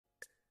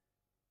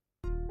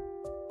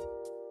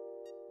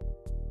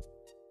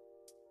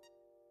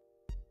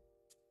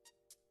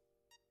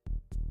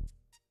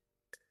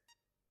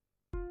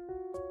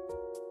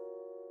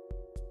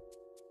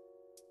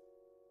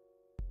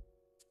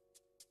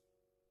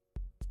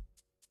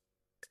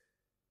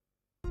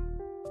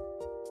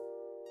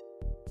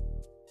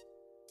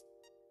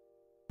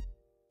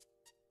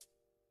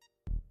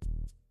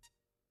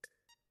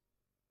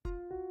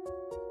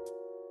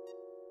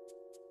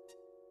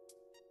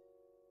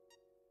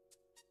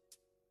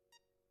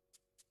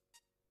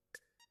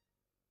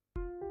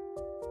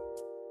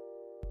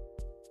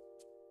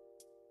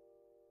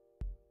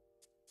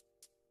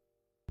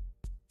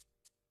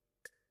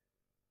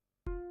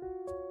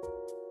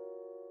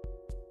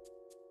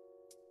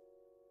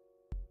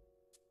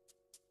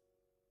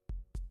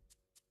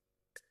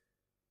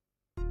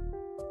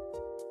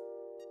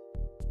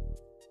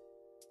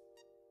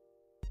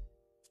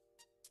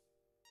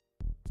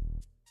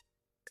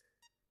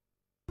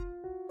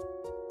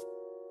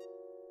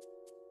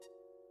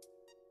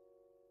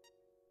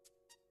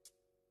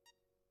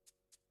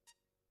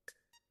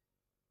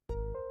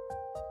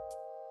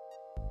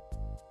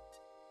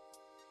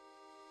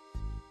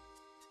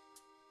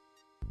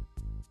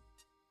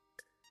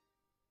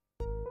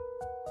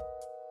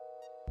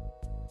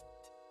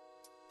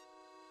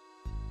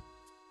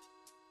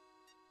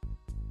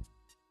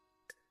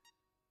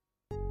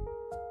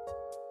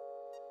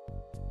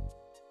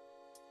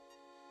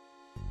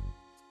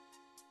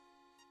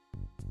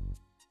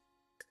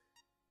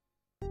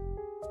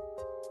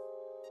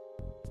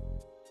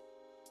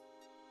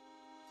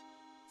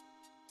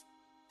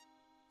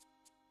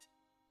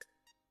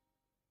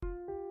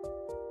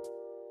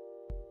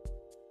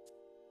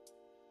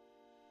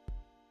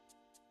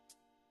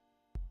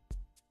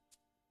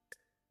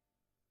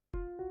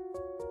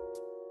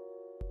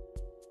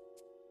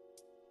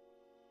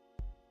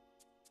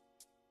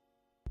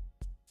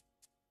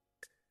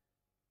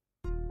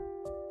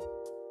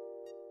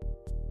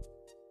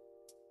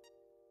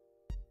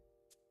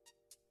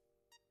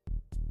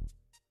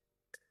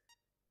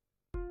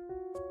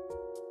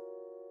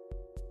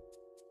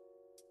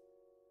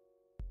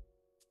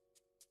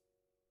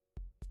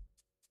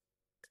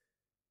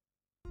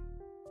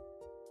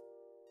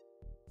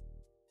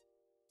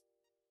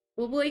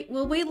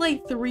We'll wait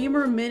like 3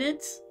 more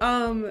minutes.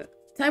 Type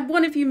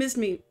 1 if you missed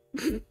me.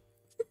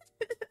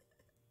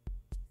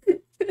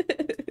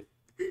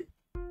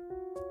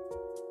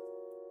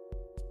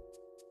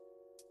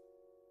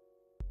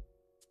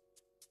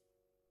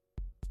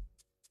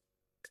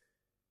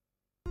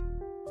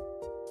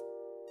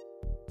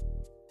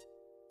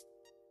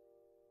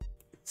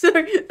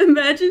 Sorry,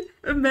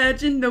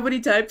 imagine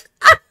nobody typed.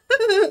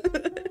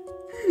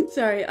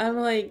 Sorry, I'm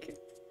like...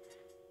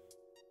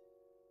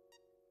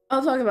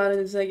 I'll talk about it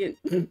in a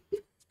second.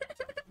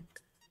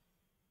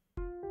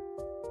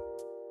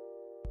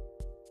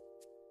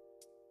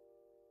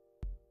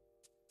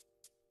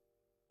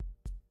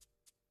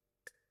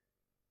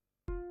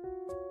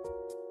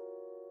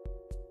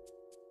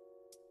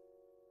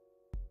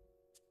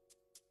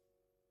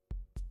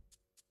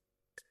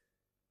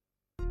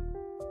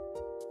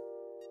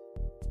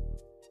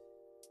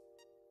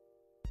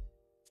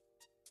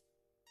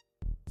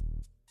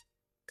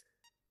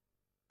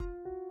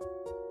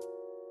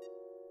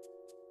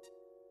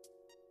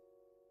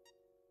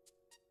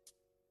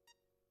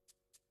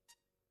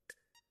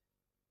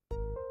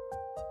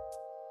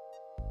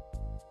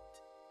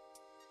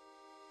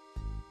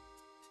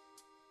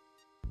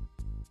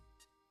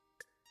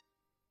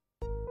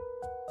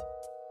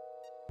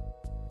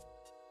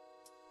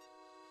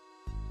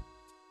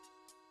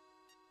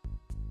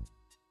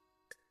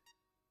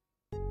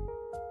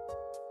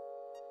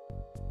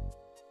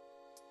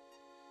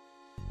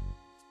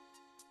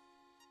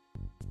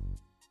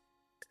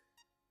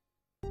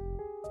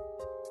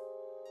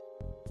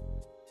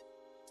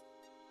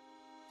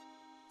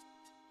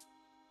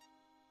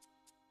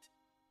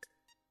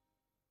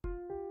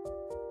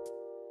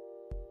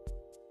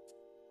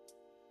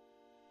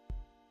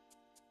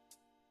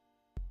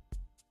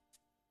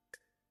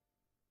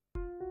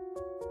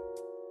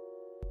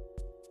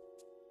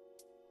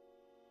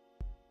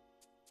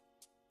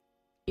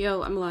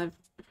 Yo, I'm alive.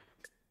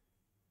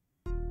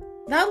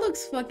 That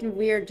looks fucking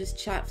weird, just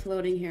chat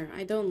floating here.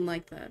 I don't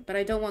like that, but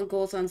I don't want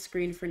goals on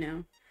screen for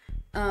now.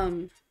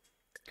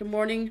 Good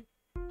morning,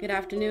 good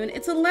afternoon.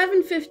 It's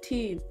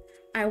 11:15.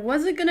 I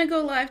wasn't gonna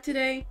go live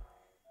today,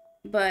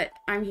 but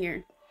I'm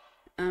here.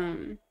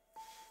 If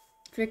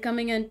you're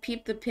coming in,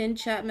 peep the pin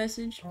chat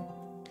message.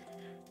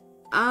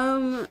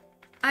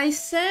 I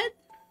said,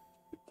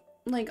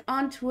 like,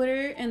 on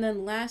Twitter and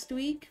then last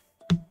week,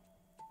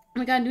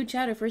 we got a new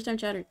chatter, first time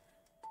chatter.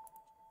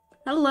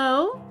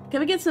 Hello? Can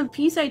we get some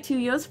peace I 2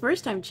 yo's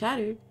first time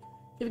chatter?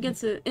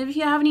 If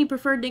you have any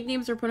preferred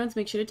nicknames or pronouns,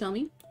 make sure to tell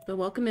me. But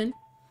welcome in.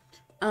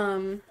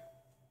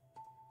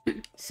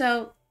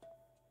 So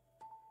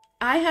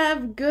I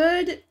have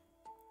good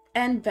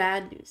and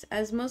bad news.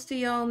 As most of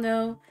y'all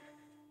know,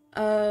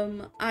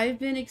 I've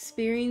been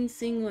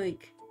experiencing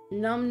like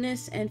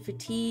numbness and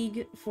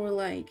fatigue for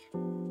like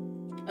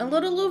a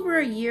little over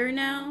a year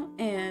now,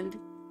 and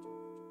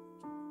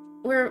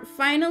we're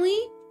finally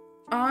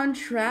on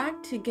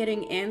track to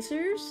getting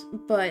answers,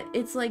 but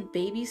it's like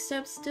baby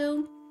steps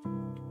still.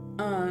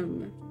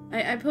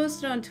 I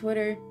posted on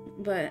Twitter,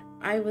 but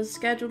I was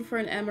scheduled for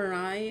an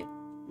MRI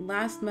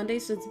last Monday,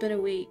 so it's been a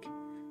week.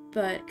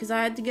 But because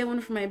I had to get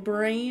one for my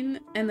brain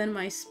and then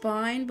my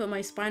spine, but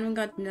my spine one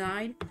got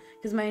denied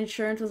because my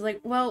insurance was like,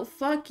 well,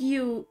 fuck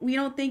you, we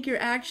don't think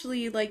you're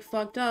actually like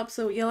fucked up,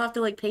 so you'll have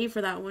to like pay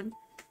for that one.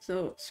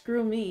 So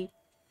screw me.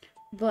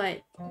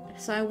 But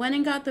so I went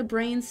and got the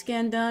brain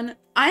scan done.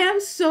 I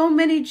have so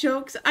many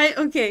jokes.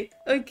 Okay.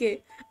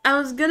 I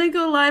was gonna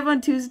go live on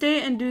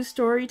Tuesday and do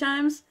story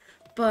times,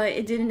 but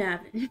it didn't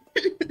happen.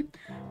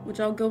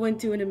 Which I'll go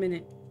into in a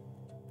minute.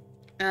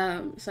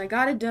 So I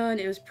got it done.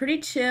 It was pretty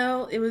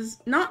chill. It was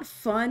not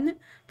fun,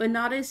 but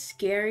not as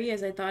scary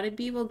as I thought it'd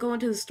be. We'll go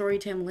into the story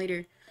time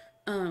later.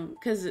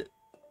 Cause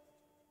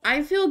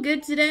I feel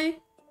good today.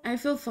 I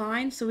feel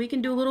fine, so we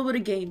can do a little bit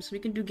of games. We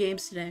can do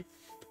games today.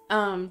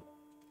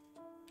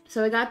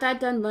 So I got that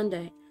done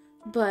Monday,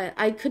 but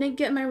I couldn't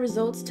get my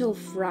results till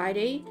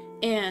Friday.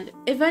 And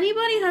if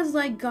anybody has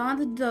like gone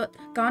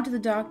to the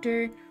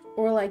doctor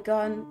or like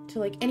gone to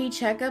like any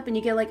checkup and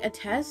you get like a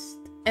test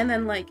and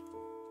then like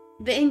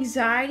the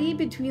anxiety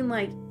between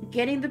like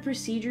getting the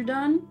procedure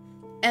done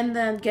and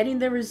then getting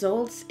the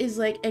results is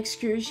like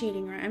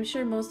excruciating, right? I'm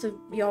sure most of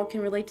y'all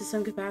can relate to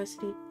some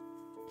capacity.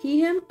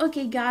 He, him?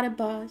 Okay, got it,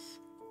 boss.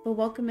 Well,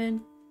 welcome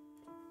in.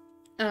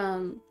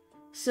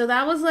 So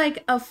that was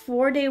like a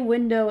 4-day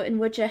window in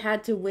which I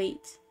had to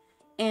wait.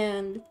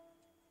 And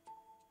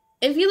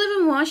if you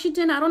live in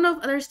Washington, I don't know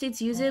if other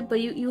states use it,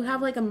 but you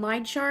have like a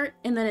My Chart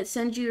and then it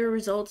sends you your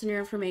results and your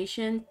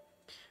information.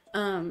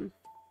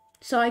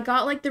 So I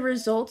got like the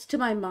results to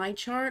my My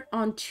Chart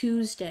on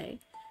Tuesday.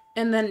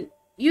 And then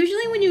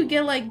usually when you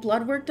get like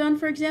blood work done,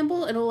 for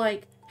example, it'll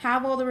like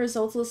have all the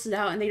results listed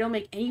out and they don't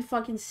make any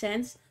fucking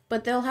sense,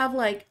 but they'll have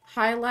like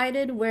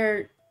highlighted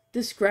where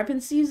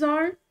discrepancies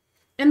are.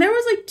 And there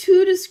was like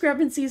 2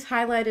 discrepancies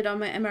highlighted on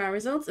my MRI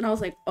results, and I was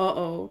like,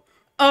 uh-oh.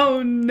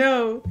 Oh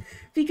no.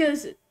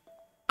 Because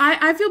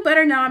I feel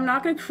better now. I'm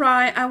not gonna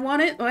cry. I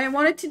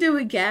wanted to do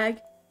a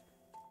gag.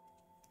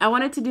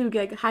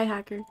 Hi,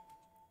 hacker.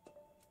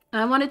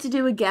 I wanted to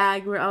do a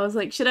gag where I was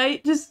like, should I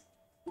just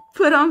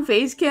put on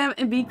face cam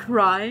and be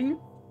crying?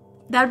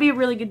 That'd be a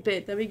really good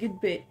bit. That'd be a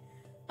good bit.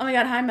 Oh my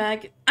god, hi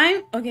Mac.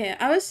 Okay,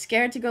 I was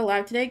scared to go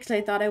live today because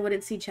I thought I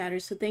wouldn't see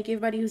chatters. So thank you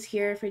everybody who's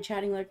here for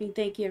chatting, lurking.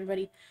 Thank you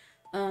everybody.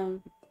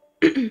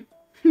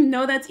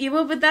 No, that's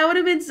evil, but that would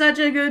have been such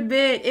a good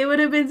bit. It would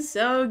have been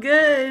so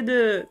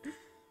good.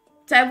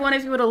 Type 1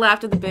 if you would have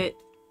laughed at the bit.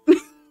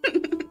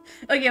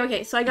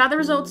 Okay, so I got the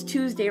results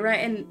Tuesday,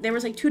 right? And there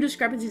was like 2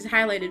 discrepancies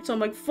highlighted, so I'm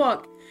like,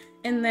 fuck.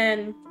 And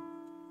then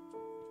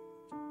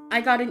I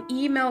got an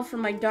email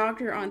from my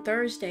doctor on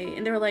Thursday,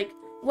 and they were like,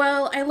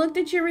 well, I looked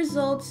at your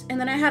results,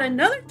 and then I had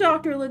another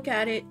doctor look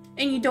at it,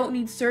 and you don't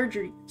need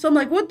surgery. So I'm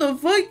like, what the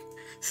fuck?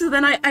 So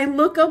then I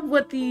look up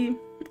what the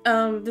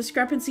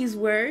discrepancies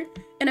were,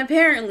 and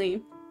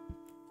apparently,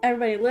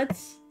 everybody,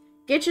 let's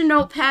get your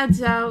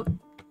notepads out.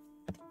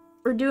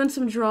 We're doing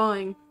some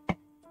drawing.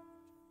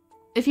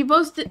 If you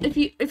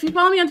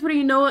follow me on Twitter,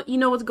 you know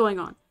what's going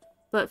on.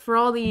 But for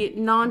all the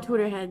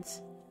non-Twitter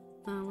heads,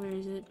 where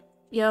is it?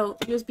 Yo,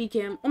 USB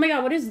cam. Oh my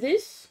god, what is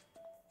this?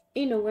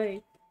 Ain't no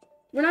way.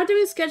 We're not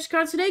doing sketch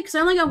cards today because I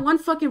only got one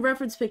fucking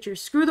reference picture.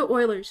 Screw the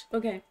Oilers.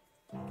 Okay.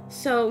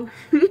 So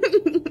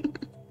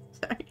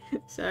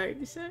sorry.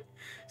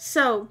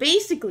 So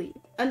basically,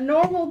 a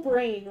normal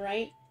brain,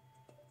 right?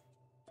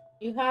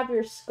 You have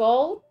your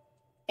skull,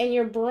 and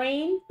your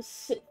brain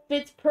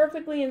fits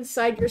perfectly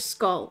inside your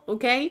skull,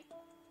 okay?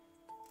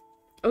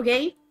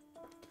 Okay?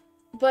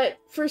 But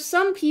for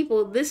some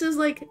people, this is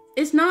like,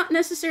 it's not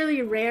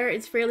necessarily rare,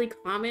 it's fairly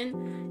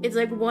common. It's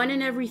like 1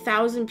 in every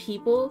 1,000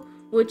 people,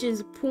 which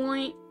is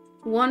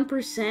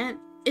 0.1%.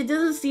 It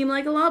doesn't seem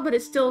like a lot, but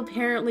it's still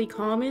apparently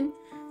common.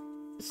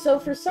 So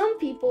for some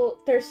people,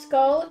 their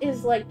skull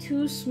is like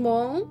too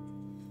small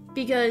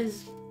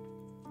because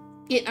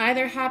it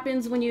either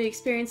happens when you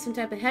experience some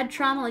type of head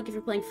trauma, like if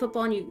you're playing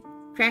football and you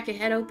crack your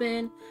head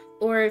open,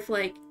 or if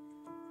like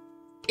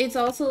it's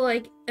also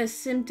like a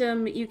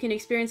symptom you can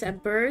experience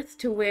at birth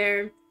to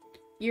where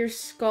your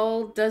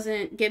skull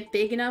doesn't get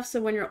big enough,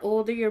 so when you're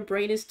older your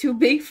brain is too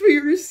big for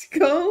your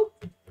skull.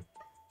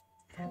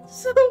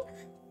 So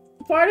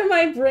part of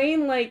my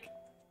brain like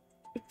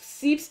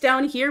seeps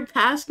down here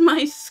past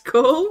my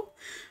skull.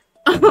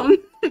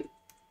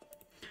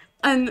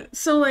 And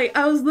so, like,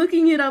 I was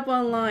looking it up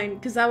online,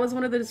 because that was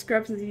one of the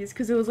discrepancies,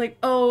 because it was like,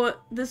 oh,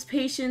 this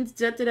patient's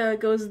da-da-da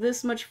goes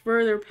this much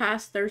further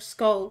past their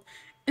skull.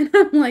 And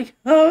I'm like,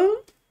 huh?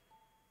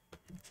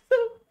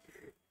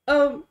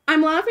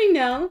 I'm laughing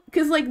now,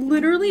 because, like,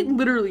 literally,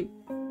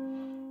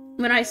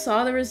 when I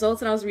saw the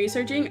results and I was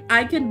researching,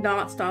 I could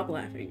not stop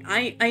laughing.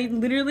 I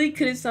literally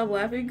couldn't stop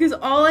laughing, because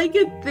all I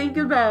could think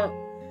about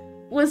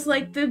was,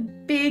 like, the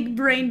big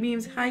brain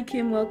beams. Hi,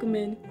 Kim, welcome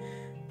in.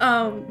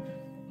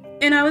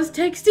 And I was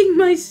texting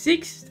my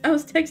sister,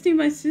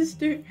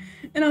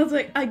 and I was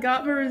like, I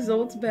got my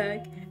results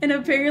back, and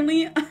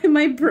apparently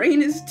my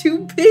brain is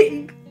too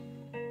big.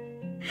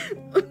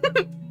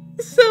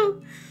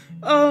 So,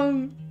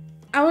 I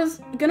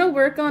was gonna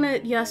work on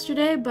it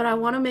yesterday, but I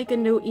want to make a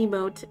new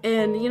emote,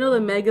 and you know the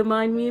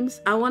Megamind memes?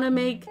 I want to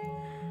make,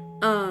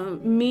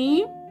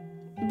 me,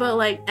 but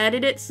like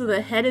edit it so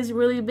the head is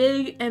really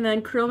big, and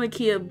then chroma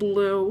key it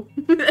blue.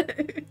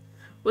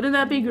 Wouldn't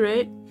that be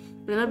great?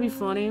 Wouldn't that be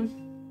funny?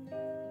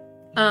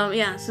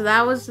 Yeah, so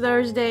that was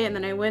Thursday, and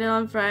then I went in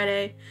on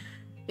Friday.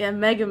 Yeah,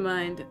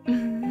 Megamind.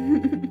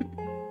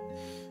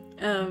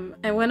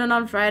 I went in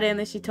on Friday, and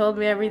then she told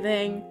me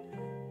everything.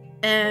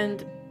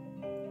 And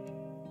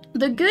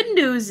the good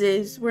news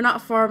is, we're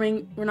not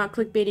farming, we're not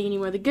clickbaiting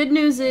anymore. The good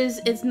news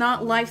is, it's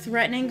not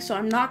life-threatening, so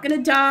I'm not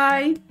gonna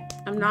die.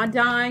 I'm not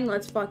dying,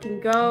 let's fucking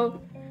go.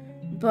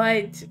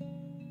 But,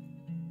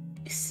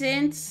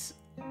 since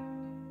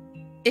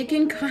it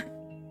can Sorry,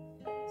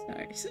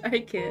 I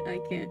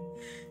can't.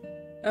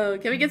 Oh,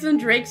 can we get some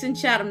Drakes in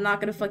chat? I'm not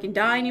gonna fucking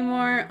die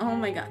anymore. Oh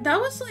my god. That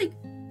was like...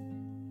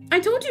 I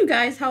told you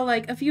guys how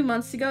like a few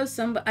months ago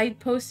I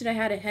posted I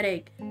had a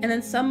headache. And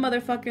then some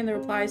motherfucker in the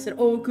reply said,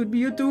 oh, it could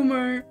be a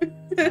tumor.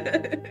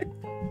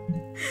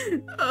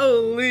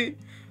 Holy.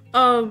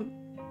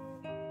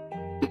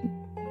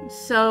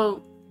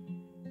 So...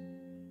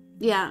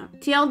 yeah.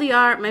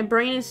 TLDR, my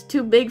brain is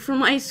too big for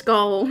my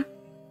skull.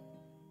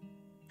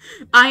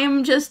 I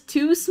am just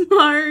too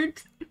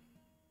smart.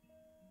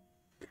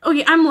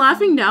 Okay, I'm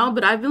laughing now,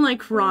 but I've been, like,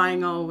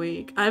 crying all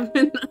week.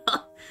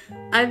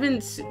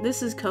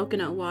 This is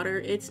coconut water.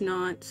 It's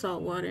not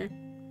salt water.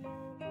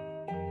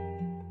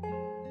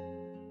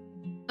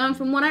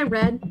 From what I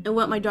read and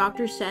what my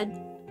doctor said,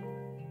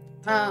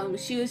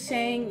 she was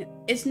saying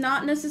it's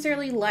not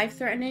necessarily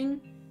life-threatening.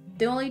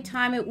 The only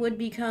time it would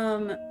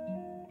become...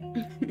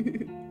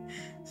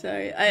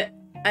 Sorry,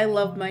 I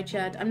love my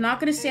chat. I'm not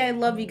gonna say I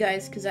love you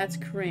guys, because that's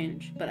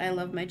cringe, but I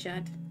love my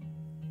chat.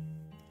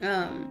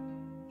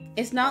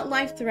 It's not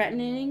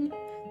life-threatening.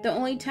 The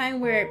only time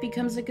where it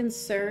becomes a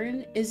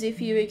concern is if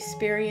you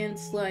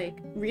experience, like,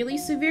 really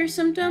severe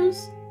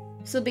symptoms.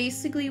 So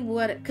basically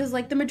because,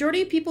 like, the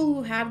majority of people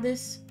who have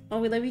this... Oh,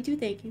 we love you too,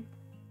 thank you.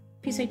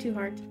 Peace I 2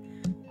 heart.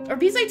 Or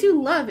Peace I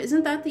 2 love,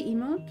 isn't that the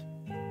emote?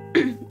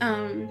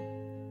 um,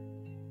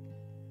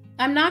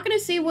 I'm not gonna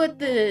say what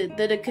the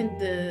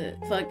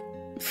fuck.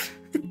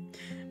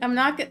 I'm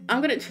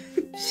gonna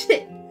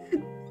shit.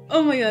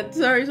 Oh my god,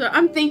 sorry.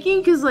 I'm thinking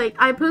because like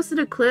I posted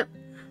a clip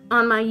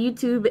on my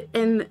YouTube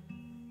and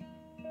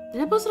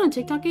did I post it on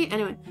TikTok?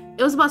 Anyway,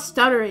 it was about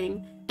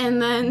stuttering,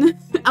 and then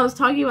I was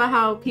talking about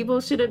how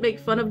people shouldn't make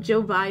fun of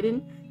Joe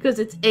Biden because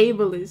it's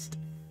ableist.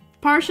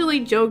 Partially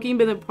joking,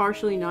 but then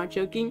partially not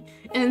joking.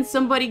 And then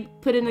somebody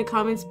put in the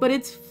comments, but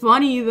it's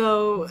funny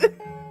though.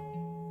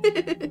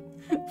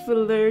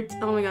 Flirt.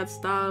 Oh my god,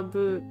 stop.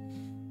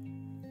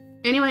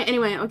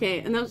 Anyway,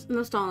 okay,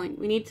 no stalling.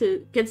 We need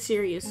to get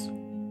serious.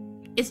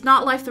 It's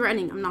not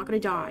life-threatening. I'm not gonna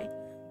die.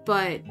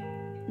 But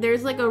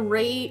there's like a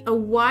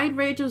wide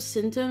range of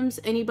symptoms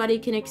anybody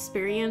can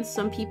experience.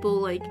 Some people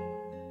like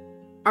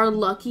are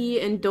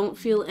lucky and don't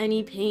feel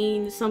any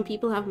pain. Some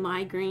people have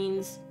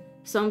migraines.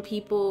 Some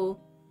people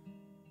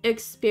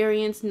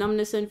experience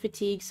numbness and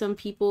fatigue. Some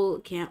people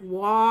can't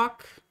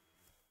walk.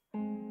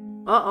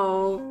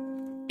 Uh-oh.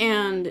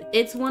 And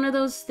it's one of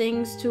those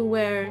things to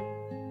where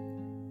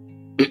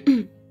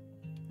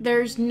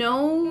there's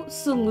no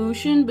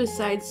solution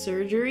besides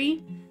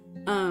surgery.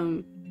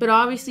 But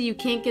obviously you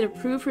can't get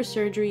approved for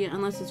surgery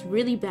unless it's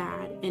really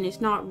bad, and it's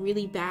not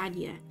really bad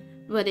yet.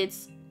 But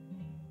it's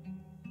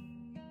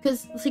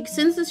because like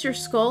since it's your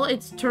skull,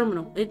 it's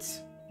terminal.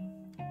 It's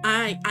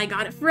I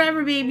got it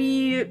forever,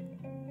 baby.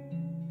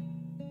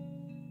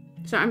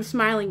 So I'm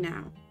smiling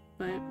now,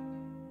 but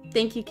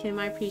thank you, Kim.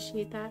 I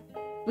appreciate that.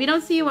 We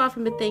don't see you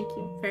often, but thank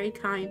you. Very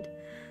kind.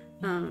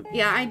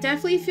 Yeah, I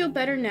definitely feel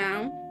better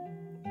now.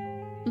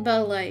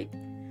 But, like,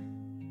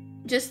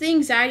 just the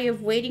anxiety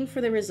of waiting for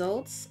the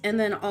results. And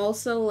then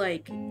also,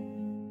 like,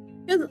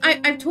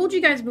 I've told you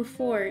guys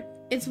before,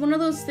 it's one of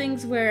those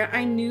things where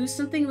I knew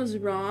something was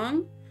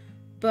wrong,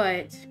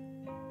 but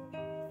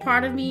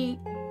part of me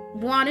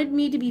wanted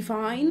me to be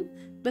fine.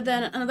 But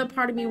then another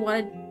part of me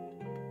wanted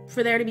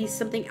for there to be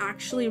something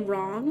actually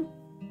wrong.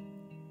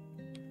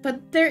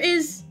 But there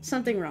is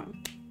something wrong.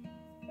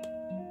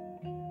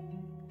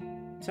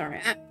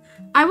 Sorry,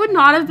 I would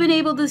not have been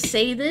able to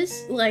say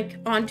this, like,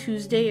 on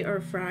Tuesday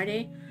or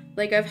Friday.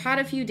 Like, I've had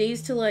a few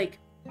days to, like,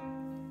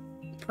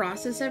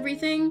 process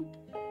everything,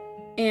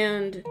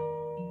 and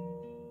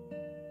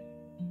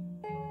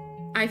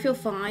I feel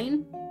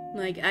fine.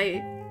 Like,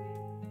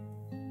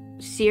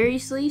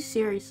 seriously,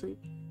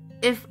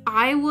 if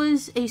I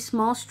was a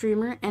small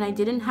streamer and I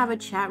didn't have a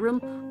chat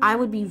room, I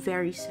would be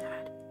very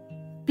sad.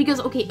 Because,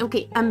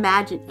 okay,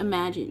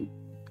 imagine.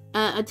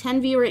 A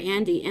 10 viewer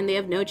Andy and they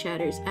have no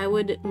chatters. I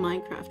would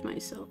Minecraft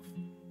myself.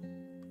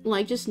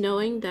 Like, just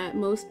knowing that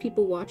most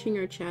people watching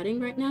are chatting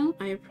right now,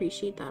 I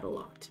appreciate that a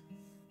lot.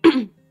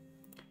 And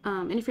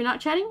if you're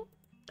not chatting,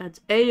 that's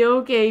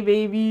a-okay,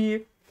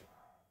 baby.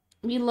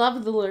 We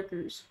love the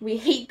lurkers. We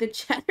hate the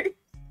chatters.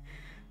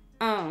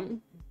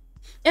 And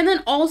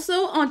then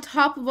also, on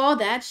top of all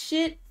that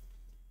shit,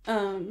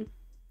 like,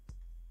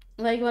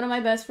 one of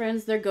my best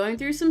friends, they're going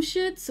through some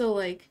shit, so,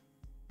 like,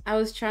 I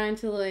was trying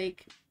to,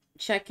 like,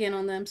 check in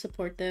on them,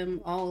 support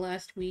them all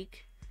last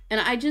week. And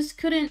I just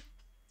couldn't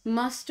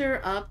muster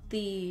up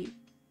the...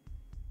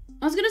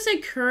 I was gonna say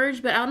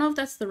courage, but I don't know if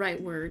that's the right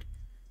word.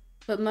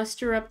 But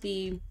muster up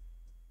the...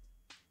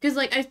 Because,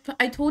 like,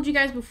 I told you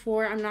guys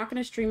before, I'm not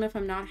gonna stream if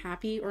I'm not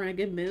happy or in a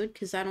good mood,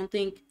 because I don't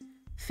think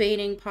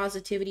feigning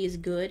positivity is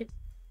good.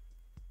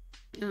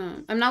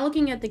 I'm not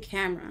looking at the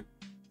camera,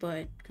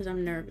 but because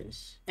I'm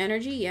nervous.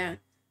 Energy? Yeah.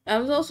 I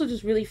was also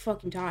just really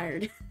fucking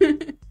tired.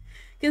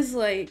 Because,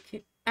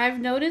 like...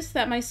 I've noticed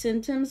that my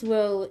symptoms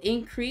will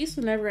increase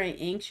whenever I'm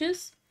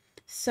anxious.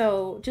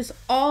 So, just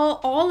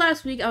all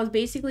last week, I was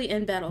basically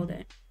in bed all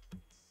day.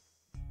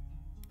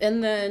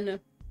 And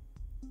then,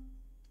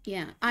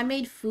 yeah, I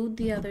made food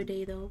the other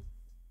day, though.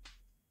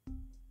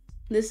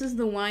 This is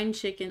the wine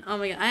chicken. Oh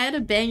my god, I had a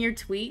banger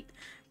tweet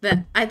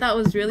that I thought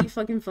was really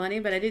fucking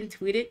funny, but I didn't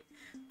tweet it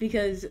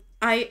because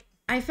I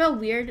felt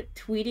weird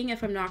tweeting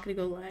if I'm not gonna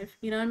go live.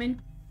 You know what I mean?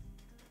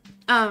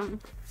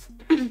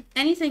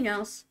 Anything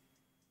else?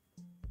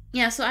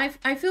 Yeah, so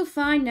I feel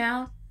fine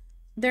now.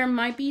 There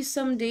might be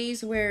some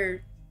days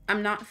where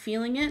I'm not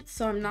feeling it,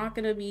 so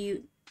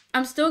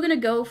I'm still gonna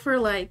go for,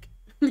 like,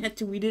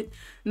 tweet it.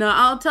 No,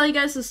 I'll tell you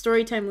guys the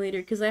story time later,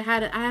 because I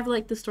have,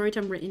 like, the story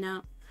time written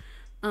out.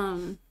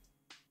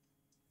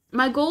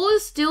 My goal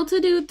is still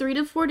to do 3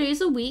 to 4 days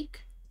a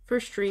week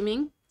for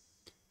streaming.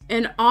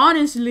 And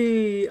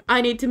honestly, I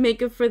need to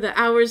make up for the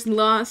hours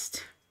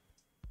lost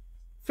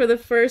for the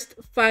first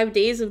 5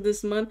 days of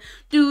this month.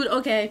 Dude,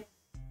 okay.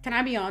 Can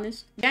I be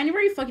honest?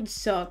 January fucking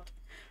sucked.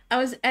 I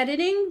was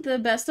editing the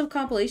best of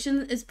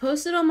compilations. It's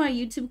posted on my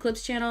YouTube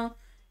Clips channel,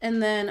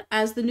 and then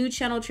as the new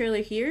channel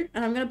trailer here,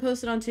 and I'm gonna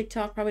post it on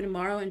TikTok probably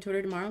tomorrow and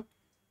Twitter tomorrow.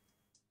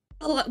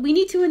 Oh, we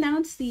need to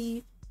announce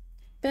the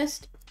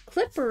best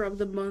clipper of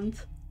the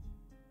month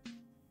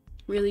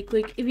really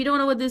quick. If you don't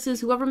know what this is,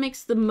 whoever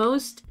makes the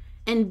most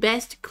and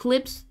best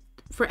clips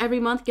for every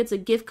month gets a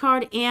gift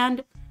card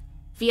and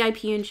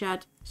VIP in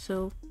chat.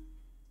 So,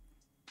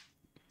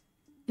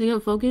 think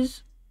I'm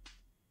focused.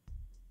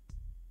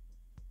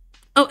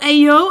 Oh,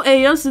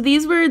 ayo. So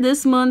these were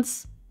this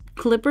month's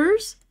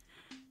clippers.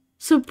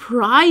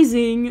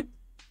 Surprising.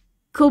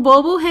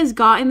 Kobobo has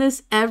gotten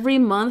this every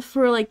month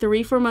for like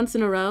 3-4 months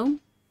in a row.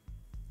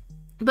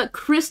 But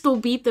Crystal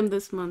beat them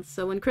this month.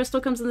 So when Crystal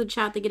comes in the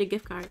chat, they get a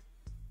gift card.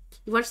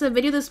 You watched that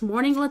video this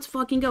morning? Let's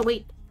fucking go.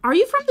 Wait, are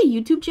you from the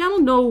YouTube channel?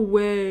 No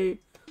way.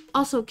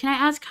 Also, can I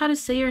ask how to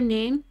say your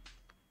name?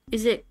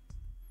 Is it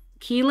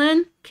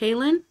Keelan?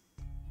 Kaylin?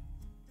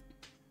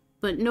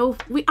 But no,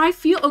 I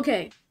feel,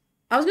 okay.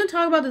 I was gonna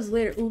talk about this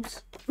later.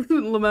 Oops.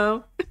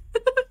 Lamau.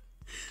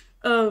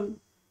 What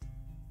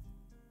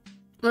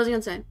was I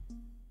gonna say?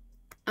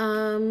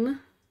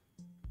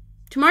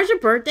 Tomorrow's your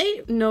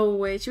birthday? No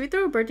way. Should we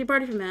throw a birthday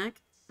party for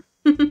Mac?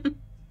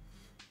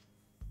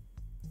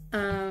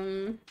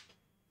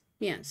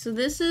 Yeah, so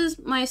this is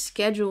my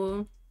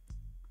schedule.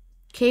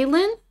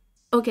 Kaylin?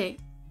 Okay.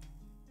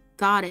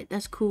 Got it.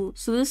 That's cool.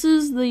 So this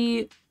is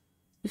the...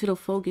 If it'll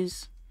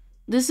focus.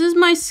 This is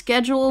my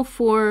schedule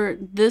for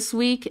this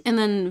week and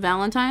then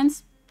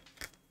Valentine's.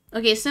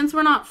 Okay, since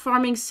we're not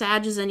farming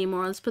Sages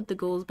anymore, let's put the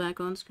goals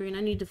back on screen.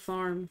 I need to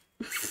farm.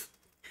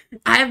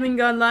 I haven't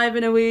gone live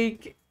in a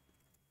week.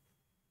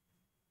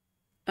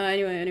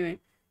 Anyway.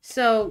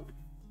 So,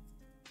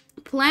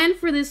 plan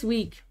for this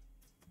week.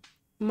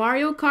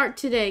 Mario Kart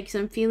today, because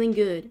I'm feeling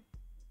good.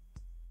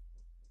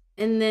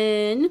 And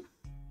then...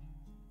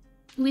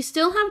 we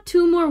still have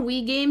 2 more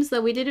Wii games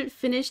that we didn't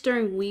finish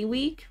during Wii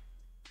Week.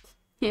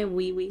 Yeah,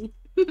 Wii.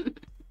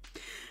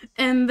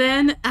 And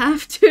then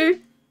after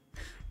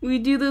we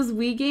do those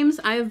Wii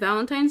games, I have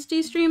Valentine's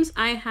Day streams.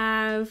 I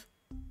have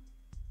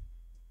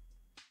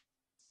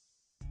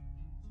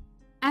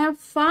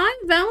 5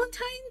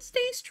 Valentine's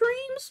Day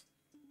streams,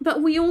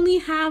 but we only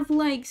have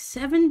like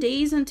 7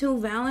 days until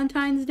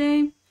Valentine's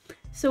Day.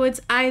 So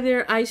it's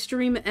either I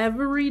stream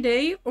every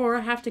day or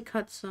I have to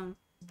cut some.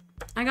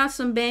 I got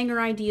some banger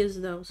ideas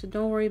though, so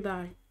don't worry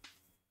about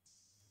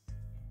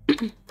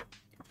it.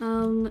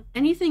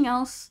 Anything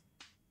else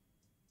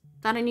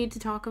that I need to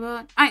talk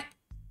about?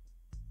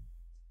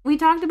 We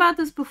talked about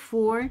this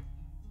before,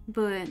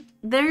 but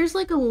there's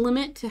like a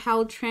limit to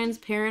how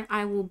transparent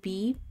I will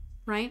be,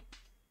 right?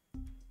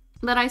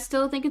 But I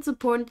still think it's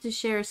important to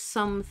share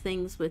some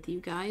things with you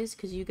guys,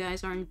 because you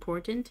guys are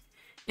important.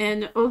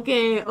 And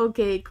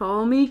okay,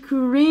 call me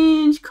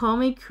cringe,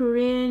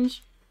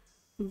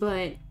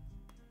 but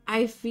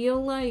I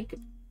feel like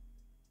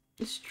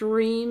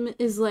stream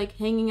is like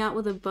hanging out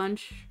with a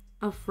bunch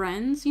of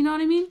friends, you know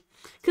what I mean?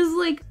 Because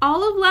like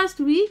all of last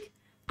week,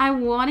 I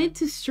wanted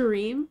to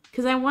stream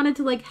because I wanted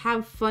to like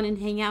have fun and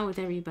hang out with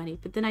everybody,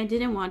 but then I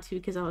didn't want to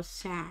because I was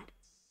sad.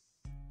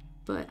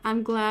 But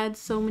I'm glad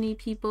so many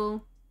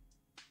people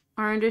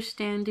are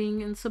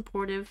understanding and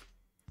supportive.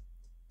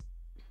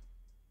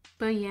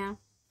 But yeah.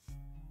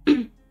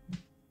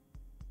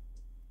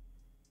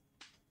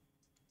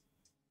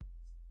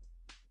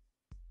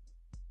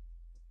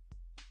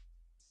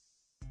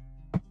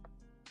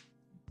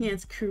 Yeah,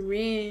 it's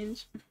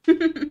cringe.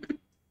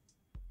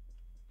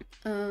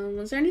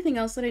 Was there anything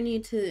else that I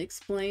need to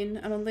explain?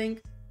 I don't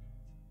think.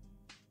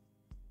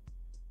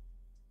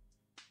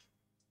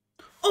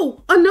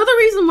 Oh, another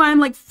reason why I'm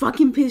like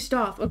fucking pissed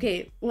off.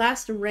 Okay,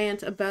 last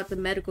rant about the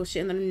medical shit,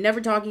 and then I'm never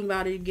talking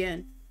about it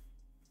again.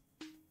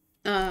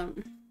 But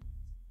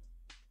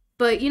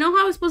you know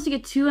how I was supposed to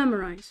get 2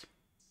 MRIs?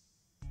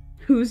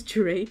 Who's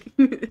Drake?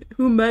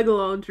 Who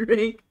Megalon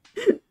Drake?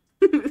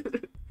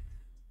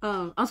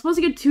 I was supposed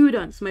to get 2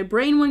 done. So my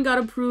brain one got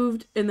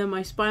approved, and then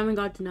my spine one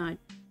got denied.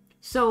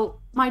 So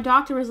my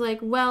doctor was like,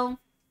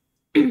 well,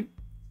 we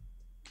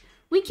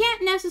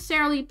can't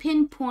necessarily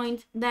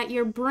pinpoint that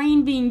your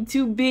brain being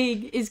too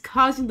big is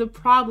causing the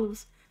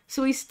problems.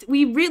 So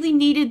we really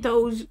needed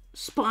those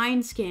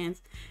spine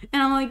scans.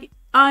 And I'm like,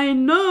 I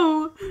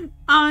know,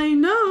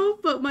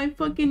 but my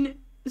fucking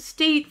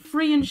state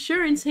free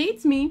insurance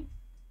hates me.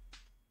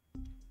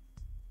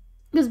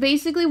 Because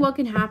basically what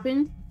can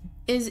happen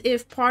is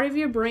if part of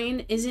your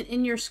brain isn't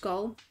in your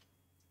skull,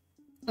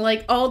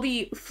 like all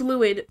the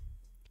fluid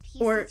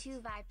or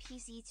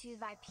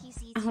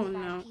oh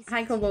no,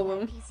 hi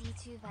Kobobo.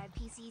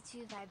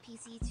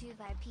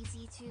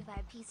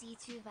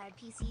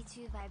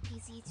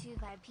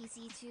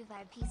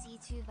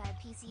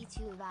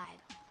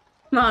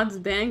 Mods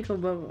ban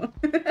Kobobo.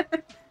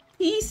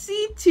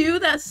 PC2,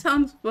 that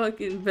sounds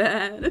fucking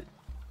bad.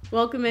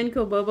 Welcome in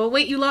Kobobo.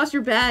 Wait, you lost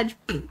your badge.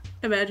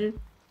 Imagine.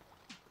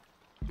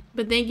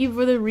 But thank you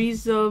for the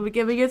resub.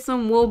 Can we get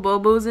some wool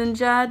bobos in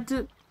chat?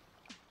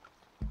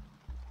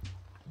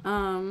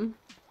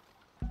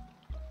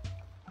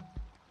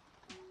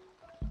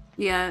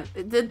 Yeah,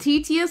 the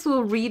TTS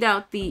will read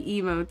out the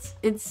emotes.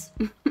 It's...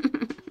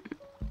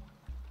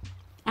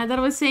 I thought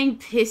I was saying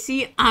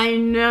pissy. I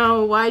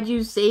know. Why'd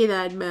you say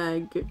that,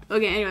 Meg?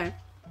 Okay, anyway.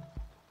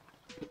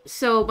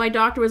 So my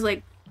doctor was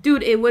like,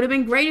 dude, it would have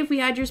been great if we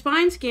had your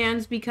spine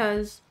scans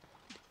because,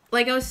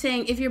 like I was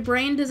saying, if your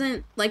brain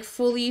doesn't, like,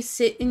 fully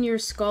sit in your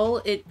skull,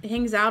 it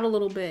hangs out a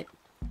little bit.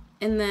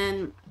 And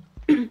then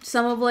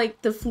some of,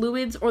 like, the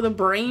fluids or the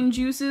brain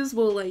juices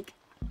will, like,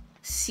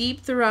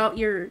 seep throughout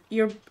your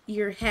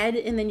head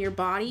and then your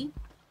body.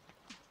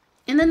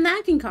 And then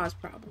that can cause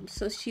problems.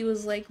 So she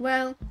was like,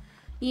 well,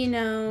 you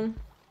know,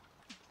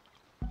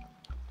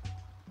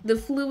 the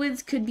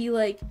fluids could be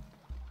like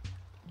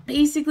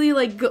basically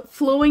like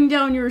flowing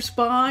down your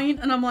spine.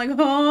 And I'm like,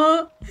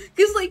 huh?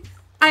 Because like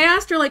I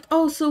asked her like,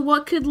 oh, so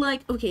what could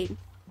like, okay,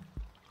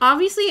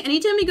 obviously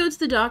anytime you go to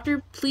the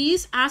doctor,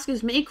 please ask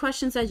as many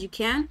questions as you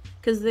can,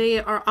 because they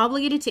are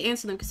obligated to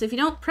answer them. Because if you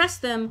don't press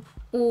them,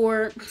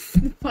 or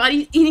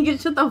body's eating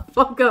it, shut the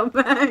fuck up,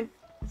 man.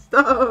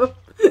 Stop.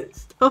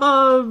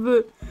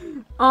 Stop.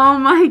 Oh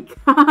my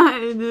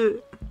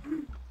god.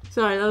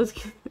 Sorry, that was,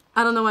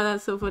 I don't know why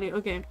that's so funny.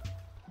 Okay.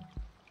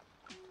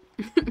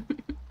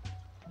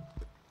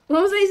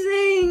 What was I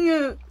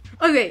saying?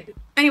 Okay,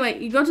 anyway,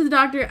 you go to the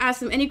doctor, ask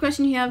them any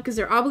question you have, because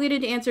they're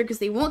obligated to answer, because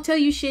they won't tell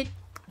you shit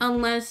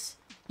unless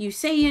you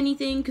say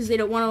anything, because they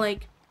don't want to,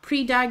 like,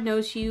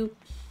 pre-diagnose you.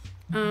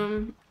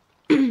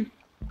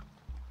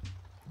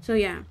 So,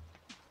 yeah.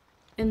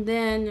 And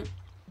then,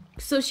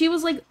 so she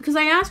was like, because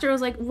I asked her, I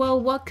was like, well,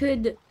 what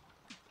could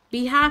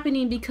be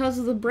happening because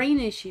of the brain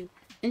issue?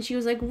 And she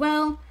was like,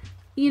 well,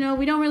 you know,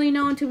 we don't really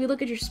know until we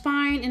look at your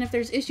spine, and if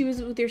there's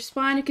issues with your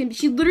spine, it can be...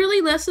 She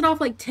literally listed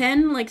off, like,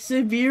 10, like,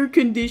 severe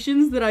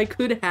conditions that I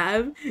could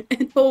have,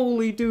 and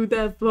holy dude,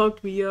 that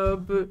fucked me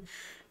up. But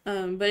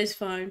it's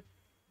fine.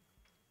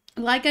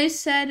 Like I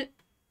said,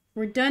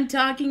 we're done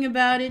talking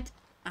about it.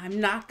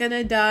 I'm not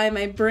gonna die.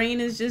 My brain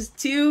is just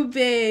too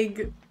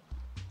big.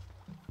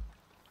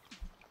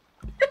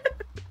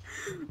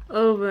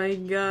 Oh my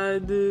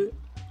god.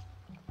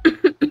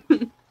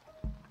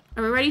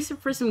 Are we ready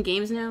for some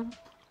games now?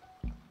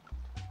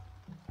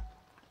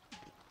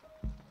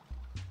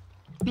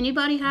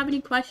 Anybody have any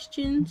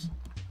questions?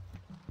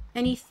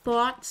 Any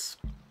thoughts?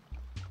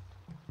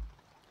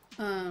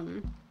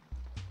 Too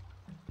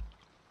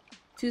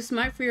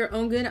smart for your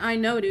own good? I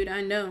know, dude.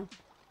 I know.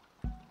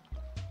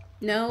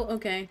 No?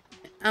 Okay.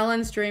 I'll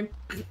end stream.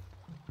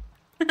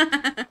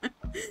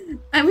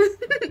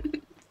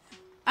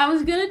 I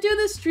was gonna do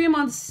this stream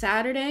on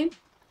Saturday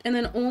and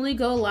then only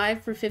go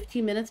live for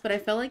 15 minutes, but I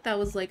felt like that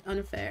was, like,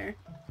 unfair,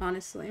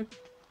 honestly.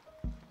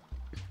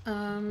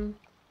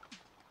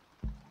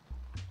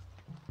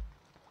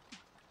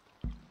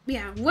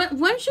 Yeah,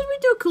 when should we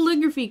do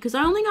calligraphy? Because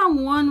I only got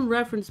one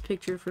reference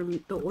picture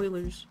from the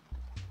Oilers.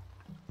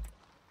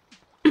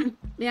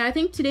 Yeah, I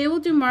think today we'll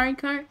do Mario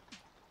Kart.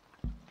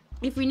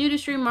 If we new to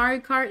stream Mario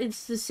Kart,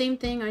 it's the same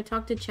thing. I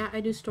talk to chat,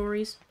 I do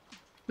stories.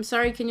 I'm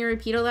sorry, can you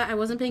repeat all that? I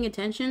wasn't paying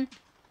attention.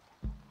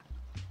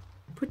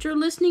 Put your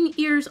listening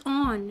ears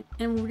on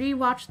and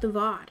rewatch the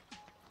VOD.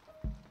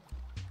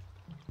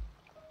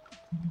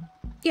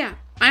 Yeah,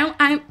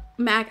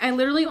 Mac, I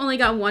literally only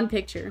got one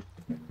picture.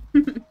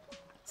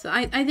 So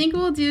I think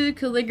we'll do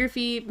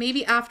calligraphy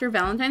maybe after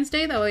Valentine's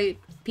Day. That way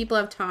people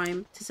have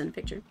time to send a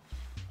picture.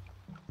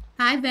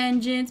 Hi,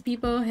 Vengeance,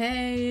 people.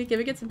 Hey, can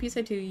we get some peace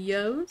out to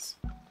Yos?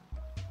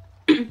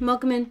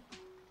 Welcome in.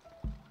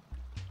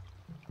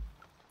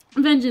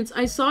 Vengeance,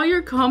 I saw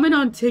your comment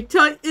on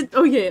TikTok.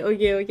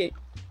 Okay.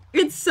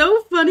 It's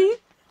so funny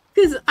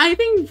because I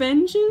think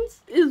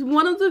Vengeance is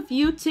one of the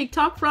few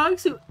TikTok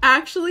frogs who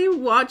actually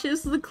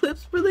watches the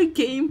clips for the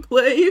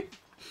gameplay.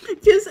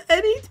 Because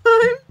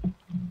anytime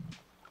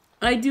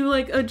I do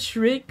like a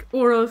trick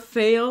or a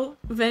fail,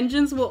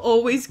 Vengeance will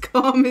always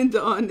comment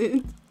on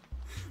it.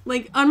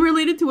 Like,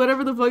 unrelated to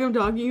whatever the fuck I'm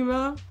talking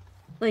about.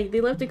 Like,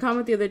 they left a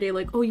comment the other day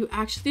like, oh, you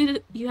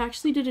actually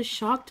did a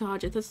shock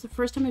dodge. That's the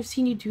first time I've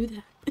seen you do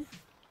that.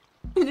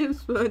 And it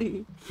was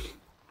funny.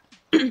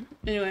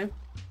 Anyway.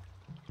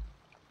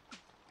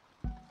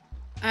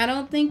 I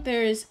don't think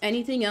there's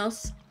anything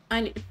else.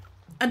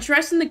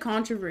 Addressing the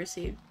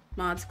controversy.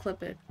 Mods,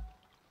 clip it.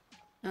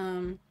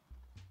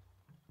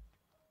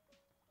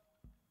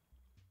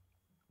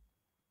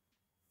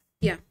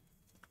 Yeah.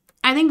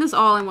 I think that's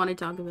all I want to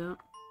talk about.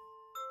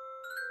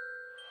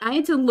 I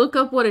had to look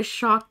up what a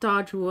shock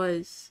dodge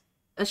was.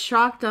 A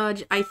shock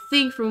dodge, I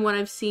think from what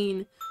I've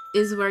seen,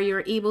 is where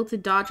you're able to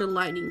dodge a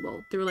lightning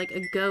bolt through like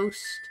a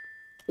ghost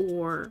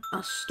or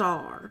a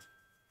star.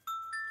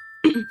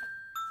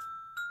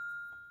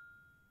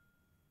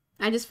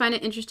 I just find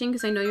it interesting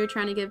because I know you're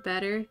trying to get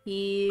better.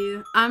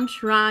 Yeah, I'm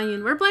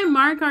trying. We're playing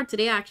Mario Kart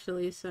today,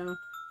 actually, so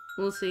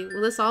we'll see.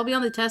 Will this all be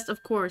on the test?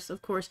 Of course,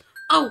 of course.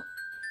 Oh!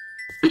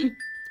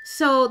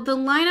 So, the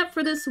lineup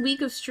for this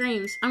week of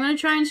streams. I'm gonna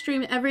try and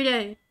stream every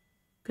day.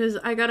 Because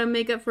I gotta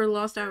make up for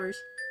lost hours.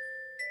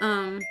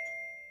 I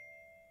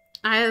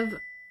have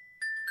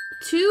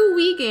 2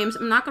 Wii games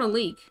I'm not gonna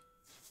leak.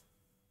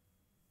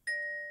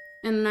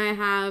 And then I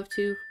have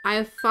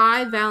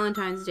 5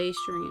 Valentine's Day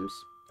streams.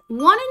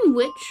 One in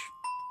which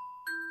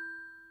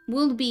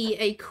will be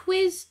a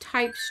quiz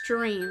type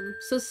stream.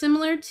 So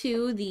similar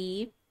to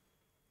the,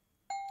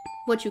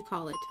 what you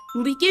call it?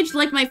 Leakage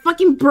like my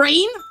fucking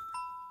brain?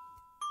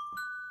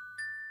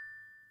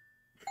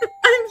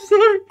 I'm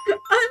sorry.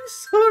 I'm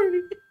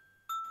sorry.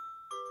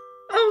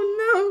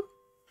 Oh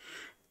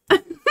no.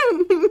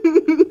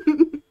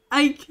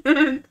 I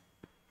can't.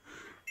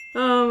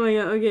 Oh my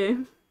god, okay.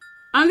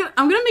 I'm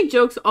gonna make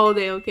jokes all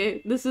day,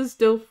 okay? This is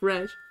still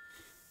fresh.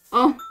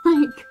 Oh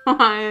my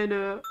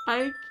god.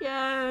 I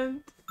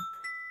can't.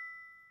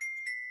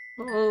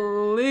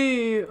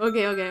 Holy.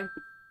 Okay.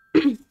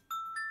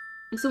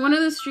 So one of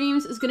the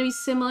streams is gonna be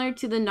similar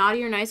to the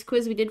Naughty or Nice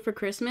quiz we did for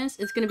Christmas.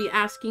 It's gonna be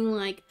asking,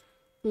 like,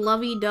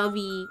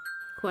 lovey-dovey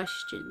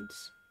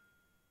questions.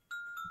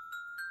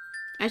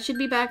 I should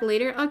be back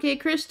later. Okay,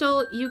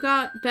 Crystal, you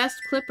got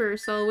best clipper,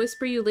 so I'll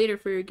whisper you later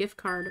for your gift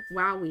card.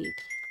 Wowie.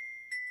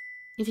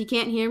 If you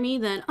can't hear me,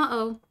 then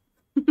uh-oh.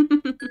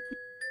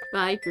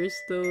 Bye,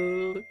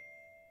 Crystal.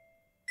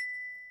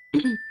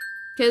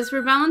 Because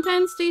for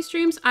Valentine's Day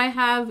streams, I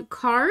have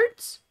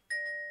cards,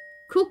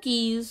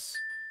 cookies,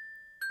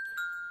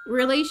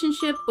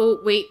 relationship... Oh,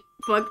 wait.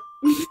 Fuck.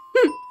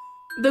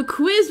 The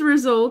quiz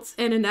results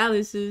and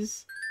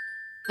analysis.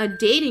 A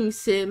dating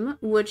sim,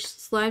 which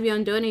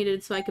Slavion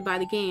donated so I could buy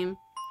the game.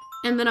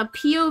 And then a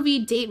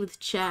POV date with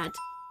chat.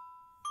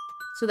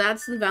 So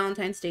that's the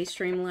Valentine's Day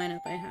stream lineup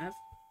I have.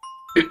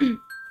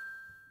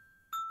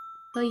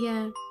 Oh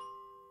yeah.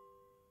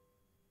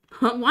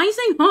 Huh? Why are you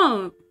saying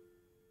huh?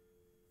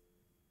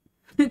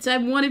 It's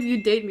time one of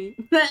you date me.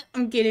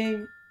 I'm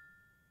kidding.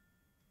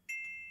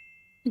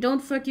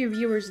 Don't fuck your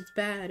viewers, it's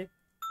bad.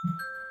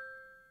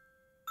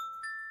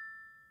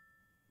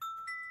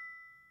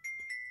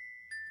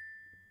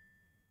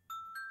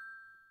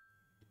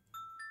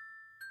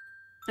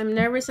 I'm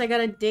nervous I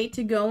got a date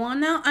to go on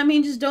now. I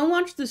mean, just don't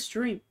watch the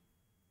stream.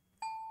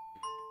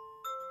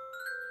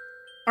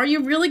 Are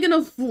you really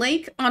gonna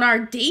flake on our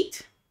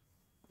date?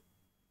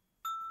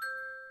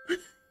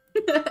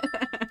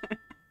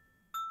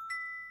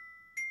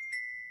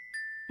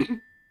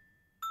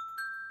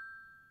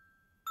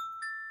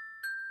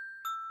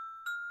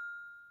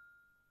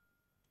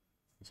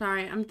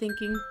 Sorry, I'm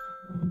thinking.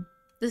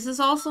 This is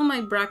also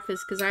my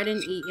breakfast because I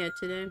didn't eat yet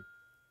today.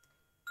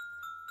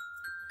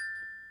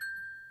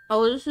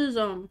 Oh, this is,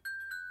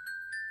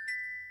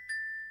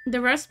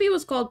 the recipe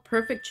was called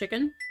Perfect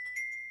Chicken,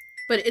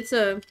 but it's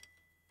a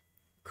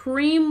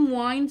cream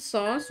wine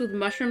sauce with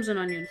mushrooms and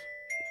onions.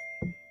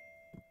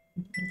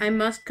 I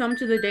must come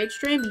to the date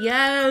stream?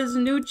 Yes!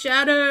 New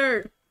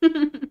chatter! We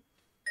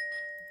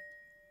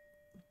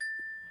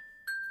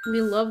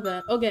love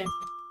that. Okay.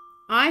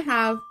 I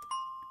have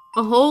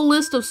a whole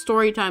list of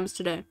story times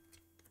today.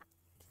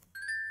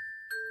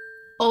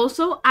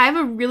 Also, I have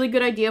a really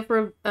good idea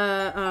for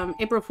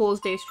April Fool's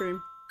Day stream.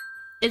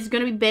 It's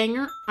gonna be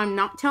banger. I'm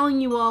not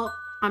telling you all.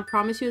 I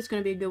promise you it's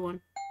gonna be a good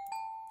one.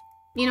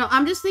 You know,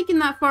 I'm just thinking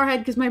that far ahead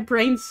because my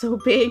brain's so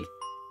big.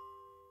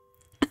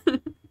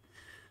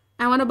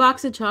 I want a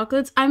box of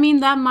chocolates. I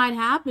mean, that might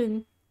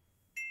happen.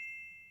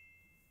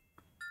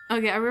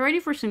 Okay, are we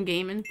ready for some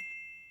gaming?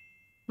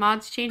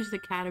 Mods, change the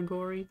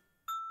category.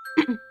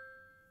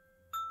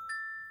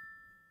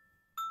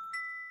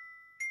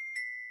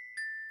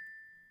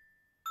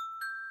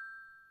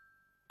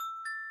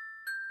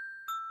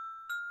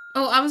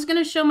 Oh, I was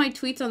gonna show my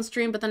tweets on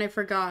stream, but then I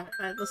forgot.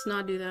 Let's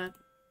not do that.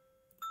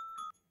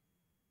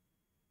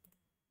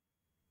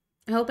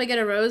 I hope I get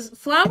a rose.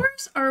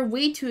 Flowers are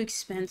way too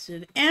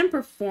expensive and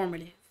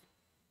performative.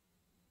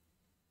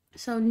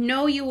 So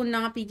no, you will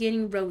not be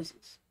getting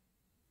roses.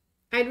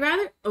 I'd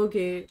rather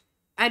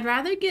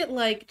get,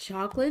 like,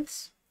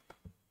 chocolates.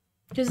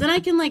 Because then I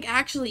can, like,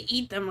 actually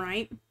eat them,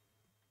 right?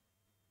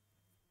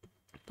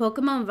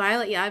 Pokemon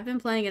Violet, yeah, I've been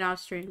playing it off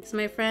stream. Because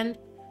my friend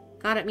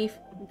got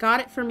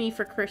it for me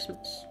for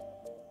Christmas.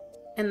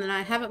 And then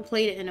I haven't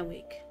played it in a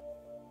week.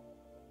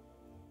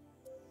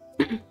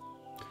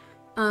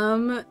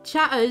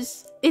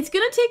 Chatters, it's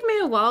gonna take me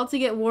a while to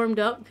get warmed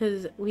up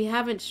because we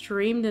haven't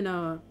streamed in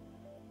a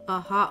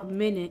hot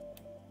minute.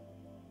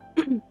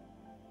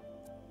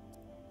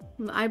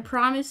 I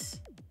promise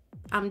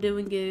I'm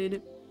doing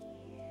good.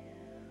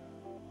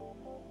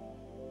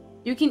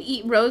 You can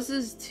eat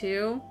roses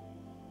too.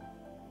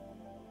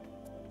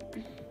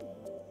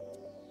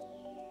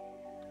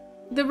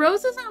 The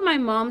roses at my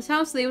mom's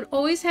house, they would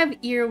always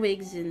have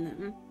earwigs in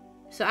them.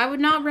 So I would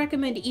not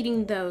recommend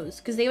eating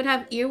those, because they would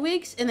have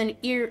earwigs and then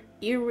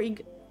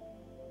earwig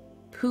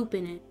poop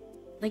in it.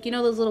 Like, you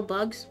know those little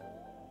bugs?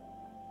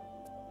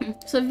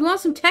 So if you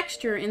want some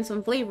texture and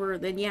some flavor,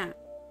 then yeah.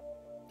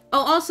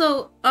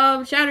 Oh,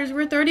 also, Shatters,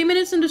 we're 30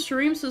 minutes into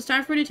stream, so it's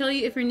time for me to tell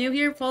you, if you're new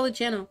here, follow the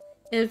channel.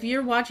 If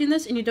you're watching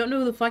this and you don't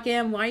know who the fuck I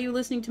am, why are you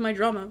listening to my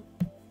drama?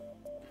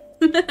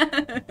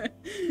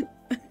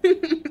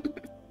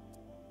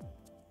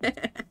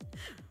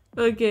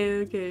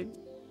 Okay.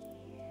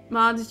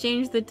 Mods,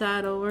 change the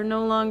title. We're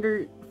no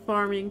longer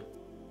farming.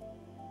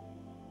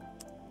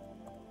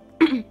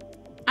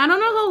 I don't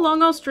know how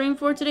long I'll stream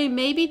for today.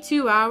 Maybe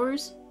 2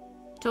 hours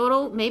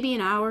total. Maybe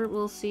an hour.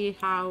 We'll see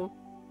how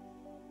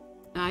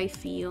I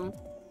feel.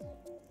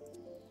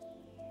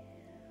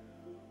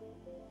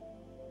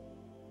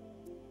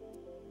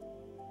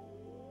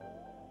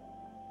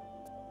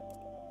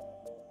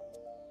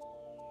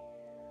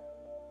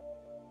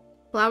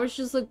 Flowers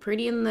just look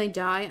pretty and they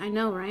die. I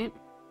know, right?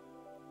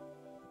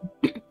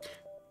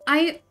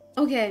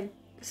 Okay,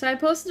 so I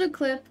posted a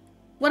clip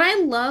What I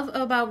love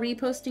about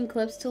reposting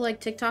clips to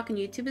like TikTok and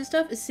YouTube and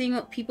stuff is seeing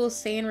what people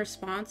say in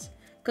response.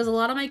 Because a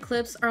lot of my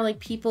clips are like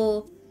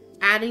people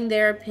adding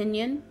their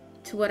opinion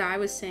to what I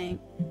was saying.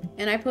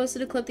 And I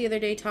posted a clip the other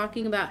day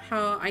talking about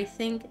how I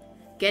think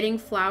getting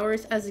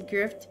flowers as a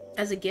gift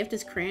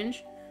is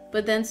cringe.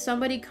 But then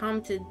somebody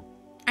commented,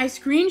 I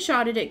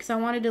screenshotted it because I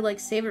wanted to like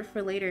save it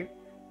for later.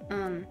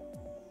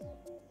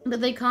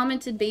 But they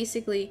commented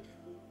basically,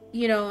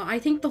 you know, I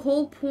think the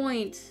whole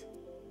point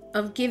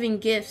of giving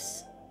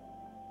gifts,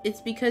 it's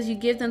because you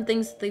give them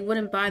things that they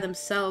wouldn't buy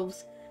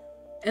themselves.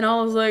 And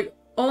I was like,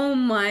 oh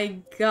my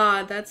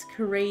god, that's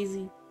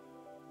crazy.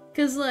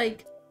 Because,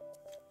 like,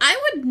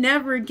 I would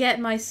never get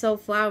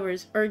myself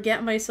flowers or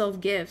get myself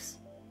gifts.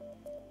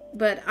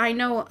 But I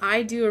know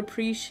I do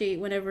appreciate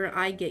whenever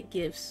I get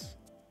gifts.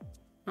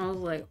 I was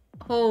like,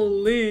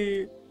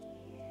 holy.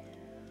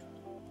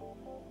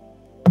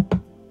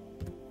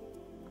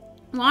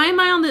 Why am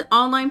I on the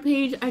online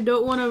page? I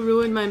don't want to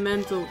ruin my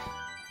mental.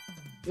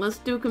 Let's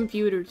do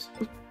computers.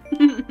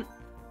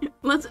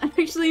 Let's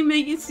actually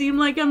make it seem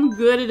like I'm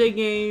good at a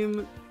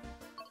game.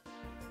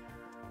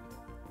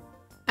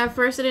 At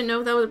first I didn't know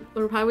if that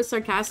reply was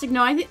sarcastic.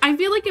 No, I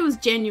feel like it was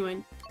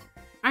genuine.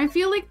 I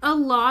feel like a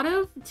lot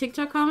of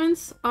TikTok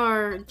comments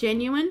are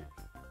genuine.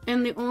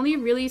 And the only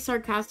really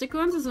sarcastic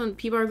ones is when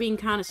people are being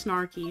kind of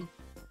snarky.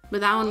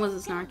 But that one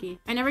wasn't snarky.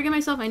 I never get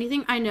myself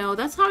anything. I know.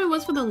 That's how it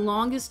was for the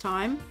longest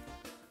time.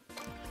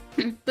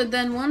 But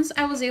then once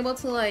I was able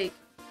to, like,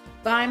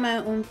 buy my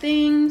own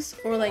things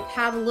or, like,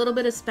 have a little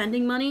bit of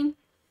spending money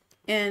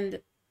and,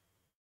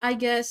 I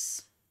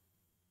guess,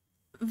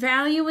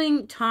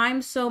 valuing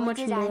time so much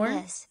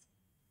more.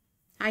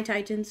 Hi,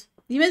 Titans.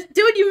 You missed-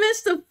 Dude, you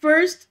missed the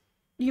first-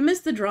 You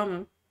missed the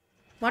drama.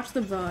 Watch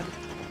the VOD.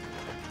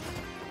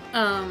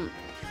 Oh,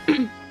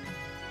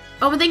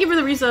 but thank you for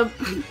the resub.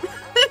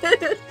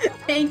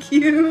 Thank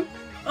you.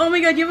 Oh my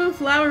god, you have a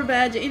flower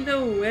badge. Ain't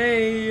no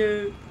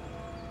way.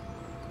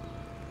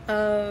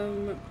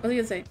 What was I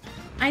gonna say?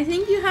 I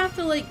think you have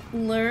to, like,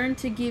 learn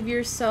to give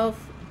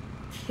yourself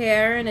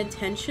care and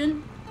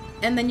attention,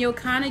 and then you'll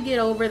kind of get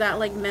over that,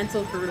 like,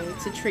 mental hurdle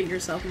to treat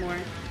yourself more.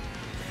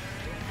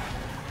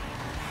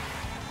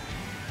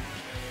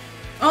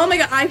 Oh my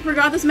god, I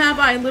forgot this map.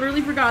 I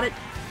literally forgot it.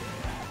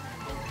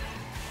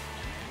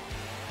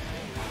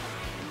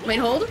 Wait,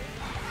 hold?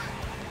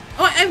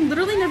 Oh, I've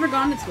literally never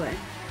gone this way.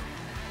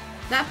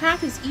 That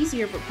path is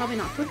easier, but probably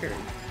not quicker.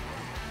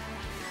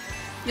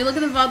 You look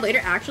at the VOD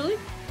later, actually?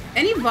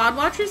 Any VOD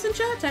watchers in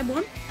chat? Type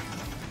 1?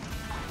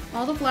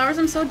 All the flowers,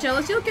 I'm so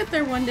jealous. You'll get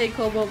there one day,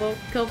 Kobobo.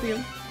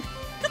 Copium.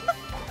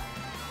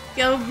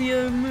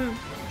 Copium.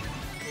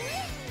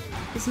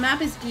 This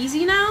map is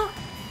easy now?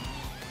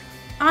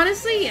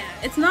 Honestly, yeah.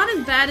 It's not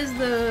as bad as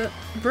the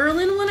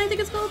Berlin one, I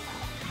think it's called.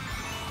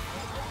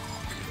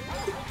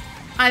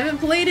 I haven't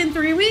played in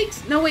 3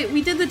 weeks. No, wait,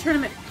 we did the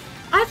tournament.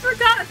 I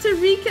forgot to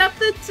recap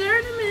the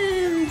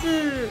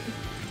tournament.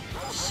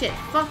 Shit,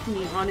 fuck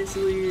me,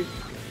 honestly.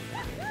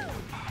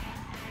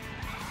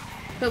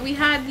 But we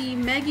had the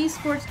Meg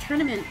Esports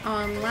tournament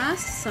on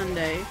last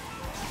Sunday,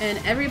 and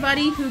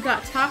everybody who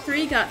got top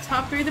 3 got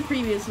top 3 the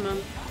previous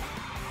month.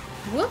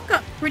 Wolf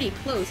got pretty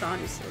close,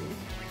 honestly.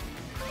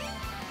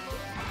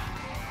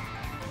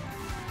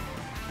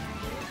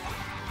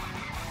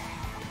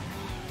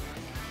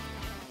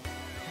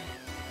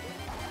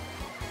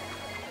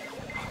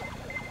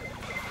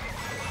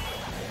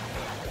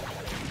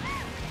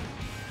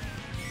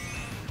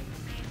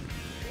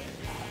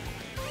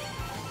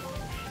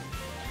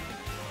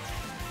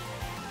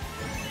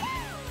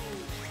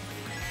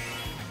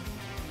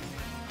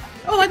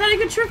 Oh, I thought I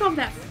could trick off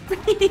that.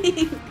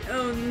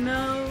 Oh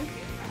no.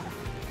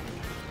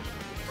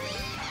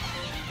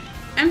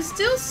 I'm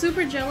still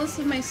super jealous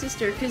of my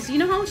sister, because you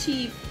know how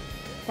she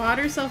bought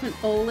herself an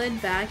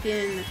OLED back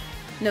in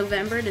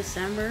November,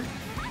 December?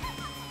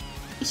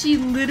 She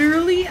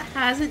literally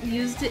hasn't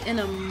used it in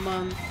a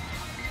month.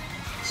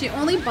 She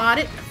only bought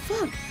it-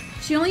 fuck!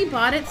 She only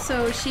bought it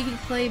so she could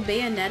play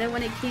Bayonetta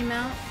when it came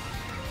out.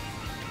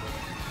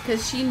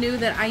 Because she knew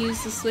that I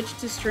used to Switch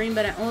to stream,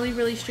 but I only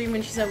really stream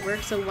when she's at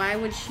work, so why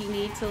would she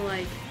need to,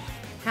 like,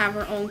 have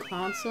her own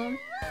console?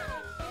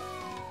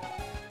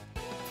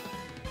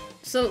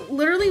 So,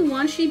 literally,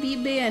 once she beat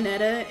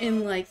Bayonetta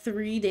in, like,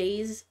 3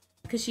 days,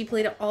 because she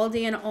played it all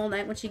day and all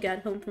night when she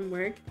got home from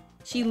work,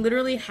 she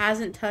literally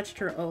hasn't touched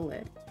her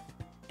OLED.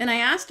 And I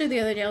asked her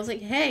the other day, I was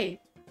like, hey,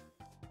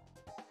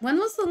 when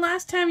was the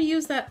last time you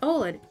used that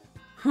OLED?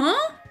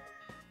 Huh?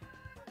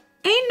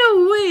 Ain't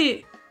no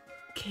way!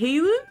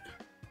 Kaylin?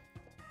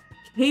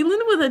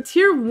 Kaylin with a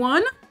tier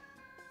 1?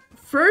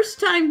 First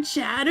time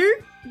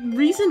chatter?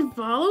 Recent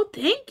follow?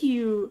 Thank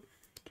you!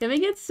 Can we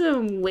get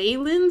some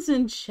Waylons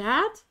in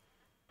chat?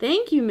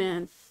 Thank you,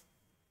 man.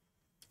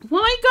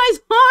 Why are you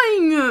guys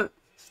hawing?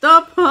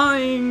 Stop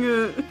hawing!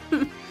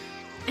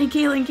 Hey,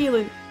 Kaylin,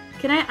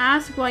 can I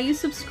ask why you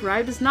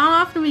subscribed? It's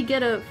not often we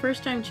get a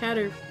first time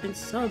chatter and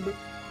sub.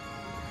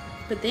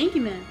 But thank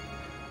you, man.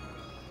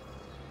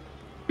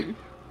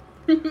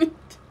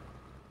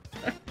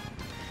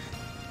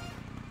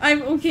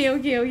 I'm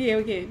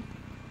okay.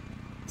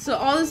 So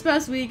all this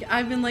past week,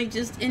 I've been like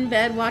just in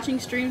bed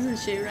watching streams and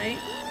shit, right?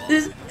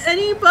 Does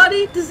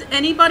anybody,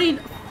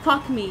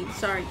 fuck me,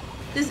 sorry.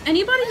 Does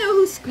anybody know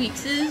who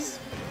Squeaks is?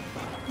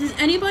 Does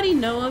anybody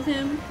know of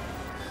him?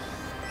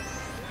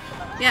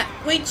 Yeah,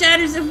 wait,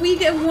 chatters, if we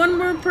get one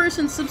more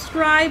person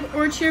subscribe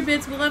or cheer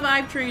bits, we'll have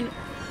Ive Train.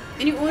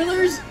 Any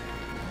Oilers?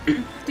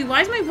 Dude,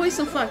 why is my voice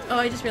so fucked? Oh,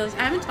 I just realized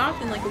I haven't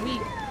talked in like a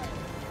week.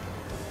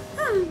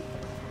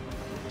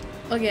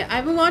 Okay,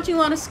 I've been watching a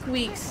lot of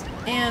Squeaks,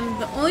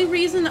 and the only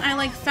reason I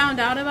like found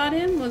out about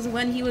him was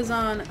when he was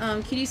on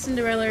Cutie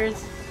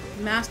Cinderella's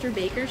Master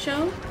Baker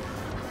show.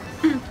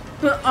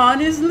 But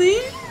honestly,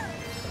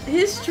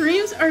 his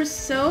streams are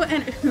so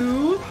and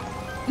who?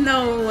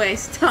 No way,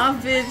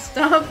 stop it,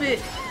 stop it.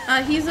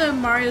 He's a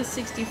Mario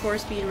 64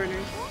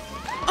 speedrunner.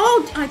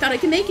 Oh, I thought I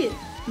could make it.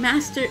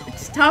 Master,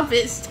 stop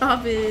it,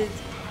 stop it.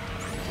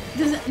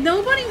 Does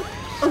nobody,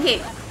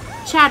 okay,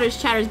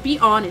 chatters, be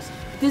honest.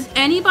 Does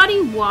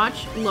anybody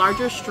watch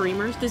larger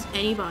streamers? Does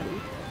anybody?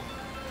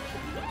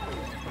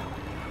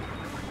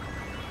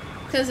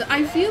 Because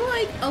I feel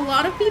like a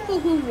lot of people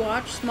who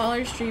watch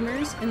smaller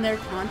streamers and their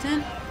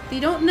content, they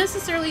don't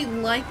necessarily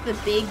like the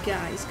big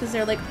guys. Because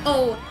they're like,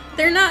 oh,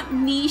 they're not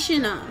niche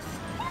enough.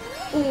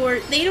 Or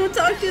they don't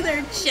talk to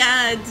their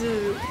chat.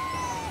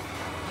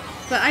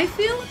 But I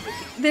feel like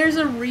there's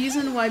a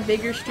reason why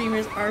bigger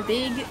streamers are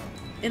big.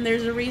 And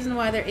there's a reason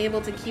why they're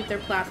able to keep their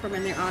platform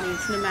and their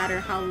audience no matter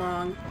how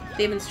long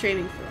they've been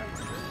streaming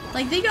for.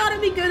 Like, they gotta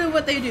be good at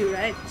what they do,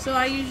 right? So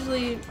I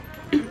usually...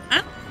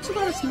 I don't watch a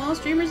lot of small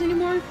streamers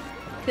anymore.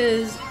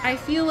 Because I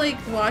feel like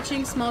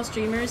watching small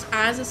streamers,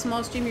 as a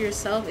small streamer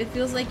yourself, it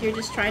feels like you're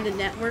just trying to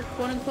network,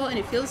 quote-unquote, and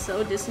it feels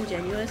so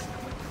disingenuous.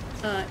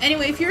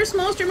 Anyway, if you're a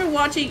small streamer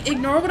watching,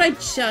 ignore what I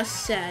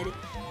just said.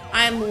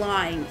 I'm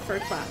lying for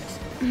clout.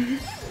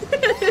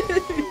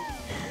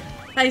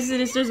 Hi,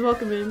 Sinisters,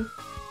 welcome in.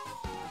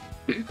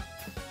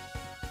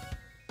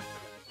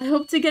 I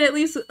hope to get at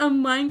least a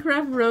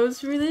Minecraft rose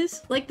for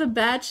this, like The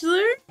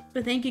Bachelor.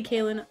 But thank you,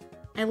 Kaylin.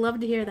 I love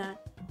to hear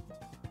that.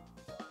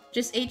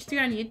 Just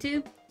H3 on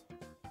YouTube?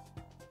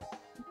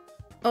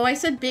 Oh, I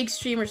said big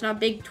streamers, not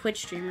big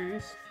Twitch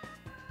streamers.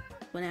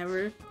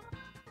 Whatever.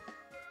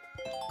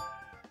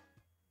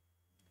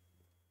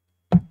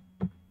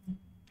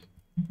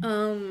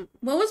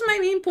 What was my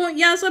main point?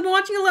 Yeah, so I've been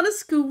watching a lot of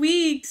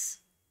Squeaks.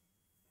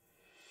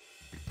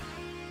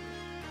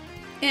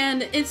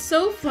 And it's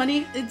so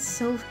funny,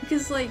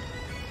 because like,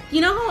 you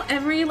know how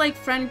every like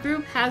friend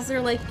group has their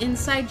like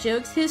inside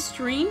jokes? His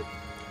stream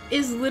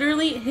is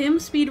literally him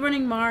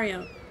speedrunning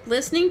Mario.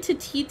 Listening to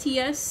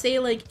TTS say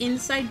like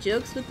inside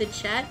jokes with the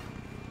chat.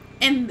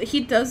 And he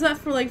does that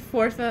for like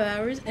 4 or 5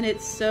 hours and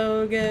it's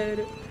so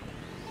good.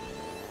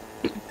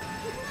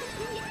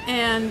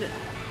 And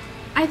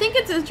I think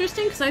it's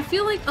interesting because I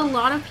feel like a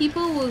lot of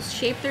people will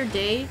shape their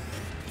day.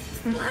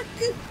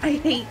 I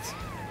hate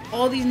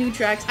all these new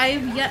tracks.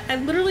 I've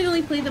literally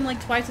only played them like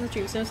twice in the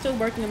stream, so I'm still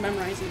working on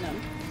memorizing them.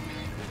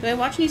 Do I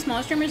watch any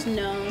small streamers?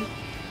 No.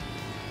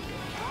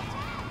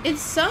 It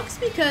sucks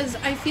because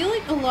I feel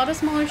like a lot of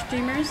smaller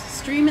streamers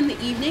stream in the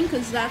evening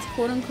because that's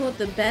quote-unquote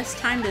the best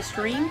time to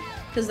stream,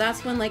 because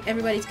that's when like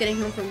everybody's getting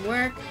home from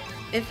work.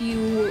 If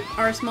you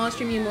are a small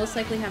streamer, you most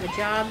likely have a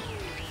job.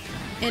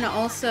 And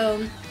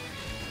also,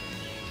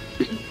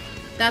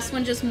 that's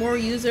when just more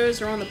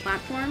users are on the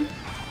platform.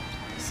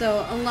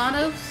 So a lot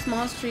of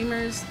small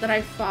streamers that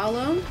I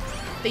follow,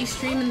 they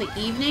stream in the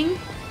evening.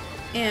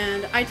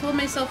 And I told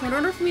myself in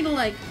order for me to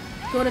like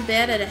go to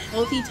bed at a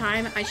healthy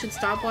time, I should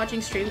stop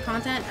watching stream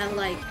content at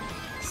like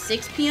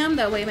 6 p.m.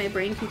 That way my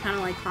brain can kind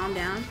of like calm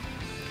down.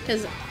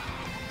 Because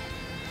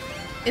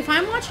if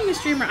I'm watching a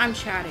streamer, I'm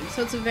chatting.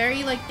 So it's a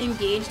very like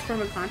engaged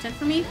form of content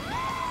for me.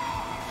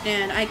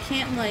 And I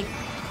can't like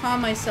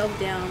calm myself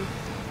down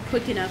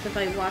quick enough if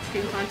I watch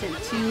stream content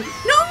too.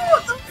 No!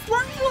 The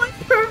fly's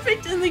like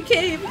perfect in the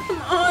cave!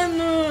 Come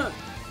on!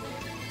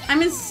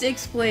 I'm in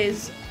 6th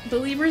place.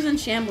 Believers in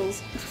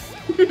shambles.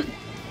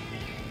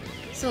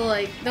 So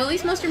like, the only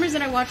small streamers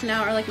that I watch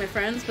now are like my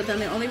friends, but then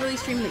they only really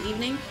stream in the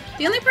evening.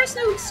 The only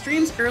person who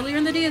streams earlier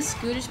in the day is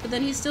Scootish, but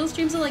then he still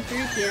streams at like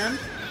 3 p.m.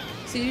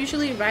 So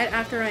usually right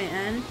after I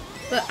end.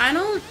 But I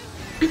don't...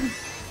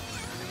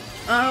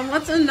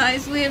 what's a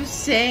nice way of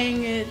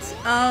saying it?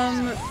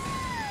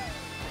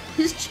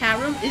 His chat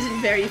room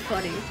isn't very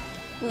funny.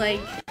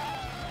 Like,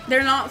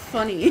 they're not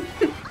funny.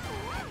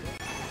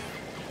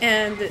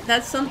 And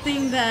that's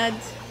something that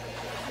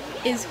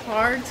is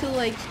hard to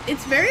like,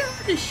 it's very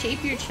hard to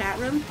shape your chat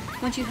room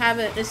once you have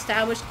an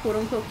established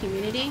quote-unquote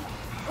community.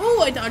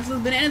 Oh, I dodged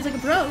those bananas like a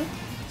pro.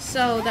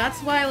 So that's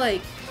why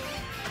like,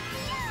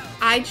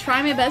 I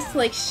try my best to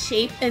like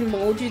shape and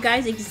mold you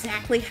guys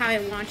exactly how I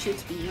want you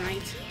to be,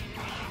 right?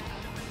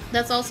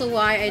 That's also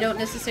why I don't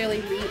necessarily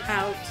read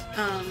out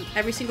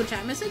every single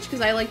chat message,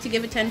 because I like to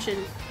give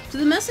attention to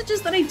the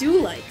messages that I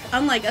do like.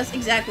 Unlike us,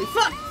 exactly.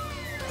 Fuck!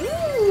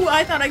 Ooh,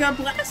 I thought I got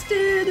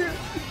blasted!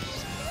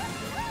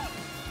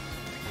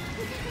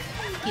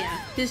 Yeah,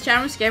 his chat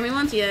room scared me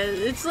once. Yeah,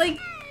 it's like,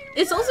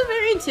 it's also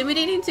very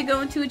intimidating to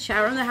go into a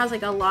chat room that has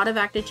like a lot of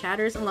active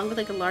chatters along with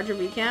like a larger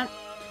recap.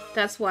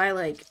 That's why,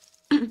 like,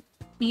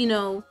 you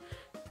know,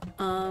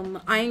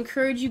 I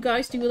encourage you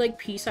guys to be like,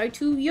 peace out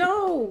to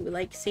yo!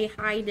 Like, say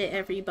hi to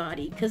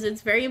everybody. Because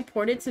it's very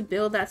important to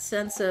build that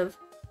sense of,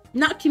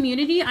 not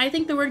community, I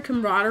think the word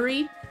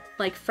camaraderie,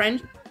 like,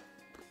 friendship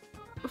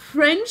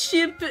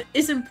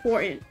is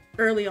important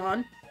early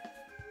on.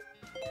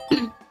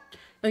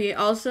 Okay,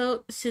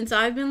 also, since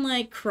I've been,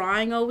 like,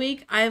 crying all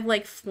week, I have,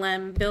 like,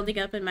 phlegm building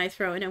up in my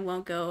throat and it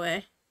won't go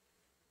away.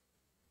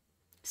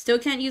 Still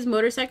can't use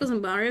motorcycles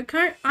in Mario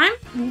Kart? I'm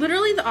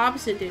literally the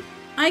opposite, dude.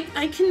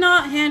 I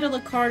cannot handle a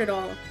kart at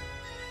all.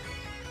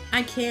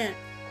 I can't.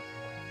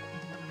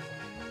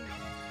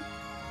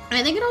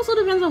 I think it also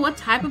depends on what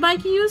type of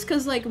bike you use,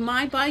 because, like,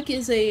 my bike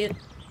is a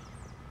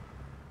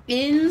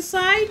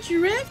inside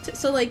drift,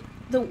 so, like,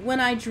 when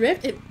I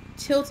drift, it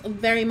tilts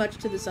very much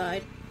to the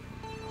side.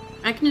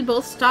 I can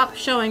both stop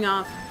showing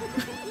off.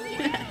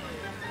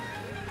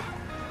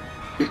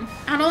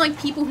 I don't like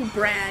people who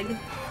brag.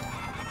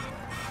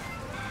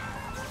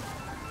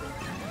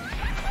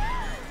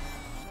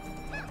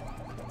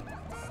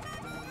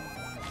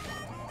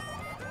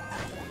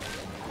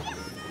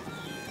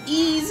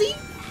 Easy.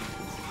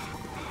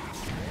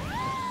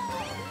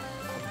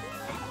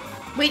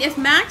 Wait, if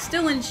Mac's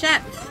still in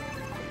chat...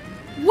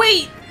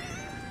 Wait!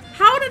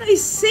 How did I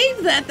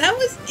save that? That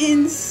was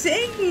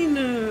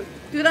insane!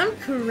 Dude, I'm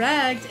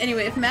correct.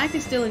 Anyway, if Mac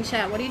is still in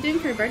chat, what are you doing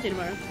for your birthday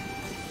tomorrow?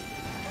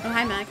 Oh,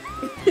 hi, Mac.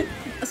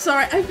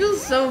 Sorry, I feel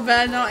so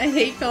bad now. I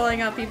hate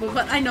calling out people,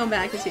 but I know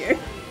Mac is here.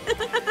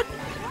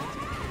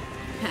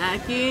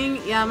 Hacking?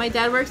 Yeah, my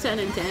dad works at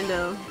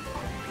Nintendo.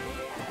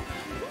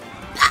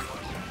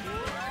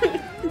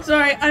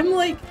 Sorry, I'm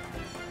like...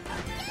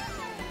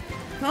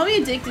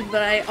 Probably addicted,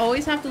 but I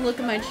always have to look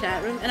at my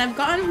chat room, and I've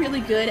gotten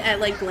really good at,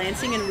 like,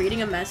 glancing and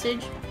reading a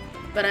message.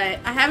 But I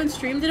haven't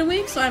streamed in a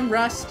week, so I'm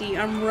rusty.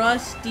 I'm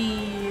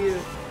rusty.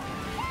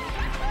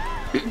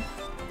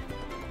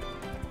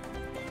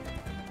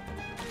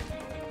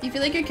 You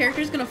feel like your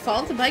character's gonna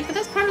fall off the bike, but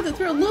that's part of the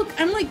thrill. Look,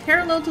 I'm like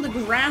parallel to the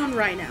ground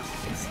right now.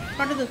 It's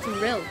part of the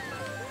thrill.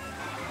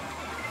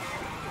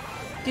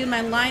 Dude,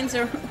 my lines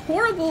are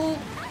horrible.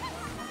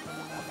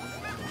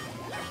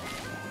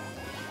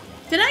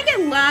 Did I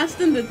get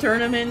last in the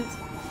tournament?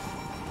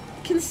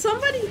 Can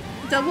somebody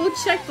double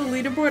check the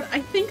leaderboard? I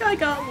think I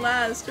got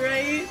last,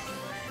 right?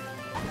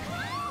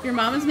 Your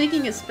mom is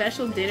making a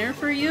special dinner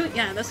for you?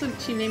 Yeah, that's what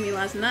she made me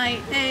last night.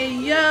 Hey,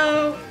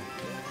 yo!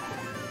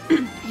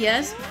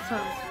 Yes?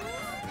 Fuck.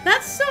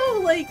 That's so,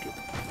 like...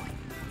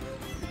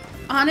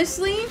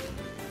 Honestly...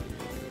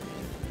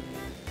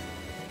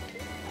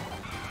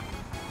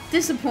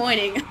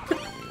 disappointing.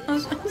 I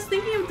was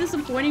thinking of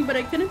disappointing, but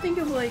I couldn't think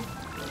of, like,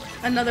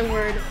 another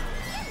word.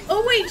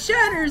 Oh wait,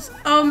 chatters!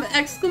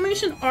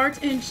 Exclamation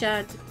art in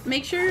chat.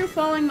 Make sure you're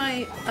following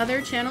my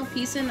other channel,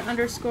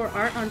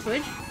 peacin_art on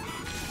Twitch.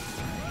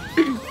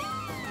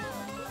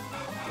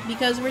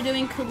 Because we're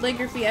doing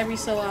calligraphy every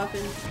so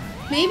often.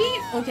 Maybe?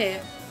 Okay.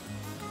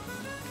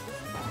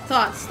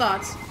 Thoughts.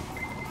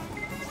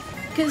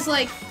 Because,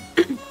 like,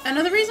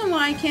 another reason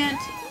why I can't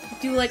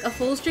do, like, a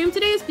full stream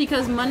today is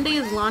because Monday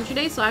is launch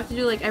day, so I have to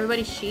do, like,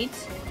 everybody's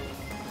sheets.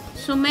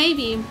 So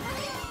maybe...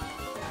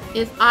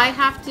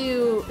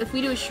 if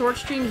we do a short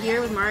stream here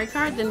with Mario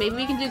Kart, then maybe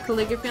we can do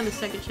calligraphy on the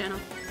second channel.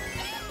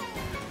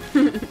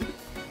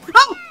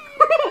 Oh!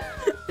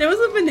 There was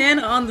a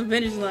banana on the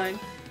finish line.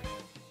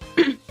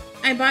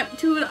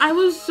 Dude, I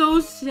was so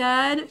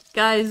sad.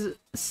 Guys,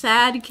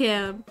 sad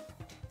cam.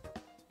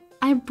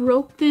 I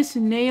broke this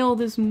nail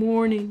this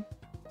morning.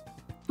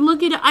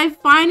 Look at it. I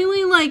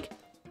finally, like,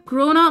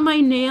 grown out my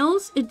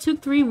nails. It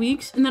took 3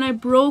 weeks, and then I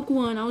broke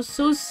one. I was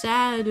so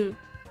sad.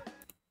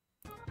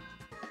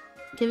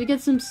 Can we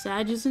get some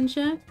Sages in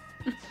chat?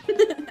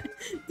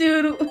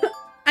 Dude,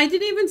 I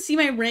didn't even see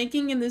my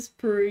ranking in this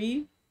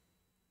pre.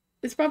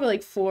 It's probably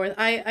like 4th.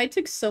 I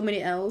took so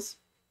many L's.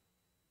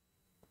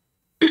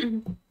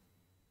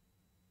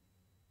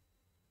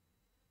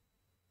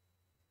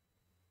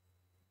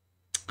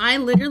 I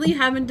literally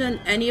haven't done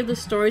any of the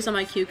stories on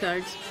my cue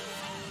cards.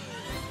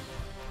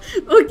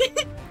 Okay,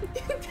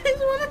 you guys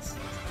wanna...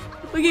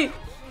 Okay,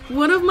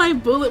 one of my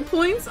bullet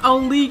points,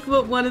 I'll leak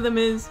what one of them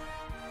is.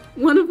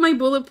 One of my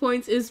bullet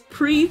points is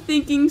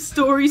pre-thinking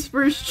stories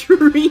for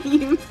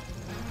stream.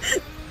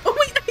 Oh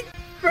wait,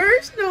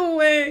 first? No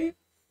way.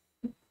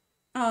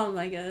 Oh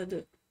my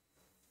god.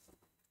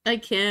 I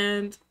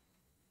can't.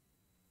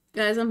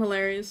 Guys, I'm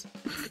hilarious.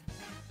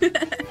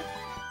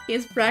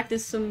 Let's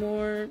practice some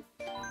more.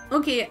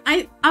 Okay,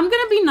 I'm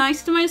gonna be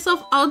nice to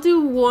myself. I'll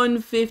do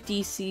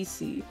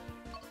 150cc.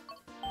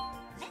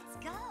 Let's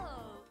go.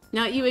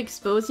 Not you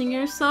exposing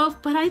yourself,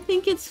 but I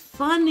think it's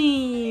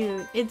funny.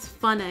 It's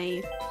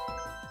funny.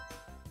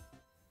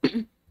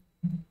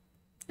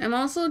 I'm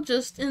also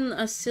just in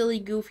a silly,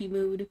 goofy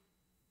mood.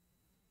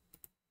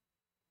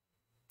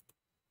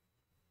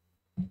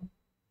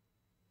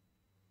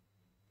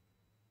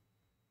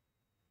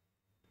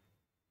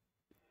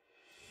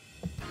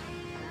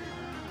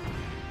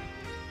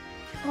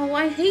 Oh,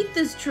 I hate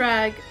this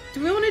track.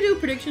 Do we want to do a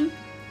prediction?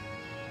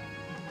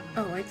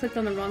 Oh, I clicked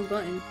on the wrong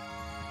button.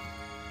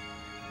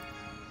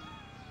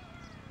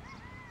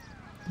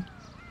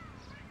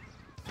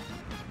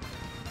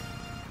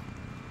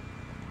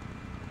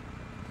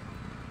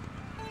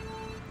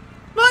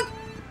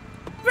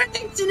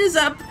 prediction is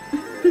up!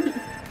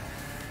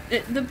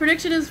 The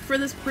prediction is for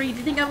this breed. Do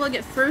you think I will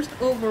get first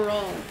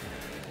overall?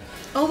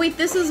 Oh wait,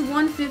 this is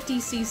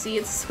 150cc.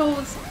 It's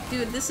so...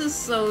 Dude, this is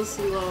so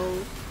slow.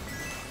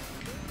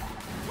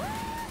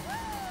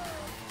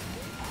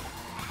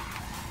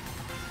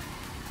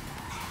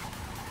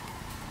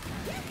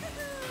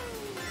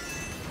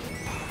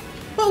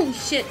 Oh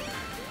shit!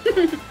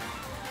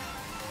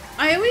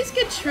 I always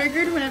get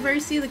triggered whenever I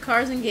see the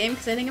cars in game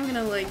because I think I'm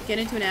gonna like get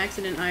into an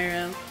accident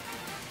IRL.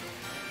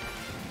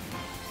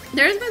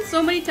 There's been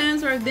so many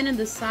times where I've been in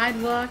the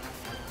sidewalk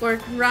or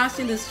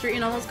crossing the street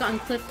and almost gotten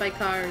clipped by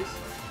cars.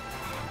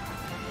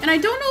 And I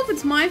don't know if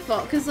it's my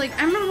fault because like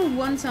I remember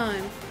one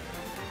time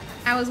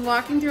I was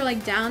walking through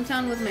like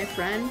downtown with my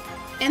friend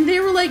and they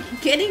were like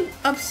getting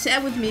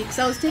upset with me because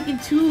I was taking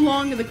too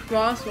long in the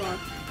crosswalk.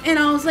 And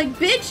I was like,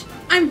 bitch,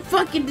 I'm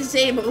fucking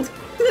disabled.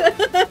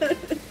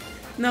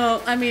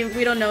 No, I mean,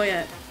 we don't know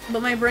yet.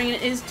 But my brain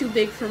is too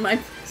big for my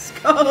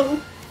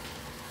skull.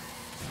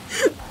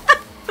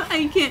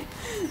 I can't.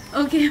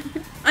 Okay.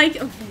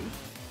 Okay.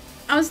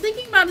 I was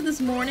thinking about it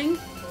this morning.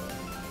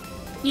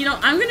 You know,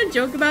 I'm gonna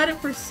joke about it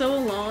for so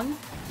long.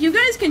 You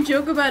guys can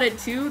joke about it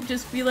too.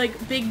 Just be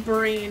like, big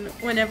brain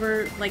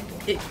whenever, like,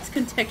 it's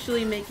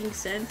contextually making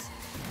sense.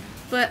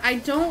 But I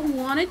don't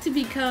want it to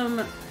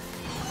become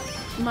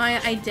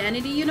my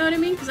identity, you know what I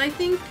mean? Because I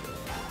think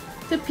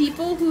the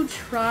people who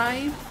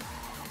try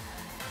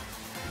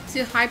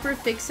to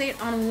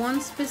hyperfixate on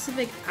one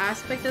specific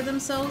aspect of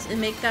themselves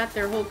and make that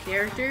their whole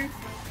character,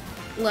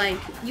 like,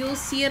 you'll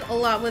see it a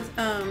lot with,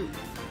 oh,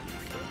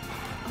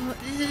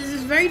 this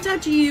is very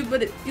touchy,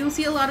 but you'll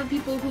see a lot of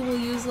people who will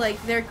use,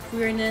 like, their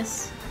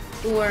queerness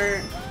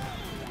or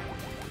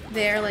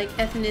their, like,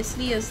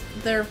 ethnicity as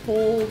their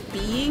whole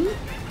being,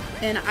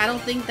 and I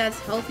don't think that's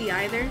healthy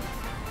either.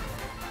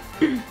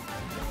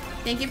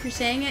 Thank you for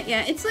saying it.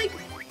 Yeah, it's like...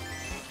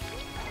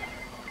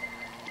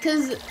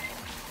 Because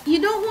you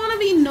don't want to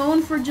be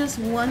known for just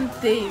one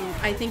thing,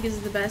 I think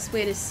is the best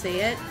way to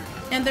say it.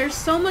 And there's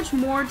so much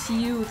more to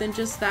you than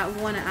just that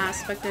one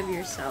aspect of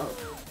yourself.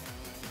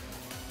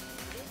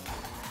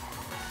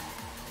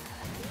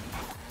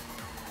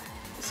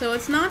 So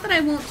it's not that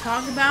I won't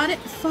talk about it.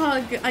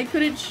 Fuck, I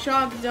couldn't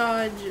shock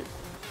dodge.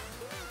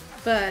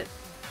 But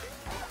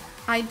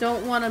I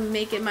don't want to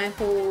make it my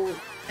whole,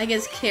 I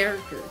guess,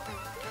 character.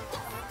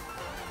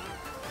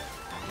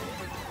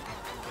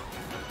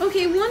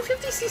 Okay,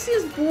 150cc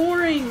is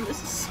boring.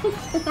 This is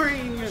so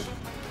boring.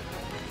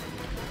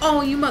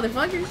 Oh, you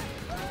motherfuckers.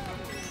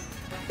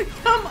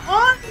 Come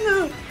on!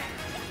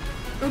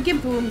 Oh, get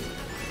boomed.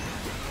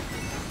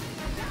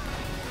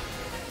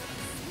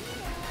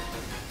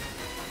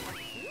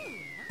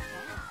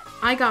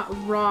 I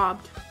got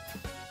robbed.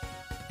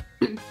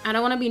 I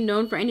don't want to be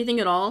known for anything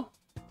at all.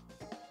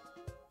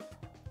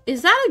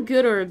 Is that a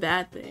good or a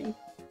bad thing?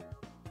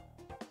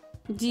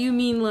 Do you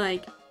mean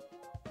like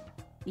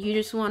you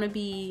just want to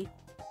be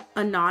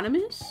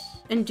anonymous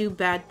and do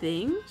bad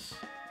things?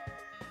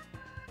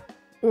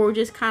 Or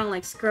just kind of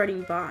like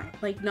skirting by?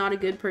 Like not a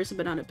good person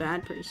but not a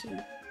bad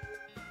person?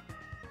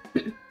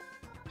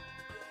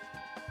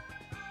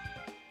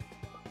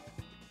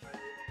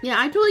 Yeah,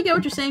 I totally get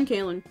what you're saying,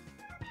 Kaylin.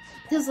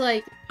 Because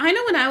like, I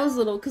know when I was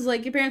little, because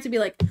like your parents would be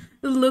like,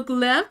 look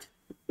left,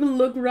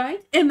 look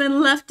right, and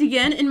then left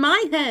again. In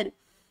my head,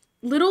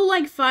 little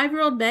like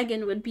 5-year-old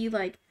Megan would be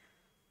like,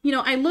 you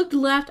know, I looked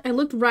left, I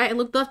looked right, I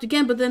looked left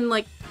again, but then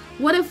like,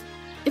 what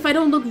if I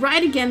don't look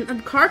right again,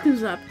 a car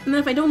comes up, and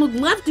then if I don't look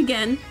left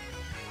again,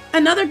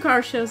 another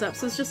car shows up,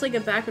 so it's just like a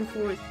back and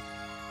forth.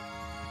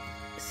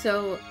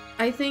 So,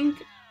 I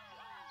think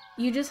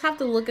you just have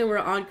to look at where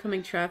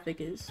oncoming traffic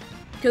is.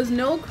 Because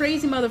no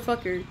crazy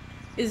motherfucker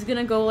is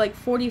gonna go like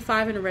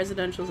 45 in a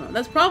residential zone.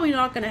 That's probably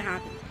not gonna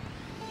happen.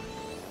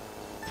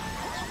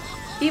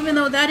 Even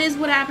though that is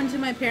what happened to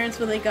my parents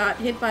when they got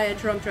hit by a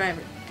drunk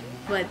driver.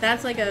 But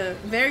that's like a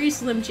very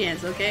slim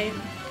chance, okay?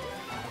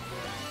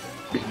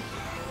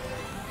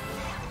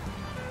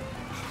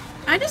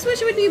 I just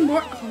wish it would be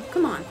more... Oh,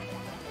 come on.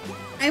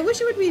 I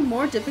wish it would be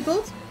more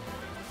difficult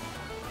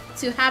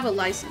to have a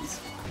license.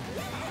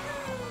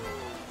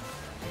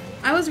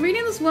 I was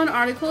reading this one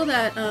article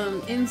that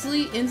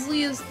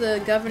Inslee is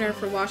the governor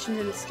for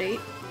Washington State.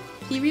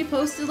 He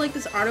reposted like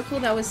this article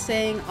that was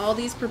saying all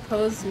these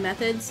proposed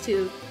methods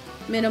to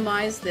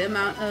minimize the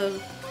amount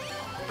of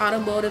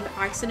automotive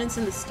accidents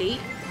in the state.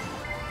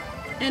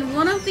 And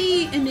one of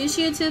the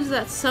initiatives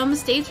that some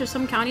states or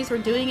some counties were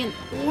doing in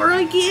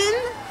Oregon,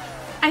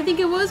 I think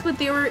it was, but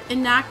they were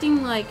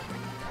enacting like,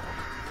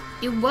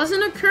 it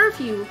wasn't a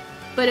curfew,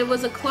 but it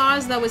was a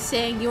clause that was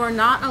saying you are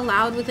not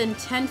allowed within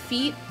 10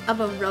 feet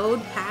of a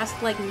road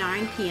past like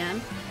 9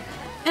 p.m.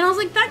 And I was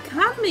like, that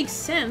kind of makes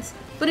sense.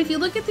 But if you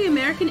look at the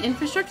American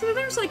infrastructure,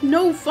 there's like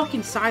no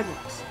fucking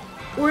sidewalks.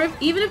 Or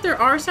even if there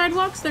are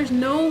sidewalks, there's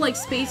no like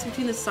space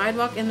between the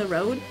sidewalk and the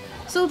road.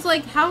 So it's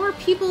like, how are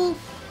people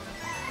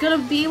gonna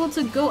be able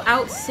to go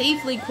out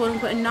safely, quote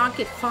unquote, and not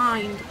get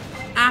fined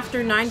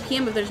after 9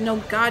 p.m. if there's no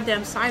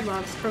goddamn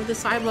sidewalks, or if the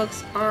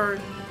sidewalks are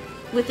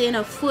within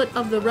a foot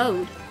of the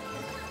road?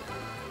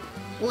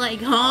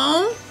 Like,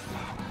 huh?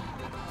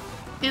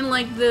 And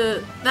like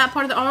that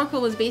part of the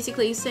article was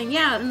basically saying,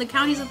 yeah, in the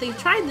counties that they've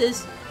tried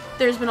this,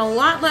 there's been a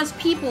lot less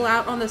people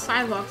out on the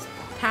sidewalks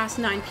past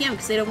 9 p.m.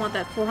 because they don't want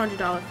that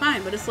 $400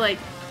 fine. But it's like,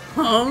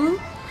 huh?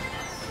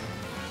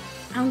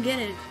 I don't get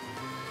it.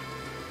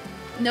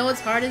 No, as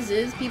hard as it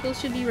is, people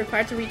should be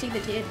required to retake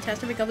the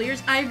test every couple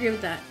years. I agree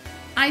with that.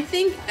 I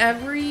think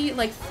every,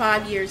 like,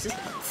 5 years is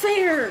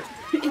fair!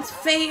 It's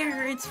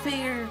fair! It's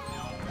fair!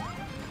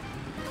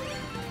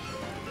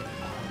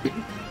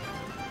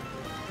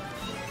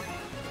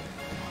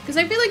 Because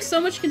I feel like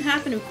so much can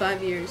happen in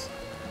 5 years.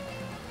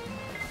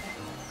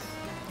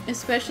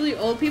 Especially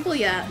old people,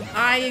 yeah,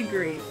 I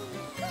agree.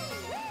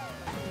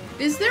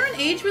 Is there an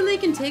age when they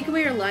can take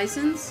away your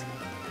license?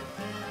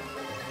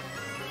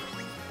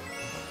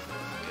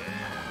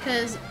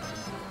 Because,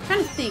 I'm trying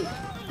to think.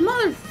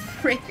 Mother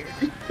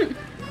fricker.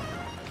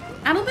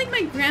 I don't think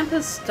my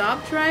grandpa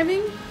stopped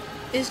driving.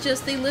 It's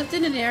just they lived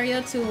in an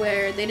area to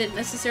where they didn't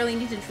necessarily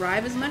need to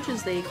drive as much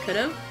as they could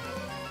have.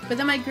 But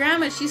then my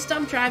grandma, she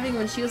stopped driving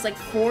when she was like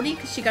 40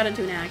 because she got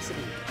into an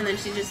accident. And then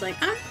she's just like,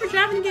 I'm never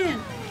driving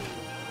again.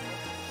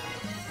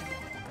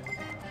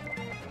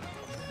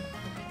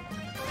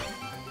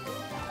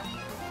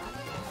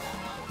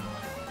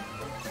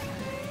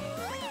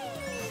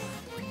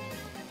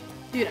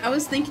 Dude, I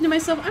was thinking to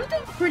myself, I'm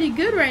doing pretty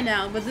good right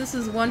now, but this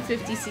is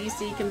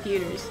 150cc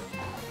computers.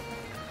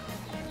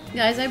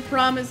 Guys, I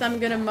promise I'm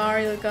gonna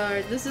Mario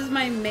Kart. This is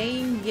my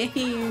main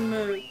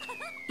game.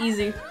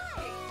 Easy.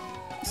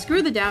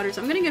 Screw the doubters.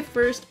 I'm gonna get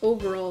first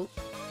overall.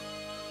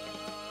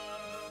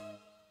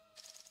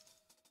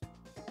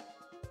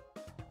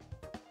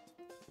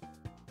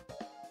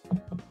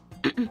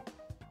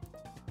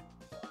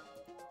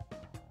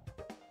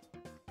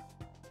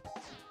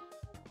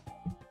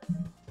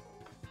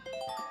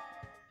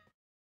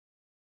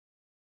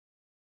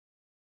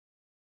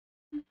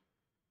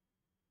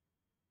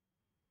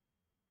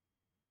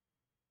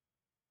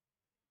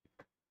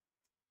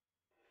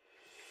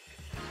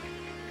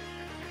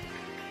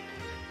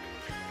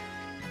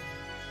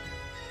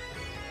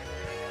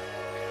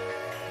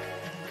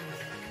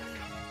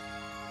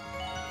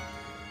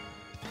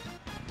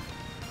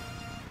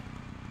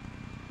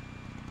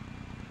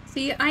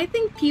 See, I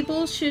think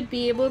people should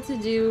be able to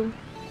do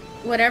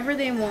whatever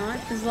they want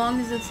as long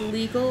as it's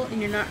legal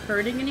and you're not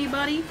hurting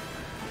anybody.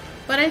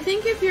 But I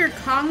think if your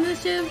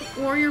cognitive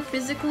or your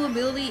physical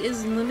ability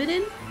is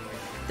limited,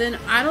 then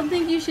I don't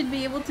think you should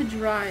be able to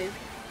drive.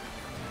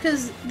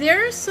 Because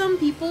there are some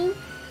people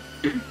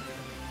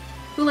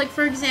who, like,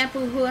 for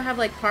example, who have,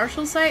 like,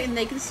 partial sight and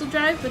they can still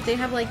drive, but they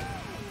have, like,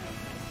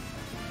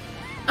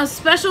 a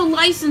special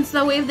license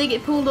that way if they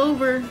get pulled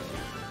over,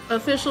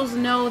 officials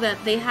know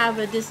that they have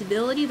a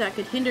disability that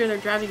could hinder their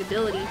driving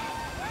ability.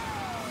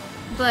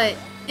 But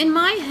in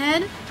my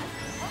head,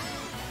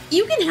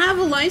 you can have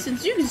a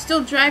license, you can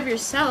still drive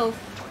yourself,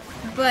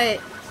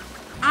 but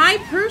I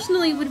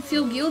personally would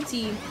feel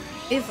guilty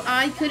if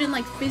I couldn't,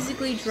 like,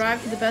 physically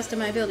drive to the best of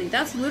my ability.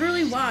 That's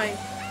literally why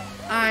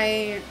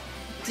I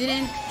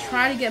didn't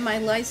try to get my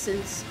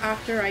license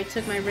after I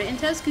took my written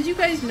test, because you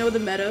guys know the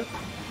meta.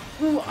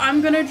 Ooh, I'm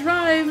gonna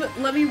drive,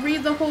 let me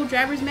read the whole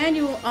driver's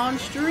manual on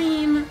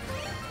stream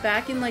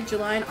back in, like,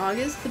 July and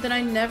August, but then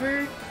I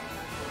never,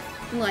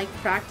 like,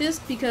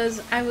 practiced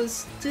because I was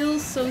still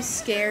so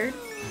scared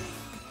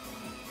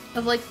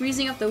of, like,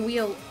 freezing up the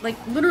wheel, like,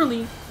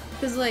 literally,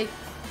 because, like,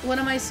 one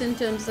of my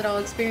symptoms that I'll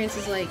experience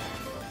is, like,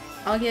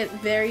 I'll get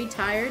very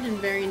tired and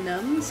very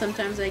numb.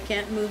 Sometimes I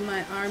can't move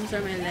my arms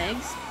or my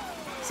legs.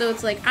 So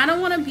it's like, I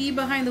don't want to be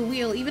behind the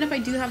wheel, even if I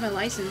do have my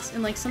license,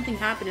 and, like, something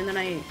happened and then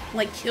I,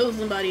 like, kill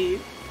somebody.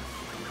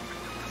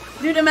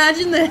 Dude,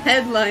 imagine the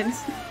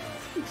headlines.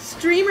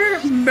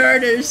 Streamer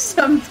murders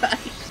somebody.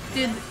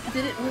 Dude,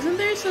 wasn't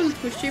there some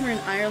Twitch streamer in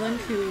Ireland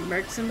who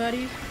murdered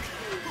somebody?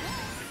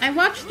 I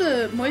watched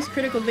the Moist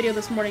Critical video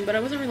this morning, but I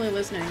wasn't really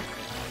listening.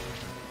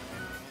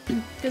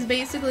 Because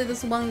basically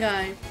this one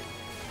guy,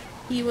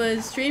 he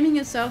was streaming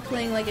himself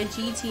playing, like, a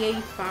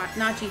GTA 5,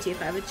 not GTA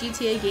 5, a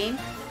GTA game,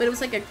 but it was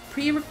like a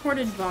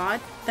pre-recorded VOD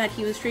that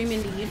he was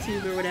streaming to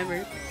YouTube or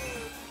whatever.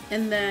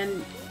 And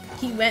then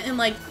he went and,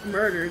 like,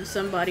 murdered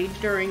somebody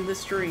during the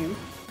stream.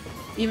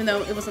 Even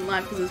though it wasn't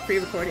live because it was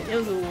pre-recorded. It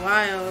was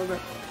wild.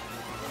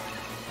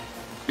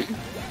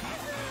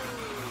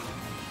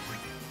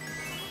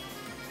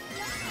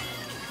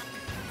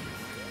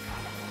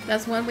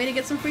 That's one way to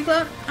get some free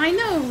clout? I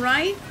know,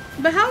 right?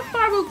 But how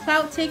far will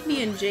clout take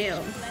me in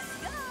jail?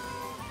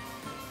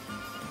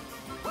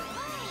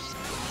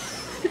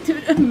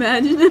 Dude,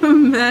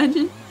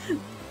 imagine.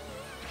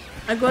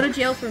 I go to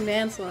jail for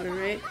manslaughter,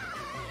 right?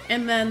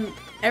 And then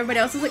everybody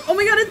else is like, oh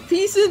my god, it's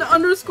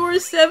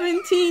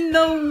Peason_17,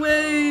 no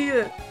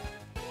way!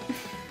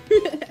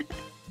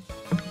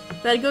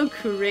 That'd go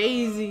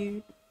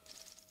crazy.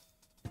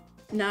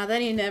 Nah,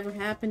 that ain't never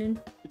happening.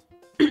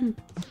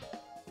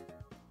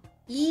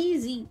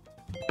 Easy.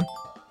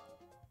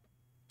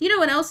 You know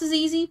what else is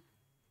easy?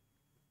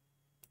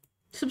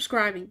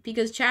 Subscribing.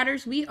 Because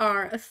chatters, we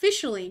are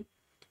officially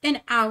an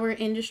hour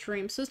into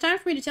stream. So it's time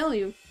for me to tell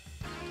you.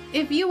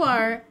 if you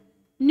are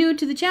new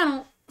to the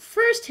channel,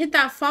 first hit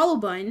that follow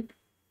button.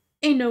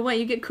 And know what?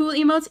 You get cool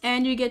emotes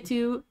and you get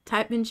to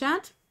type in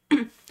chat.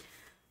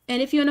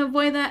 And if you want to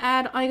avoid that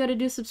ad, all you gotta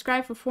do is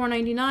subscribe for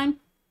 $4.99.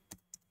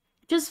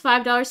 Just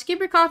 $5. Skip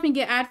your coffee and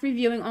get ad-free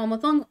viewing all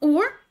month long.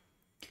 Or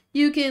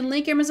you can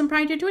link your Amazon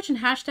Prime to your Twitch and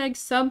hashtag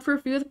sub for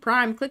free with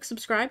Prime. Click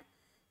subscribe.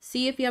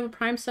 See if you have a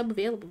Prime sub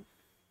available.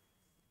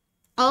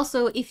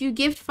 Also, if you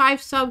gift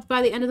 5 subs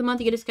by the end of the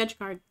month, you get a sketch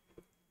card.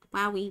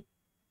 Wowie.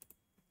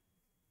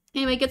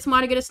 Anyway, get some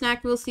water, get a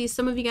snack. We'll see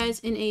some of you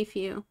guys in a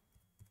few.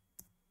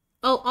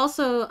 Oh,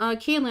 also,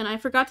 Caitlin, I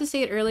forgot to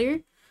say it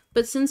earlier,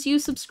 but since you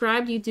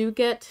subscribed, you do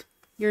get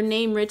your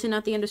name written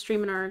at the end of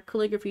stream in our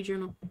calligraphy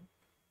journal.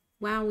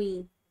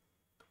 Wowie.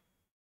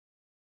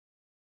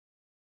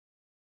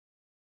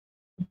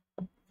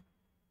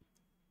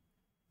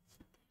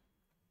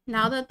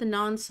 Now that the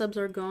non-subs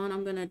are gone,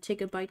 I'm gonna take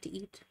a bite to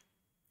eat.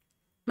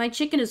 My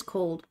chicken is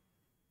cold.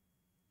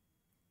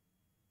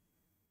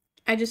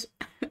 I just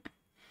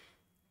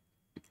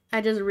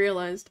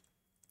realized.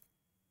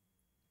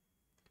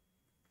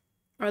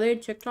 Are they a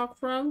TikTok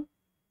frog?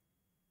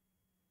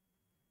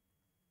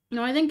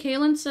 No, I think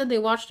Kaylin said they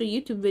watched a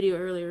YouTube video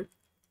earlier.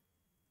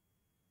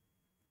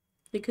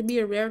 They could be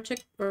a rare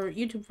chick or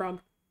YouTube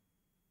frog.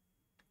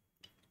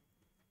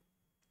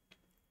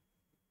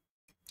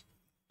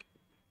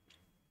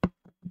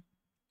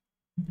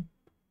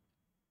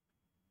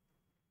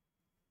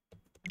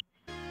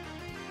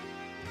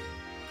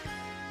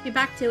 Get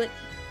back to it.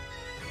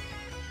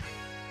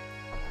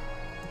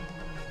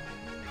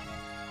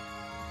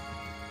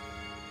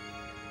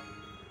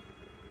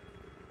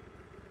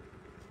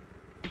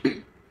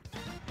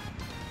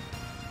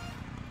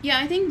 Yeah,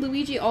 I think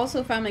Luigi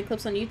also found my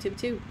clips on YouTube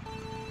too.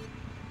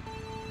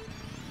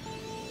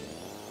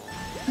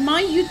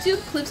 My YouTube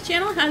clips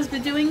channel has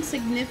been doing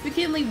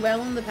significantly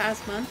well in the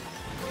past month.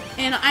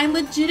 And I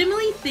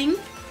legitimately think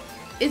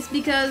it's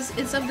because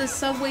it's of the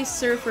Subway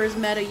Surfers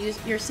meta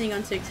you're seeing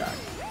on TikTok.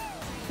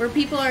 Where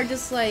people are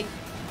just like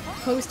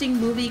posting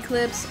movie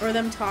clips or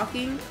them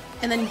talking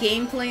and then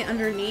gameplay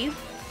underneath.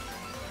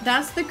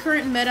 That's the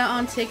current meta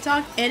on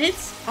TikTok and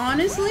it's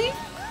honestly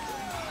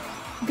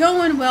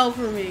going well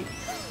for me.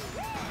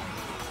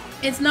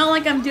 It's not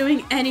like I'm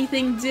doing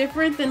anything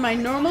different than my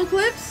normal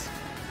clips.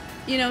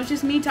 You know, it's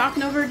just me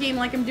talking over a game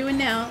like I'm doing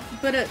now.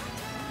 But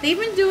they've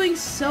been doing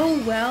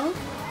so well.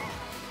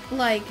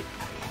 Like,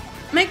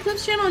 my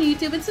clips channel on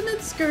YouTube, it's been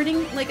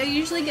skirting. Like, I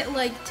usually get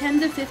like 10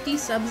 to 50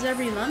 subs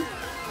every month.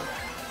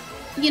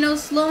 You know,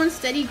 slow and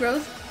steady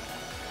growth.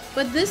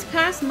 But this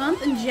past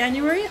month in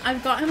January,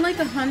 I've gotten like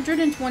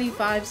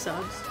 125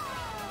 subs.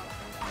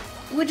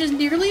 Which is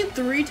nearly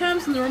 3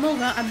 times the normal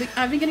amount.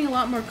 I've been getting a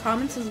lot more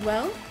comments as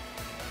well.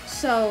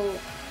 So,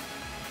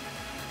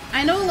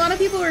 I know a lot of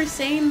people are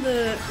saying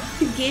the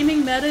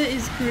gaming meta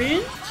is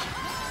cringe,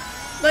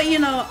 but you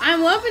know,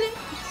 I'm loving it.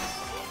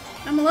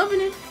 I'm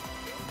loving it.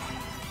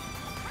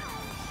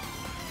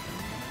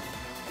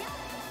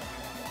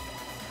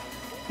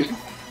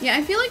 Yeah,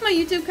 I feel like my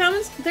YouTube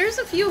comments, there's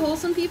a few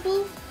wholesome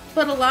people,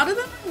 but a lot of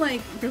them are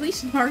like really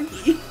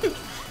snarky.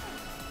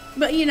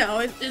 But you know,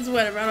 it's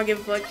whatever, I don't give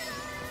a fuck.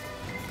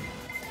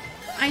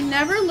 I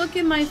never look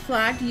at my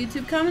flagged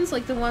YouTube comments,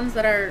 like the ones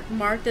that are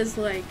marked as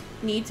like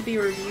need to be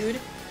reviewed,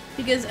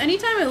 because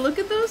anytime I look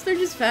at those, they're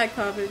just fat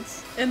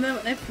comments. And then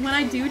when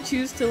I do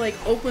choose to like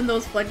open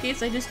those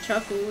floodgates, I just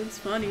chuckle. It's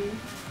funny.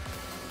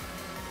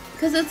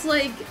 Because it's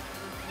like,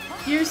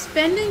 you're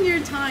spending your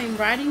time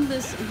writing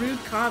this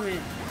rude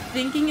comment,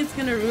 thinking it's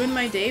gonna ruin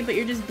my day, but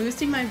you're just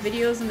boosting my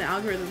videos in the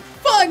algorithm.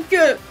 Fuck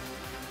it!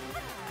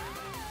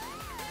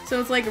 So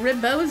it's like,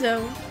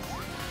 Ribozo.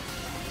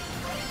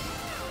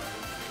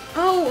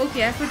 Oh,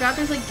 okay, I forgot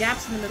there's like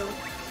gaps in the middle.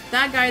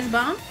 That guy's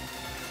bomb.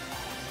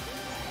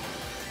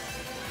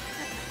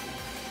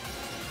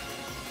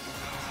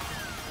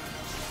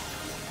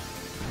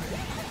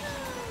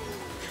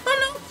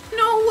 Oh no!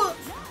 No!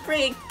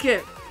 Freak!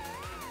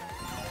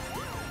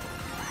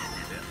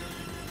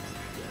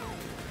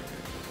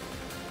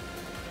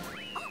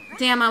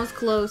 Damn, I was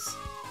close.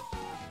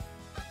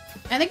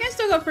 I think I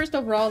still got first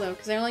overall though,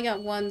 because I only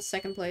got 1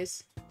 second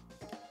place.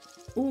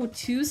 Ooh,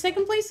 2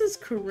 second places?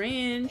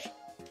 Cringe.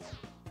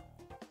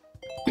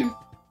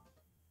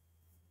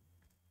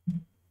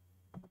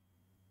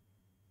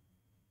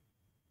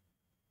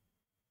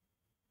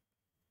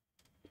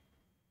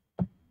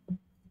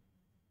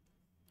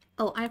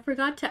 Oh, I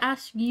forgot to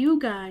ask you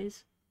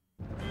guys.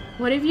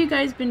 What have you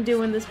guys been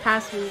doing this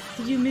past week?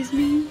 Did you miss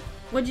me?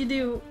 What'd you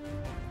do?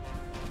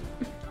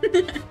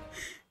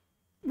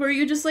 Were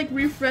you just like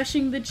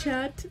refreshing the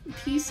chat?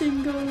 Peace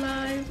and go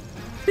live.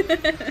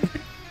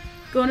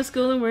 Going to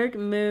school and work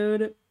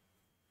mood.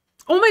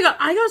 Oh my god,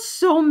 I got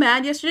so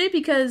mad yesterday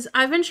because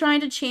I've been trying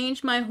to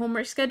change my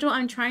homework schedule.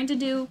 I'm trying to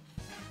do,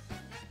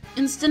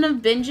 instead of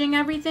binging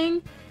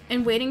everything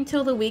and waiting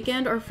till the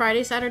weekend or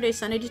Friday, Saturday,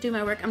 Sunday to do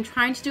my work, I'm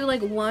trying to do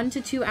like 1 to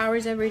 2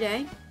 hours every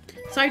day.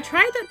 So I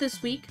tried that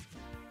this week.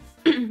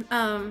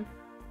 Oh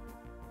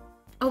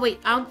wait,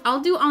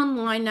 I'll do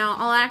online now.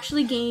 I'll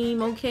actually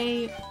game,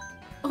 okay?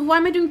 Oh, why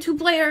am I doing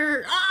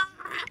 2-player? Ah!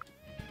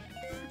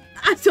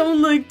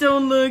 Don't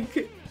look.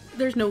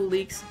 There's no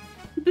leaks.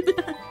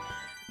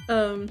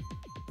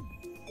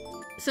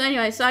 So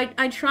anyway, so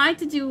I tried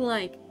to do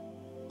like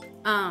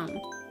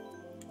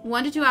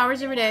 1 to 2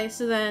 hours every day,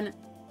 so then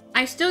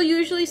I still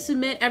usually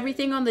submit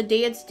everything on the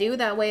day it's due,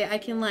 that way I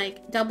can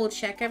like double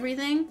check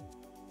everything.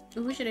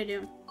 So what should I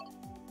do?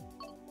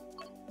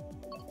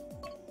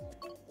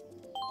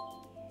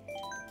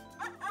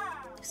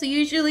 So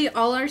usually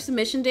all our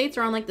submission dates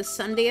are on like the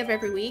Sunday of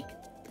every week.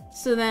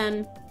 So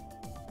then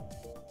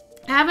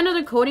I have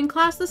another coding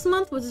class this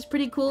month, which is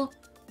pretty cool.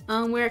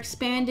 We're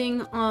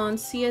expanding on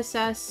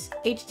CSS,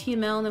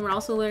 HTML, and then we're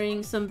also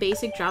learning some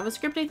basic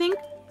JavaScript, I think.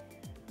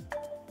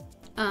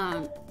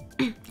 Oh,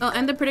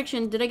 and the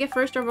prediction. Did I get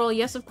first overall?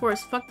 Yes, of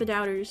course. Fuck the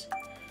doubters.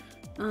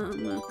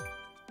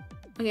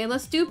 Okay,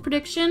 let's do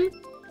prediction.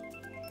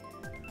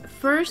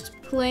 First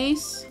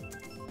place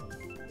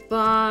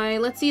by,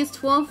 let's see, it's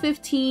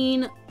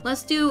 12:15.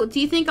 Let's do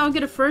you think I'll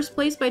get a first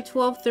place by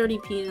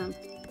 12:30 p.m.?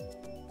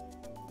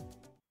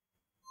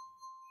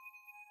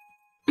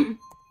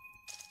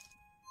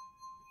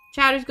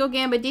 Chatters, go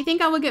Gambit. Do you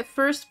think I will get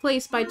first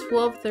place by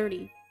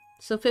 12:30?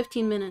 So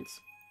 15 minutes.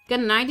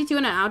 Got a 92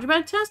 in an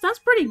algebra test? That's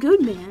pretty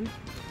good, man.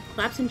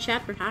 Claps in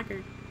chat for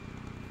hacker.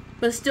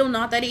 But still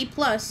not that A+.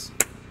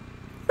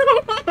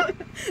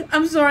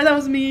 I'm sorry, that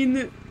was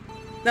mean.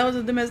 That was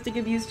a domestic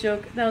abuse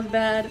joke. That was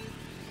bad.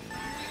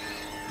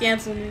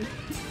 Cancel me.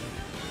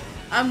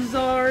 I'm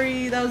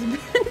sorry. That was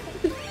bad.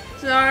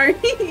 Sorry.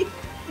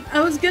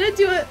 I was gonna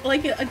do it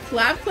like a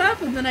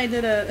clap, and then I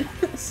did a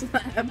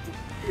slap.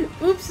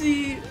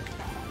 Oopsie.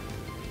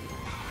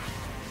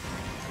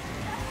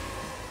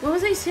 What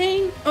was I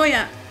saying? Oh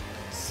yeah.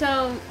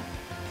 So,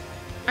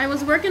 I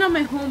was working on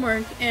my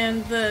homework,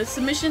 and the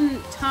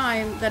submission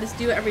time that is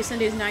due every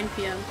Sunday is 9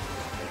 p.m.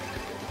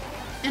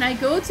 And I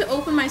go to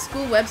open my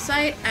school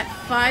website at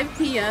 5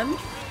 p.m.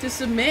 to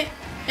submit,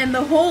 and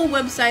the whole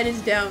website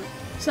is down.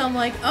 So I'm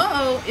like,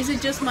 uh-oh, is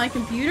it just my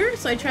computer?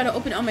 So I try to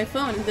open it on my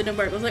phone, and it didn't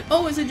work. I was like,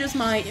 oh, is it just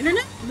my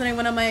internet? And then I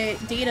went on my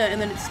data,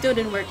 and then it still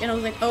didn't work. And I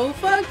was like, oh,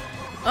 fuck.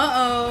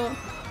 Uh-oh.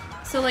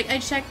 So, like, I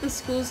checked the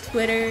school's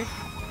Twitter,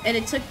 and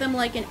it took them,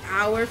 like, an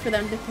hour for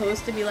them to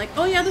post to be like,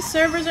 oh, yeah, the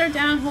servers are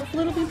down.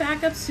 Hopefully it'll be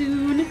back up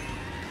soon.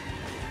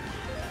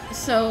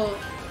 So,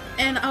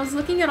 and I was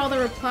looking at all the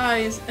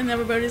replies, and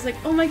everybody's like,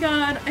 oh my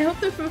god, I hope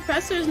the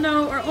professors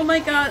know, or oh my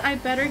god, I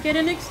better get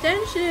an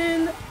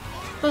extension.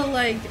 But,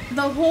 like,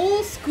 the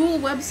whole school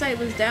website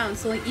was down,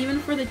 so, like, even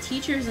for the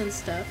teachers and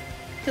stuff.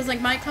 Because,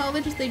 like, my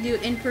college, they do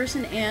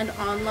in-person and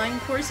online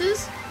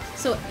courses,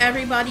 so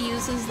everybody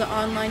uses the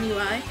online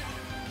UI.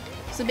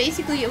 So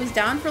basically, it was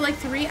down for, like,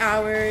 3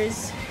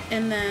 hours,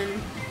 and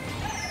then...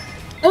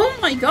 Oh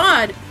my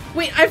god!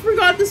 Wait, I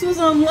forgot this was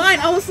online!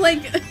 I was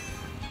like,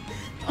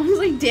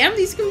 damn,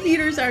 these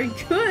computers are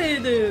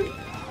good!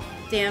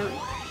 Damn.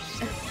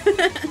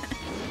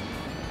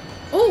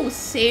 Oh,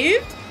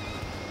 saved?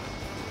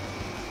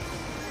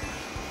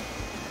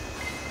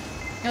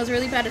 I was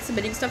really bad at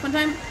submitting stuff one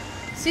time.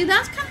 See,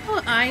 that's kind of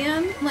how I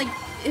am. Like,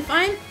 if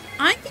I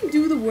can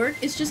do the work,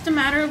 it's just a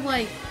matter of,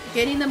 like,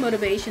 getting the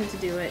motivation to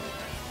do it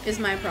is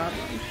my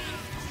problem.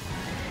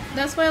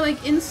 That's why,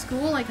 like, in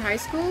school, like high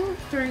school,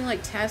 during,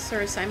 like, tests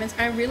or assignments,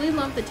 I really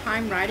love the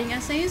time writing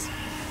essays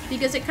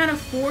because it kind of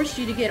forced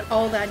you to get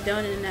all that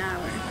done in an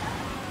hour.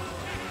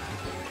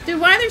 Dude,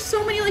 why are there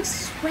so many, like,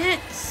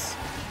 sweats?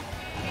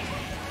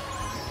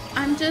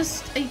 I'm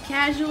just a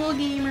casual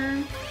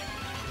gamer.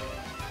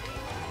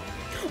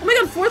 Oh my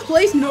god, 4th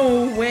place?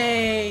 No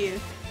way!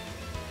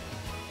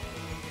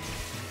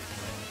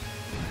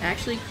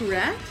 Actually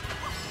correct?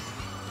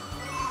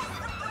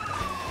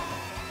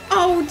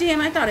 Oh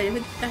damn, I thought I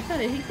hit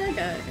that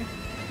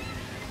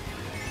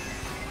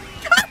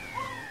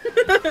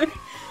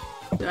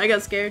guy. I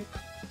got scared.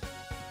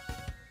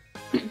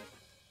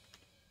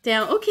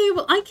 Damn, okay,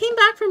 well I came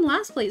back from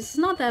last place. It's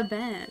not that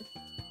bad.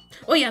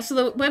 Oh yeah, so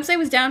the website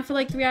was down for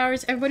like 3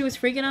 hours. Everybody was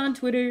freaking out on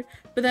Twitter,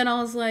 but then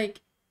I was like,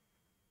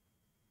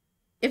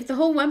 if the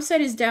whole website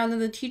is down, then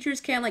the teachers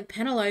can't, like,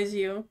 penalize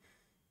you.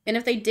 And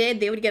if they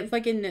did, they would get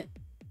fucking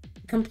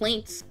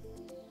complaints.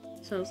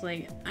 So I was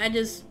like,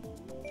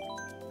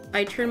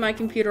 I turned my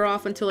computer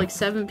off until, like,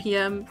 7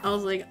 p.m. I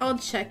was like, I'll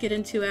check it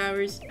in 2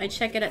 hours. I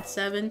check it at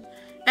 7.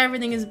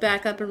 Everything is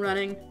back up and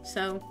running,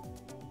 so...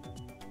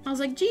 I was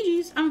like,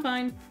 GG's, I'm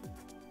fine.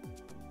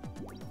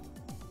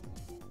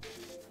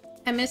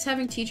 I miss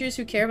having teachers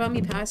who care about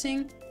me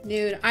passing.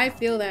 Dude, I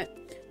feel that.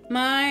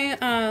 My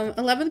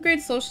 11th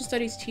grade social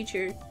studies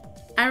teacher,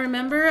 I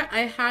remember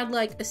I had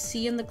like a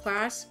C in the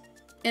class,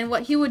 and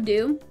what he would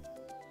do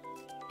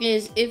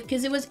is,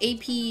 because it was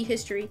AP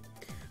history,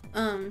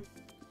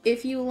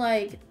 if you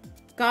like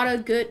got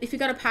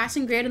a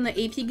passing grade in the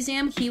AP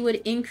exam, he would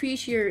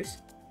increase your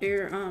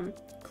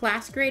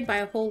class grade by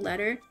a whole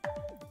letter.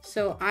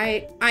 So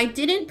I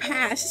didn't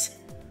pass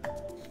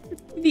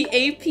the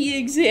AP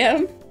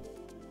exam.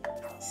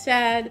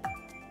 Sad.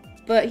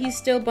 But he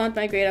still bumped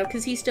my grade up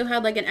because he still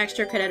had like an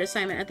extra credit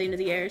assignment at the end of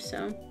the year,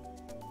 so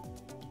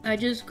I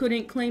just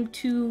couldn't claim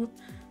 2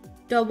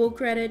 double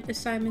credit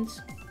assignments.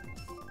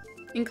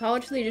 In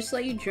college, they just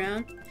let you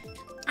drown.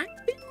 I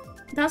think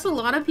that's a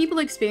lot of people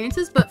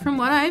experiences, but from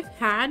what I've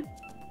had,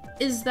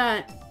 is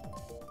that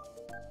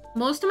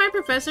most of my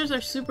professors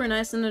are super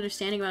nice and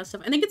understanding about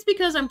stuff. I think it's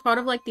because I'm part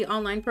of like the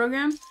online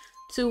program,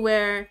 to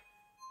where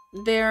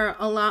they're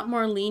a lot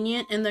more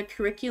lenient in the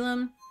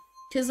curriculum.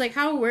 Because like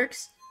how it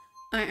works,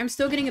 I'm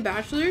still getting a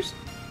bachelor's,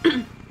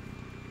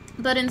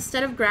 but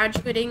instead of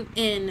graduating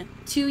in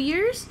 2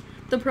 years,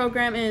 the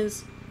program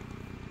is,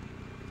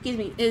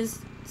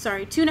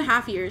 sorry,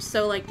 2.5 years.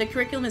 So like the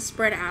curriculum is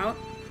spread out.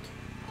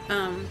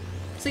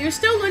 So you're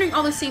still learning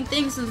all the same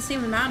things and the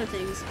same amount of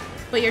things,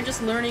 but you're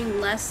just learning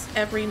less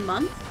every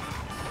month.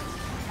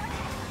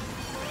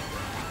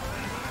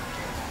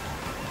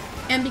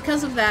 And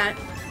because of that,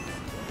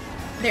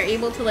 they're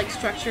able to like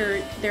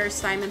structure their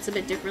assignments a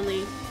bit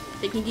differently.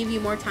 They can give you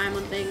more time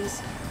on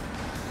things.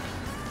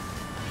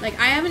 Like,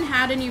 I haven't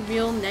had any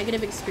real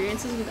negative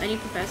experiences with any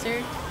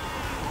professor,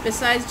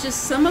 besides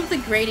just some of the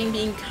grading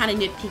being kind of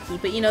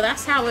nitpicky, but you know,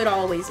 that's how it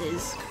always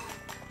is.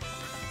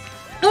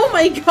 Oh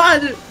my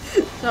god!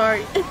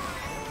 Sorry.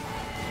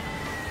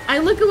 I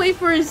look away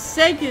for a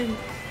second.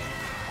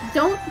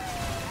 Don't...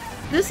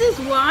 This is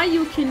why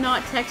you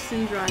cannot text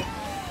and drive.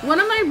 One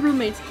of my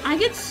roommates, I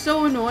get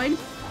so annoyed,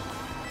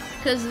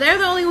 because they're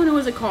the only one who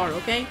has a car,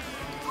 okay?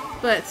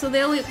 But, so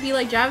they'll be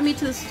like driving me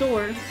to the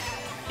store,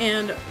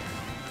 and...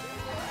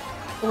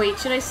 Wait,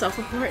 should I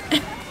self-report?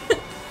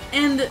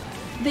 And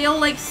they'll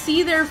like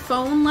see their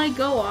phone like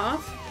go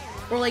off,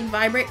 or like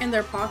vibrate in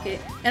their pocket.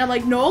 And I'm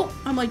like, no!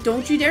 I'm like,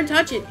 don't you dare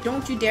touch it!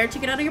 Don't you dare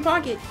take it out of your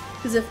pocket!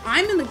 Because if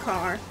I'm in the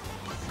car,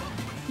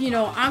 you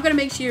know, I'm gonna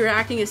make sure you're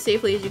acting as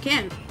safely as you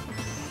can.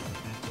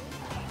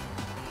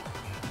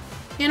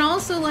 And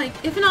also,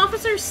 like, if an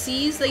officer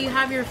sees that you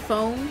have your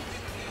phone,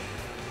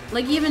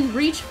 like, even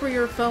reach for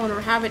your phone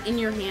or have it in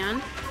your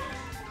hand,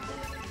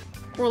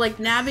 or, like,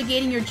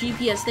 navigating your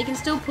GPS, they can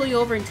still pull you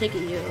over and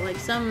ticket you. Like,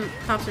 some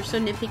cops are so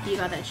nitpicky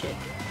about that shit.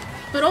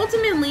 But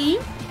ultimately,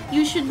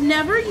 you should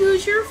never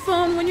use your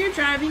phone when you're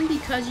driving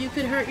because you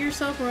could hurt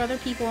yourself or other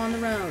people on the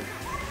road.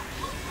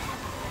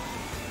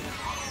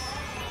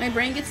 My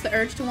brain gets the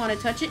urge to want to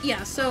touch it.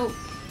 Yeah, so,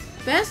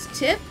 best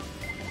tip,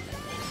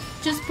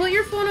 just put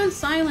your phone on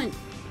silent.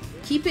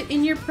 Keep it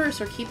in your purse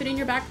or keep it in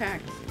your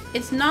backpack.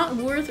 It's not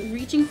worth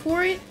reaching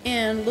for it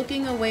and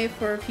looking away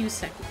for a few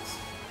seconds.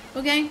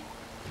 Okay?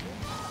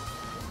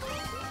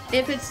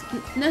 If it's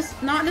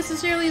not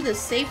necessarily the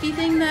safety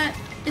thing that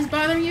is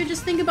bothering you,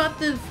 just think about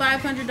the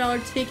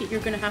 $500 ticket you're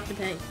gonna have to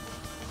pay.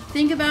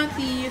 Think about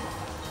the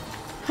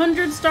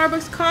 100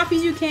 Starbucks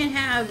coffees you can't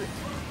have.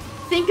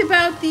 Think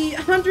about the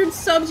 100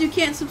 subs you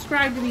can't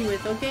subscribe to me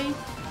with, okay?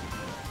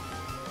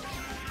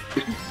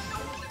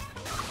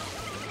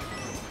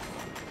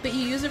 But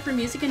you use it for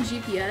music and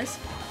GPS,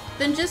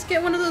 then just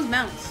get one of those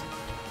mounts.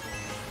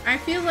 I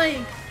feel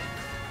like,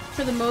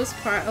 for the most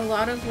part, a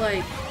lot of,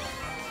 like,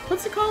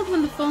 what's it called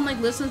when the phone, like,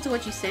 listens to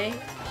what you say?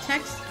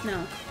 Text?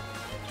 No.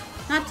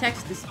 Not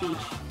text to speech.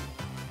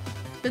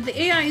 But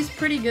the AI is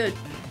pretty good.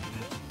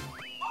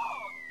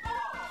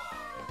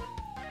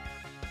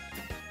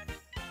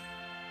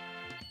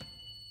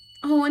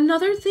 Oh,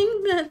 another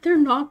thing that they're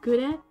not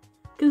good at,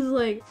 because,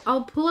 like,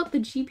 I'll pull up the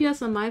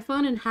GPS on my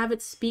phone and have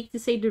it speak to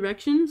say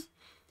directions.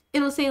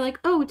 It'll say, like,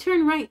 oh,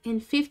 turn right in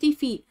 50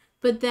 feet.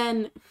 But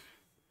then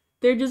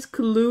they're just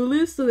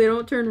clueless, so they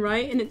don't turn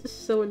right, and it's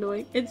just so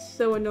annoying. It's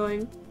so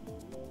annoying.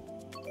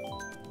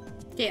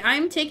 Okay,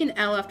 I'm taking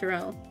L after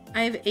L.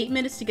 I have 8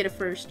 minutes to get a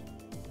first.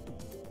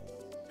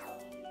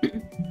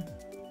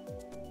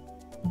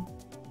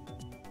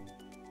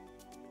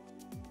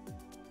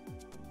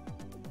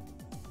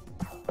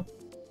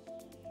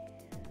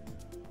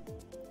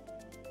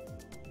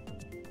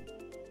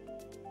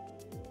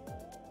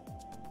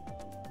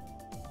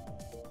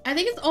 I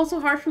think it's also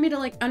hard for me to,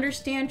 like,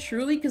 understand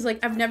truly, because,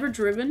 like, I've never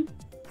driven.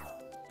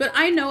 But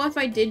I know if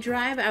I did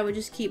drive, I would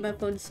just keep my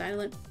phone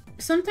silent.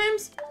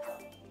 Sometimes,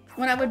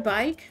 when I would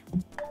bike,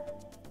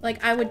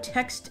 like, I would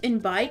text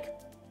and bike.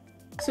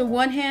 So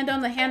one hand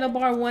on the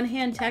handlebar, one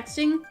hand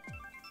texting.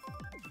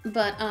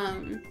 But,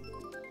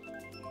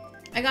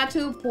 I got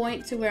to a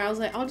point to where I was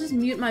like, I'll just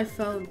mute my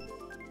phone.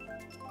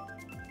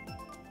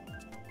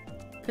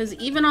 Because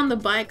even on the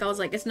bike, I was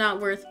like, it's not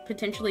worth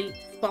potentially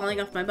falling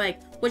off my bike.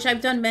 Which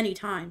I've done many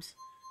times.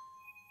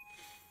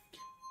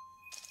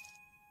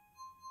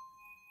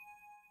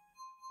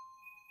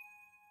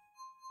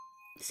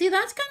 See,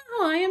 that's kind of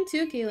how I am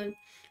too, Kaylin.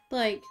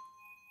 Like,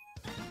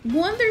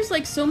 one, there's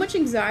like so much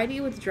anxiety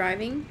with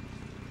driving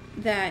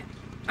that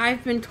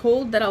I've been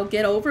told that I'll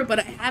get over, but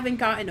I haven't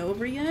gotten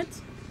over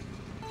yet.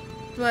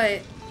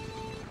 But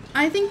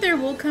I think there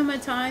will come a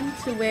time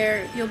to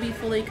where you'll be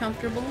fully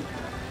comfortable.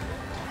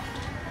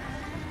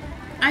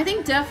 I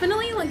think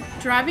definitely, like,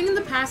 driving in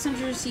the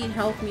passenger seat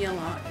helped me a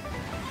lot.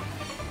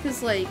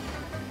 Because, like,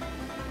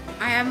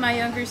 I have my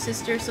younger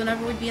sister, so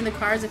whenever we'd be in the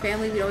car as a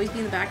family, we'd always be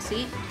in the back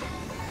seat.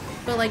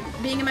 But, like,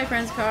 being in my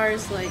friend's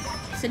cars, like,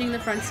 sitting in the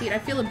front seat, I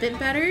feel a bit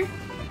better.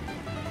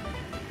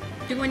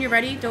 Do when you're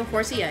ready, don't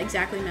force it. Yeah,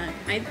 exactly, Mac.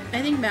 I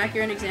think, Mac,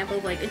 you're an example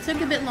of, like, it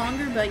took a bit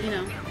longer, but, you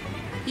know,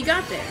 you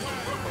got there.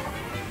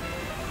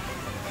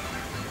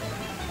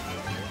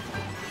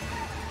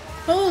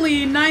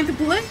 Holy, 9th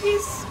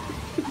place!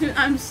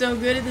 I'm so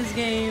good at this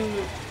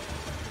game.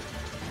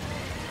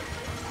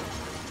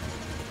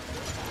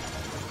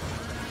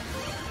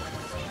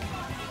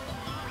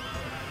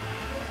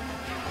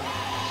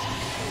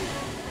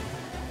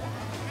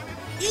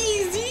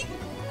 Easy!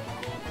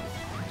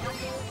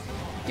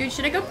 Dude,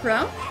 should I go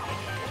pro?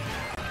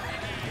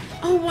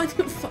 Oh, what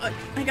the fuck?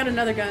 I got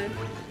another gun.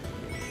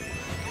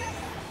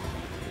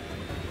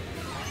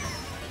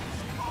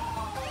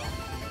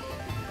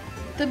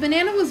 The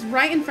banana was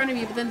right in front of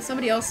me, but then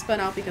somebody else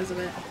spun out because of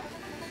it.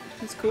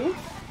 That's cool,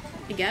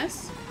 I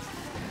guess.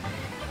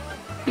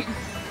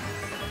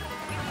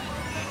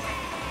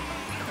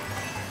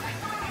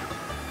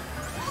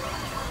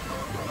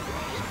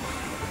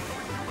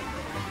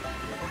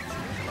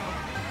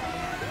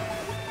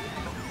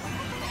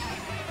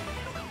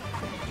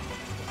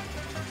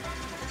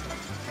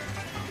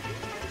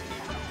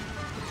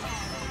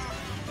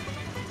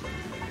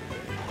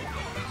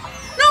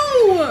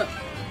 No!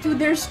 Dude,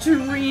 they're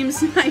stream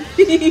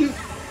sniping.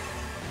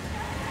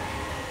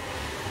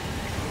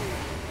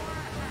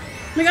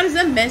 Oh my god, is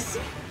that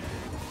Messi?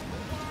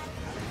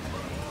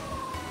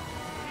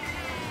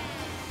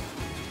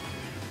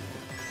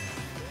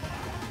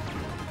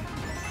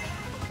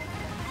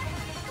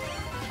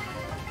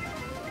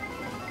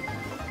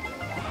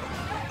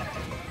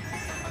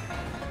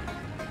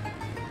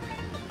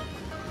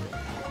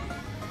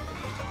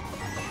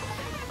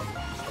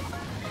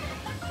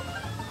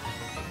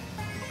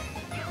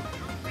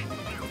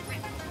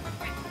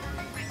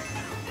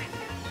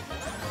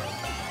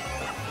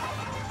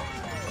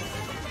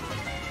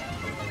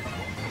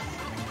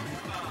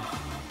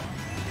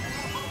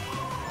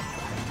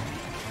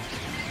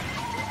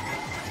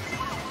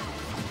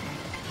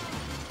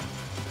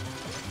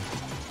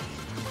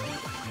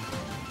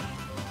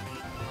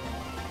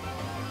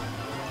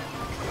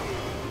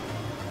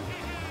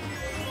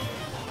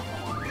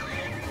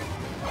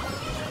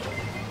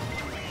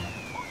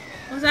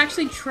 I was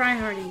actually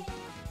tryharding.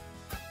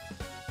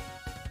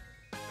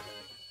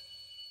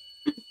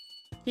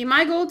 Okay,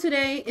 my goal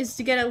today is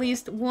to get at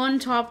least one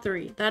top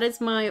 3. That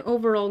is my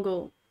overall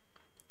goal.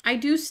 I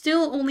do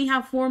still only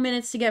have 4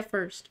 minutes to get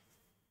first.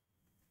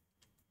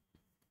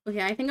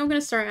 Okay, I think I'm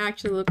gonna start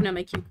actually looking at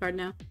my cue card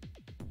now.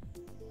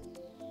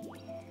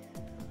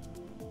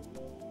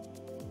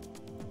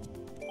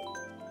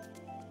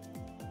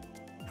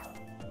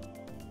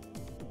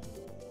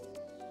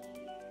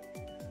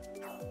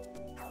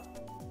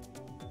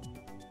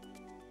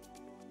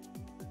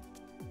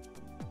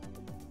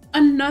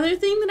 Another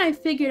thing that I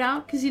figured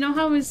out, because you know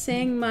how I was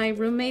saying my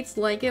roommates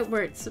like it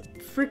where it's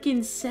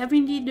freaking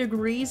 70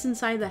 degrees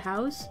inside the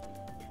house?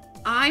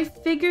 I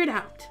figured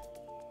out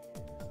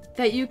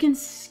that you can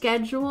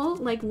schedule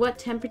like what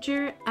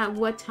temperature at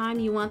what time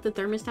you want the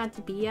thermostat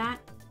to be at.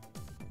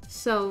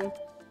 So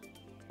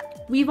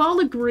we've all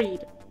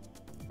agreed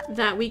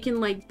that we can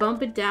like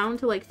bump it down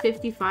to like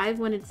 55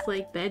 when it's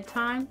like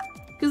bedtime.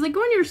 Because like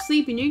when you're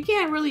sleeping, you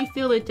can't really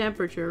feel the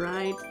temperature,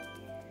 right?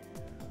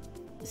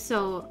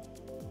 So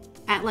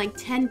at like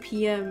 10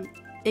 p.m.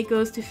 it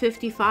goes to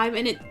 55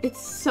 and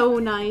it's so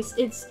nice.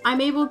 I'm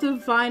able to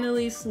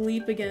finally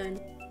sleep again.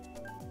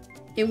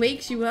 It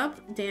wakes you up?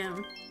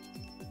 Damn.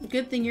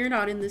 Good thing you're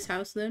not in this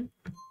house then.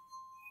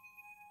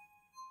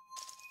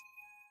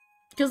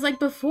 Because like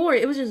before,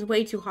 it was just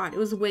way too hot. It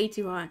was way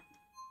too hot.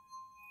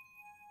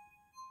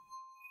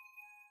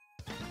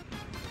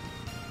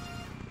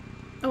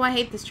 Oh, I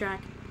hate this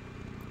track.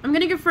 I'm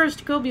gonna go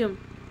first, Cobium.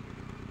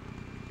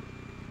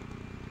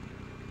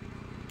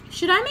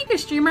 Should I make a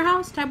streamer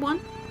house, type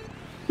 1?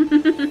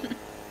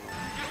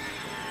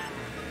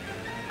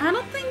 I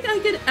don't think I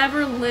could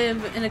ever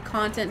live in a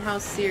content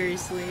house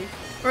seriously.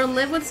 Or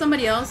live with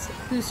somebody else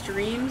who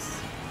streams.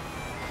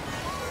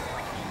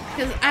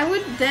 Because I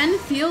would then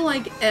feel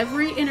like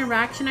every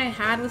interaction I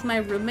had with my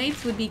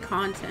roommates would be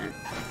content.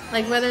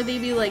 Like whether they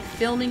be like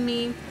filming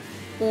me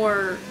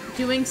or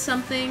doing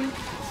something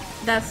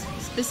that's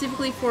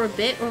specifically for a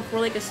bit or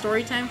for like a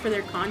story time for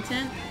their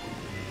content.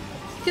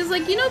 Because,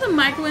 like, you know the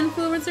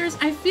micro-influencers?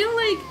 I feel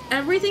like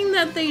everything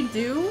that they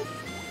do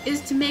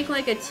is to make,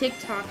 like, a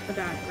TikTok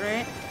about it,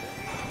 right?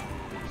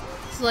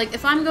 So, like,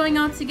 if I'm going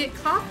out to get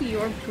coffee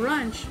or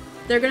brunch,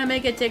 they're gonna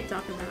make a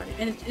TikTok about it.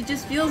 And it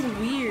just feels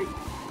weird.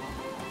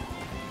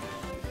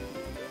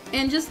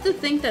 And just to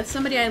think that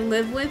somebody I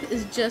live with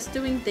is just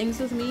doing things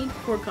with me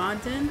for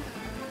content,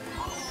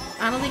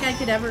 I don't think I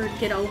could ever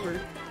get over.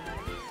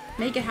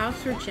 Make a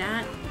house for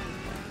chat.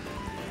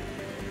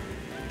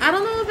 I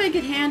don't know if I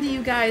could handle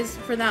you guys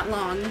for that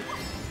long.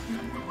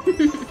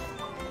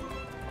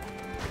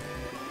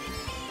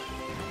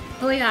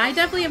 Oh yeah, I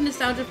definitely have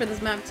nostalgia for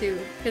this map too.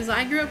 Because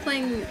I grew up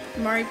playing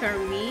Mario Kart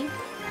Wii.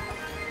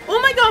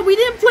 Oh my god, we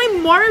didn't play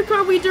Mario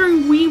Kart Wii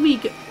during Wii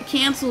Week.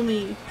 Cancel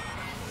me.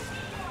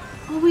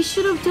 Oh, we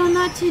should have done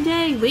that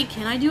today. Wait,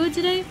 can I do it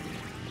today?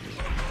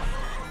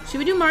 Should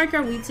we do Mario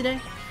Kart Wii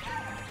today?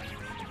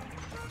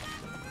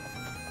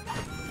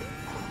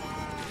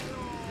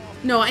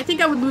 No, I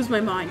think I would lose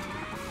my mind.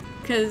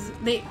 Because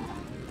they...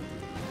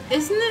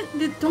 Isn't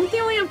it... Don't they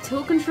only have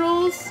tilt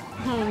controls?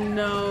 Oh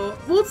no.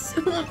 We'll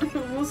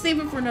save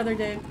it for another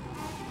day.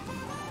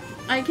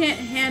 I can't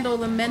handle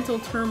the mental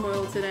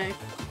turmoil today.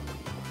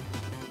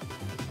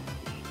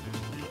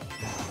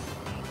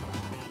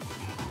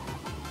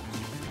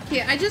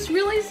 Okay, I just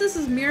realized this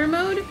is mirror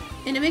mode,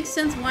 and it makes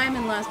sense why I'm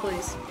in last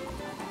place.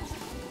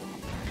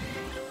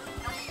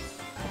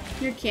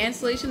 Your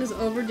cancellation is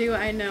overdue,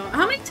 I know.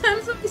 How many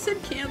times have I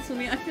said cancel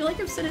me? I feel like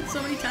I've said it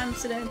so many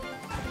times today.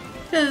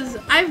 Because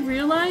I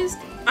realized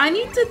I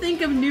need to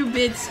think of new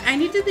bits. I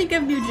need to think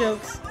of new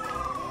jokes.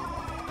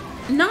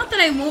 Not that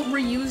I won't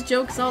reuse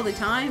jokes all the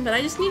time, but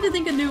I just need to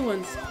think of new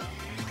ones.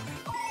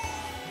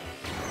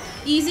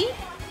 Easy.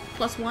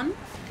 +1.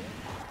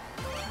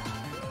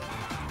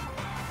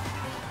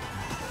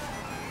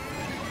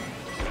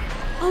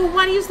 Oh,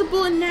 why do you use the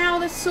bullet now?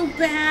 That's so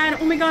bad.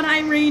 Oh my god, hi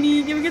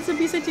Rainy. Can we get some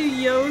pizza 2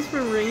 yos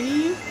for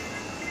Rainy?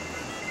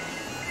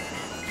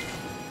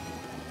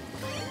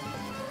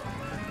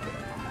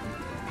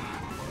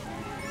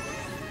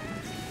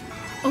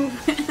 Oh,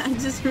 I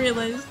just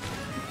realized.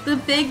 The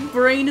big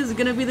brain is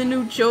gonna be the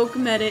new joke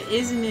meta,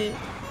 isn't it?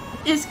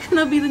 It's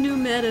gonna be the new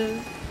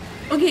meta.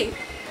 Okay,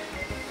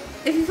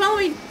 if you follow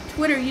me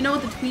Twitter, you know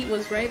what the tweet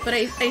was, right? But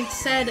I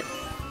said,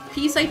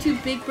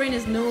 PSI2 big brain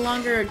is no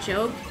longer a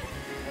joke.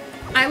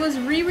 I was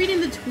rereading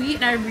the tweet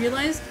and I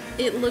realized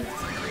it looked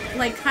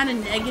like kind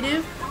of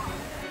negative.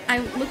 I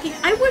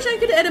wish I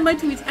could edit my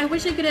tweets. I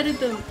wish I could edit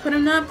them, but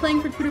I'm not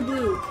playing for Twitter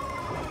Blue.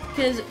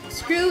 Because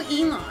screw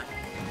Elon.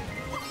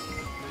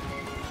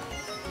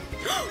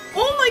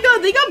 Oh my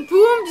god, they got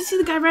boomed! Did you see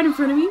the guy right in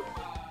front of me?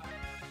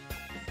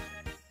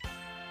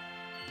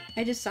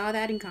 I just saw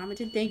that and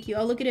commented. Thank you.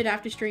 I'll look at it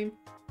after stream.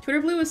 Twitter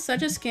Blue is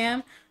such a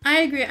scam. I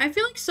agree. I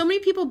feel like so many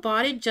people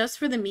bought it just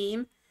for the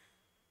meme.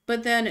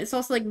 But then it's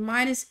also like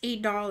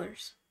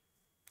 -$8.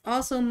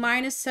 Also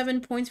 -7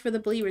 points for the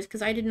believers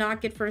because I did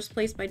not get first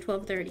place by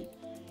 12:30.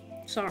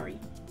 Sorry.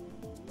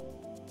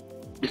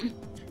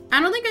 I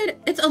don't think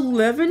it's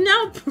 11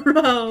 now,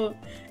 bro.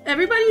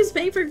 Everybody who's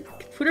paying for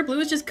Twitter Blue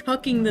is just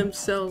cucking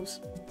themselves.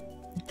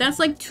 That's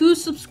like 2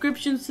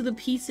 subscriptions to the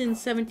PSIN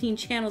 17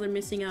 channel they're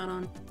missing out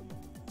on.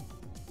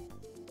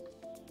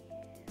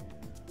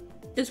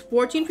 It's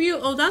 14 for you?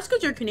 Oh, that's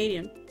because you're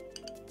Canadian.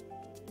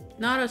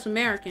 Not us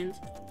Americans.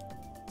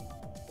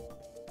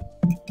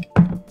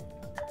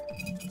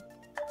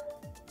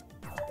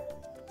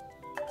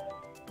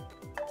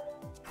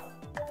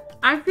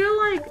 I feel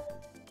like...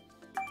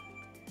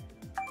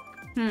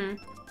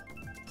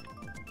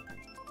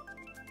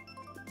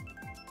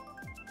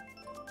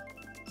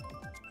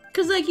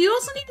 Because, like, you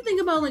also need to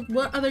think about, like,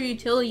 what other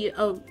utility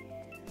a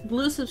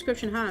Blue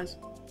subscription has.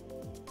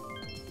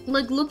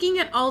 Like, looking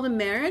at all the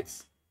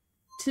merits,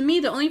 to me,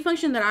 the only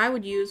function that I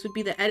would use would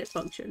be the edit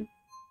function.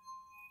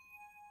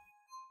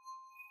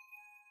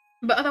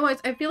 But otherwise,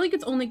 I feel like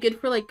it's only good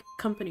for, like,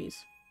 companies.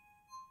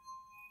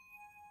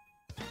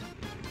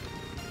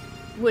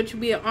 Which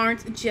we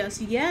aren't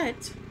just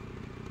yet.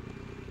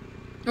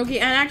 Okay,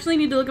 I actually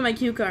need to look at my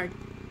cue card.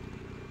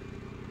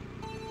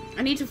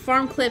 I need to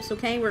farm clips,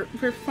 okay?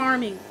 We're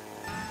farming.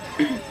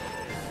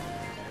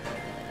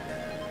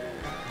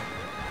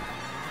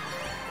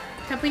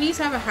 Companies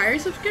have a higher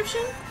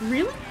subscription?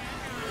 Really?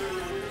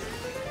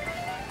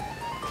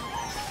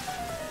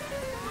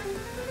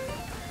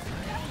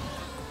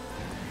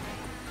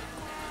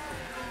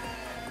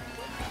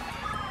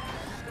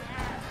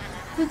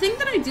 The thing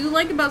that I do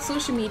like about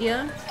social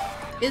media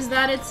is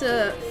that it's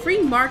a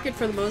free market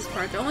for the most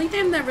part. The only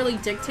thing that really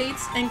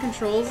dictates and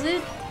controls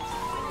it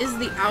is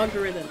the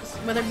algorithms.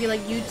 Whether it be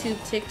like YouTube,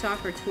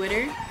 TikTok, or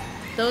Twitter.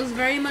 Those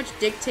very much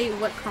dictate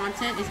what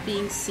content is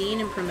being seen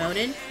and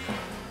promoted.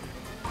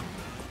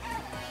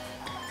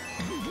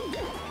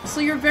 So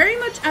you're very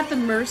much at the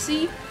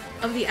mercy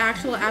of the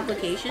actual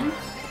application.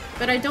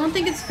 But I don't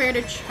think it's fair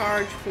to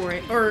charge for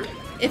it. Or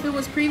if it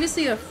was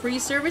previously a free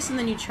service and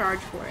then you charge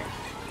for it.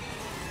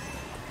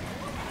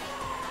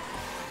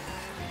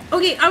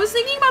 Okay, I was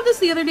thinking about this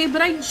the other day,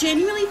 but I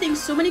genuinely think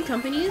so many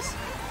companies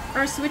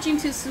are switching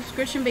to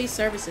subscription-based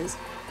services.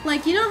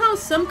 Like, you know how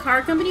some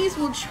car companies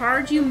will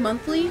charge you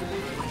monthly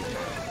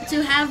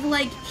to have,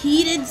 like,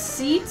 heated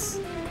seats?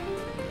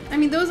 I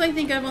mean, those I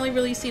think I've only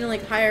really seen in,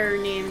 like, higher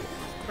name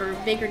or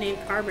bigger name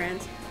car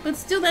brands. But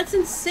still, that's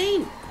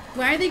insane.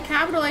 Why are they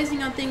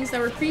capitalizing on things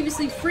that were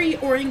previously free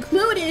or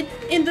included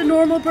in the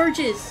normal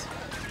purchase?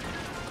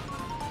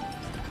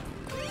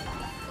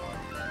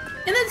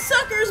 And then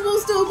suckers will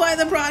still buy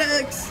the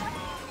products!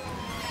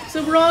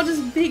 So we're all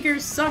just bigger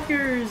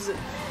suckers!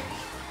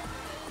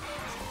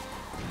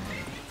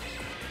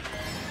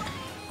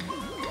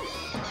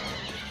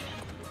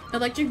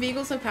 Electric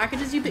vehicles have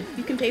packages you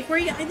can pay for?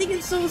 Yeah, I think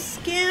it's so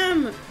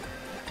scam!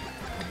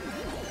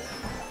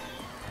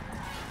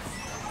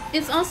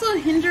 It's also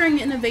hindering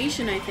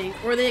innovation, I think,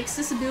 or the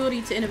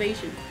accessibility to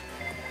innovation.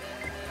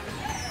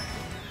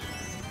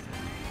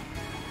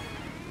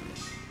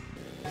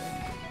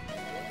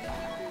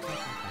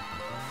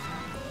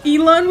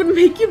 Elon would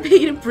make you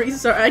pay to breathe.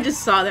 Sorry, I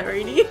just saw that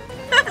already.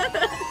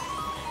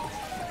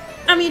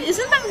 I mean,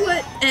 isn't that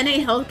what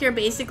NA Healthcare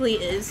basically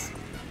is?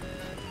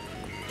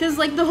 Because,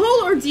 like, the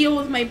whole ordeal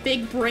with my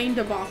big brain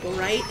debacle,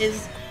 right,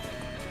 is...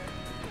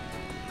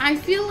 I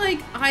feel like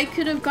I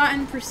could have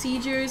gotten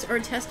procedures or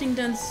testing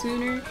done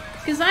sooner.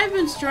 Because I've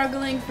been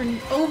struggling for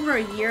over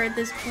a year at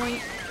this point.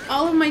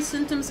 All of my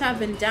symptoms have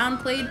been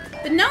downplayed.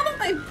 But now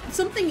that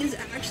something is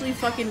actually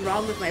fucking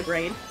wrong with my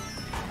brain,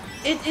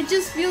 it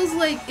just feels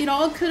like it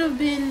all could have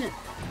been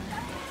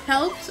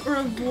helped or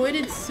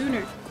avoided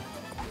sooner.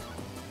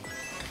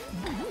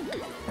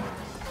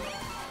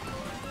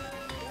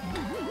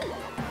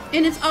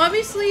 And it's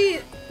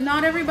obviously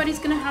not everybody's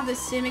gonna have the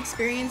same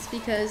experience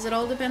because it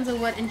all depends on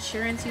what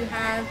insurance you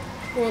have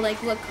or like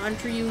what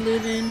country you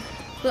live in.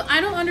 But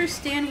I don't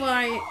understand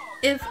why,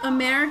 if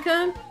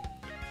America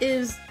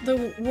is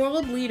the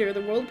world leader,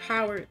 the world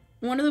power,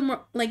 one of the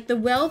more, like, the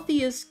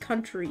wealthiest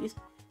countries,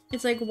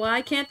 it's like,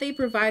 why can't they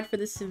provide for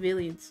the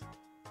civilians?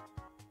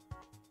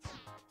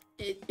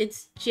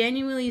 It's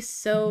genuinely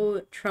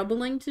so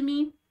troubling to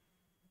me.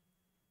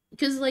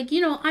 Because, like,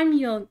 you know, I'm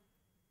young.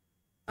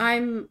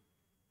 I'm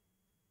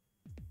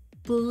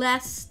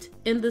blessed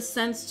in the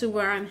sense to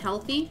where I'm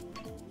healthy.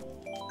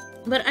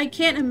 But I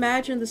can't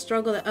imagine the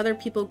struggle that other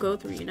people go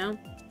through, you know?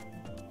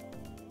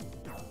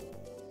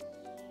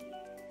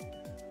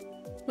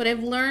 What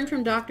I've learned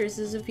from doctors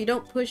is if you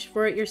don't push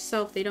for it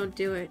yourself, they don't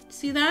do it.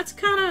 See, that's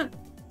kind of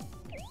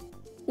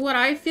what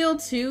I feel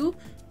too.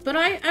 But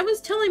I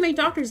was telling my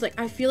doctors, like,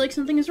 I feel like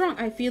something is wrong.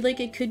 I feel like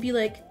it could be,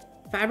 like,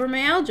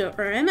 fibromyalgia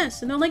or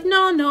MS. And they're like,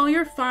 no,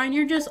 you're fine.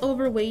 You're just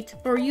overweight.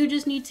 Or you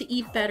just need to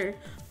eat better.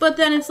 But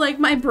then it's like,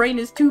 my brain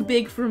is too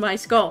big for my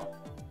skull.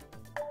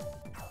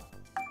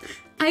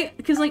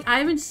 Because, like, I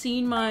haven't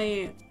seen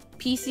my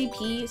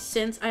PCP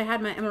since I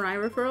had my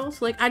MRI referral.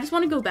 So, like, I just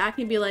want to go back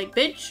and be like,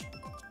 bitch,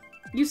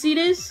 you see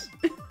this?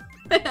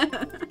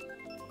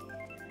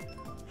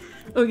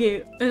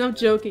 Okay, enough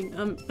joking.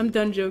 I'm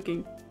done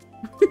joking.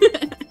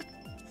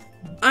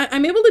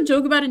 I'm able to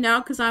joke about it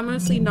now because I'm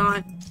honestly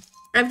not.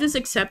 I've just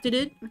accepted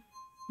it,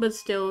 but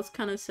still, it's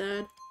kind of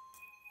sad.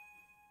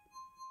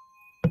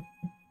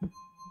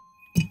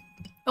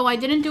 Oh, I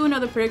didn't do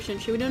another prediction.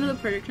 Should we do another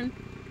prediction?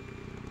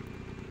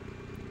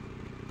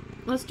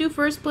 Let's do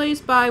first place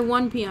by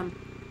 1 p.m.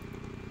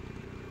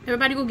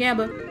 Everybody go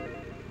gamble.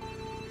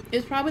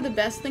 It's probably the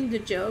best thing to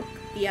joke.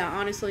 Yeah,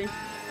 honestly.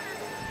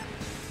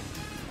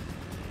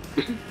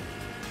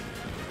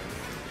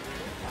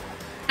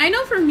 I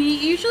know for me,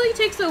 it usually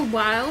takes a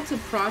while to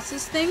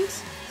process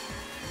things,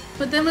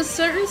 but then with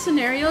certain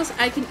scenarios,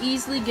 I can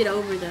easily get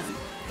over them.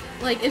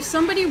 Like, if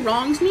somebody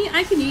wrongs me,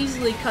 I can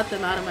easily cut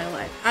them out of my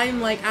life.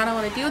 I'm like, I don't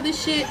want to deal with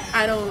this shit,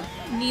 I don't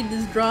need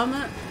this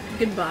drama,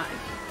 goodbye.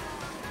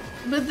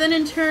 But then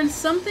in turn,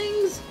 some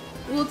things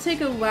will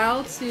take a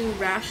while to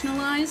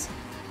rationalize,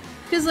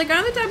 because, like,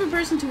 I'm the type of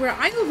person to where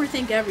I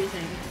overthink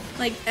everything.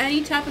 Like,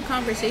 any type of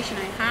conversation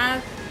I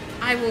have,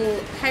 I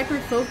will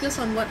hyper-focus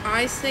on what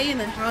I say and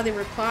then how they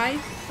reply.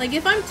 Like,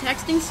 if I'm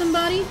texting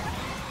somebody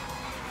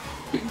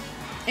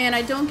and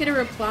I don't get a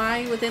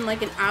reply within,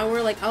 like, an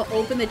hour, like, I'll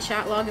open the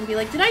chat log and be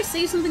like, did I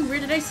say something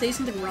weird? Did I say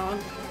something wrong?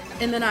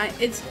 And then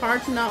it's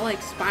hard to not,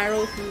 like,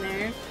 spiral from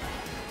there.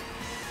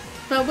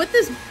 But with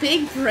this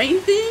big brain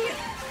thing,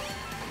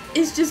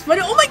 it's just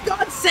funny. Oh my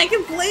god,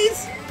 second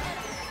place!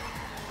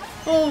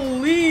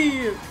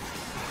 Holy!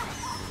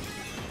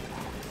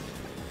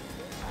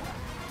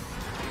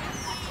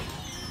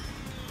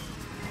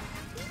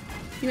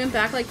 You went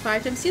back like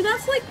 5 times. See,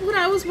 that's like what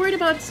I was worried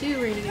about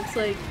too, Rainy. It's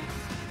like,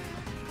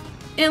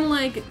 and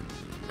like,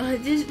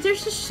 there's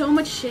just so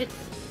much shit.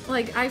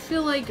 Like, I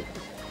feel like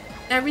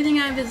everything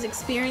I was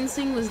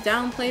experiencing was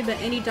downplayed by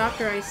any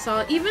doctor I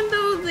saw. Even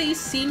though they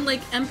seemed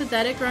like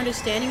empathetic or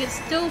understanding, it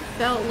still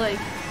felt like,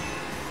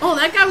 oh,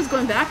 that guy was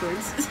going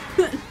backwards.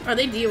 Are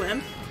they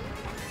DUM?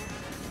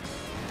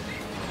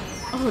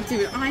 Oh,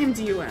 dude, I am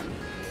DUM.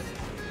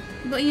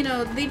 But, you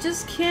know, they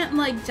just can't,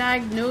 like,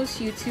 diagnose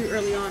you too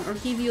early on or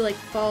give you, like,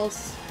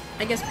 false,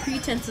 I guess,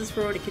 pretenses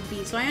for what it could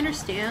be. So I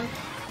understand.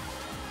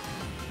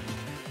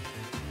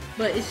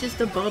 But it's just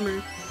a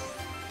bummer.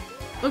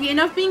 Okay,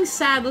 enough being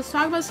sad. Let's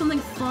talk about something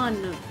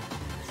fun.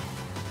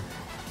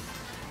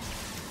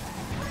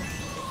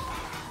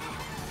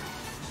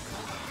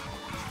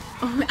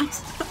 Oh,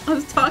 I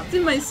was talking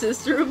to my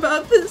sister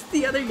about this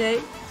the other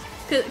day.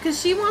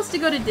 Because she wants to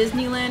go to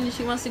Disneyland and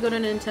she wants to go to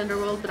Nintendo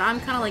World, but I'm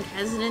kind of, like,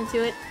 hesitant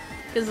to it.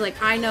 Because, like,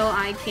 I know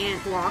I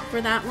can't walk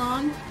for that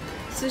long.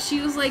 So she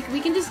was like,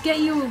 we can just get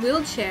you a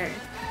wheelchair.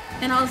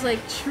 And I was like,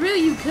 true,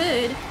 you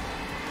could.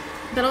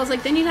 But I was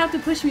like, then you'd have to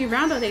push me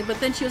around all day. But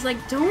then she was like,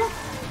 don't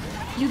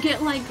you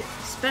get, like,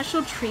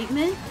 special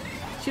treatment?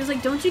 She was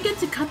like, don't you get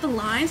to cut the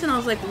lines? And I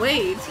was like,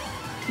 wait,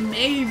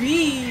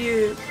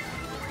 maybe.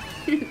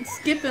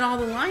 Skipping all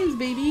the lines,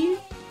 baby.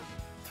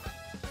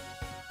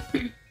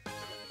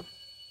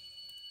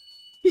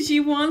 She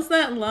wants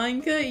that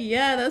line cut?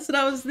 Yeah, that's what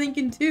I was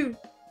thinking too.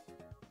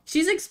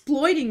 She's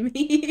exploiting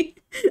me.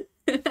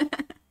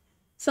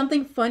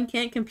 Something fun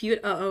can't compute.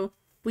 Uh-oh.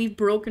 We've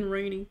broken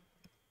Rainy.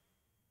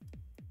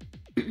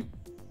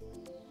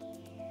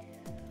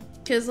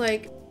 Cause,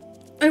 like,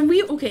 and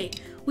okay,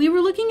 We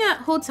were looking at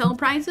hotel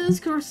prices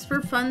for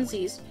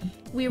funsies.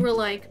 We were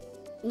like,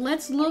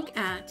 let's look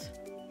at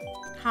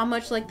how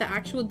much like the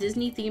actual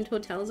Disney themed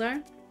hotels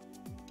are.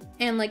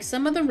 And like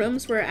some of the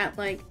rooms were at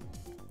like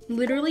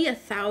literally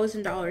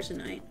 $1,000 a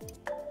night.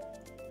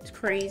 It's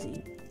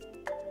crazy.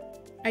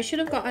 I should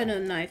have gotten a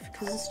knife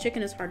because this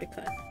chicken is hard to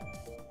cut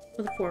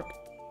with a fork.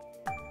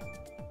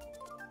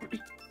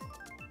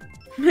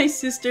 My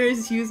sister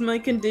has used my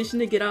condition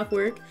to get off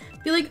work.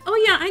 Be like, oh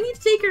yeah, I need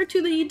to take her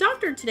to the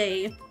doctor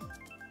today.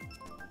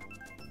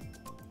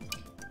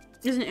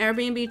 Is an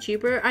Airbnb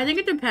cheaper? I think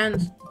it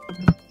depends.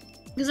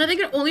 Because I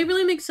think it only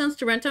really makes sense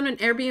to rent out an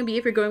Airbnb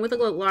if you're going with like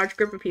a large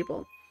group of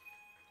people.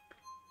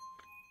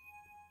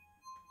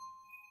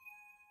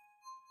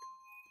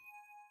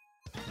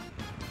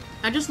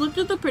 I just looked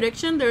at the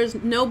prediction. There's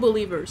no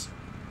believers.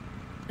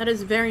 That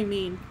is very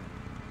mean.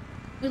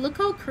 Wait, look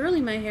how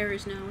curly my hair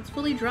is now. It's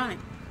fully dry.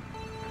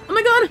 Oh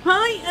my god,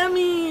 hi,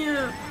 Emmy!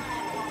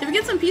 Did we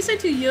get some Peace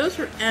 2 Yos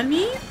for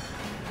Emmy?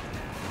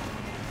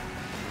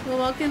 Well,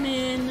 welcome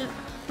in.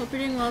 Hope you're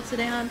doing well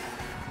today, hon.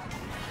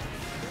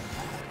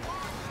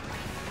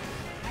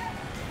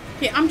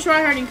 Okay, I'm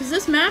tryharding because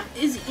this map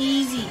is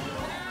easy.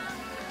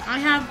 I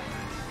have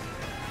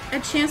a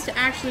chance to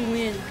actually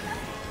win.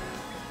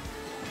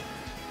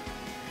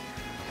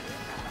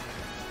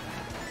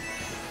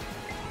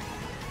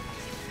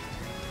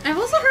 I've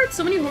also heard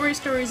so many horror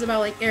stories about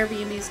like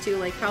Airbnbs too,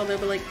 like how they'll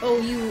be like, oh,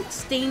 you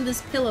stained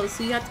this pillow,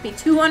 so you have to pay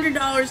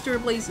 $200 to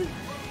replace it.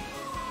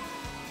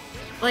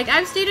 Like,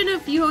 I've stayed in a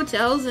few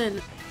hotels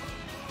and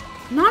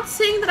not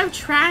saying that I've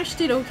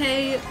trashed it,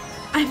 okay?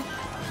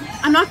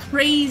 I'm not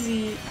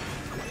crazy,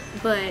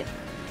 but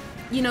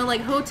you know,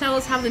 like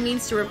hotels have the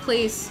means to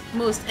replace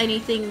most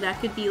anything that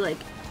could be like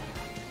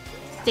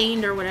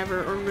stained or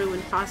whatever, or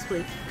ruined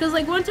possibly. Because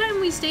like one time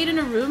we stayed in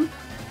a room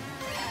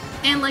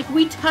and like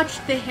we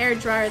touched the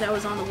hairdryer that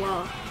was on the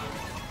wall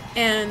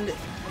and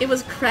it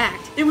was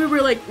cracked and we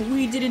were like,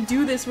 we didn't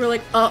do this. We're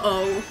like,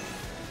 uh-oh.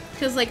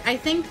 Because like I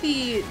think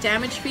the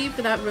damage fee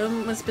for that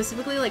room was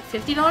specifically like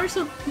 $50,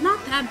 so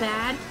not that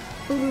bad.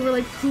 But we were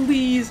like,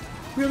 please.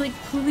 We were like,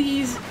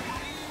 please.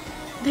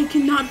 They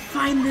cannot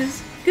find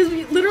this. Because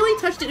we literally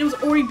touched it and it was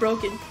already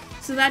broken.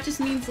 So that just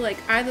means like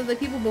either the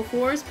people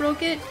before us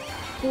broke it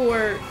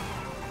or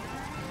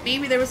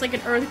maybe there was like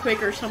an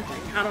earthquake or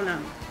something. I don't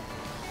know.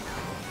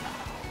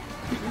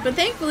 But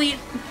thankfully,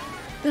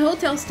 the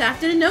hotel staff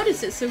didn't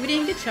notice it, so we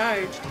didn't get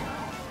charged.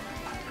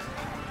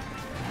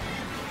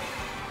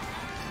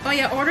 Oh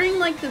yeah, ordering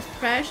like the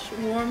fresh,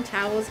 warm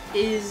towels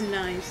is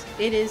nice.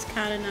 It is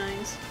kind of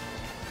nice.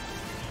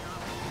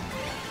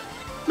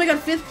 Oh my god,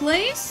 5th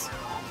place?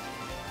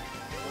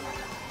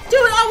 Dude,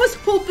 I was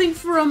hoping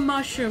for a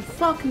mushroom.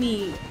 Fuck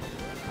me.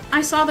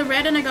 I saw the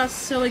red and I got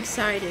so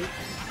excited.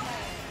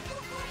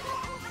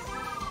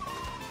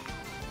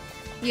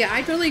 Yeah,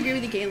 I totally agree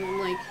with you, Galen.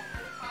 Like,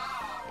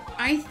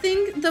 I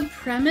think the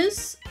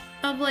premise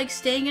of like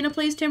staying in a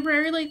place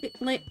temporarily,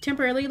 like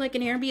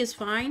an Airbnb is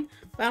fine,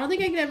 but I don't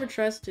think I could ever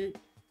trust it.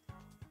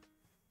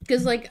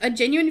 Because like a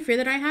genuine fear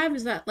that I have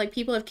is that like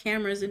people have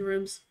cameras in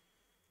rooms.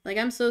 Like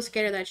I'm so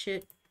scared of that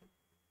shit.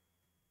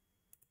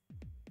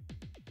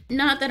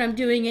 Not that I'm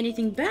doing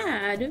anything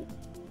bad,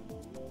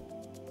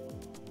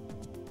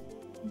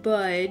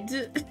 but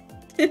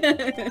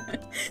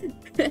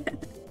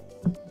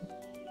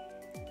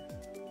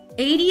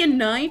 80 a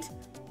night?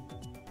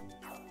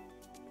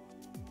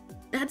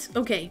 That's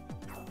okay.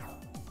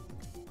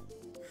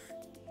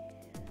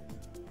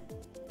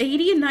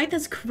 80 a night?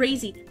 That's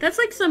crazy. That's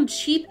like some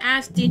cheap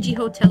ass dingy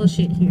hotel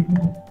shit here.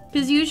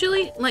 Because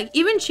usually, like,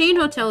 even chain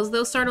hotels,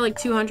 they'll start at like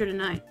 200 a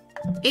night.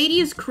 80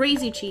 is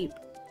crazy cheap.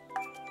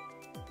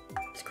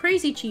 It's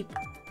crazy cheap.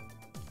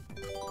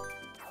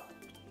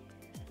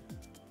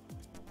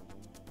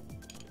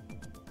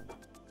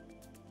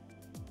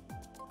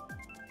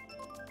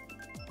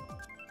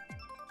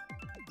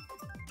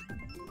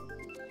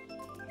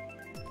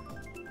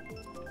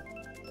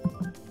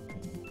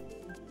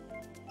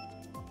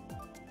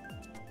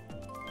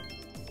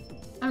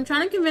 I'm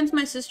trying to convince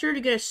my sister to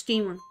get a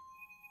steamer.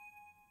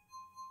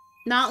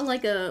 Not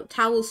like a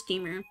towel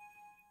steamer,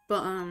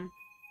 but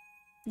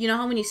you know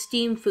how when you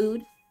steam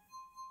food?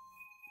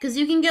 Because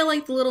you can get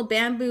like the little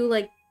bamboo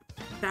like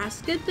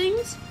basket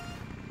things,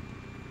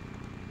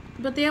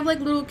 but they have like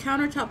little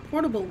countertop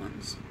portable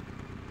ones.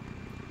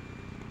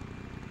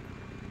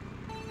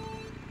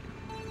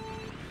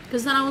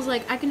 Because then I was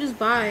like, I can just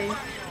buy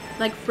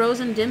like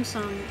frozen dim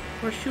sum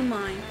or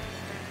shumai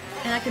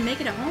and I can make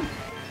it at home.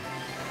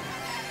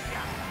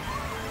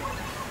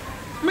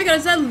 Oh my god,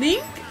 is that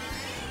Link?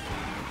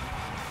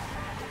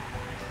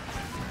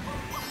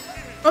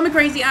 Oh my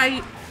crazy,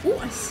 I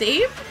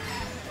saved?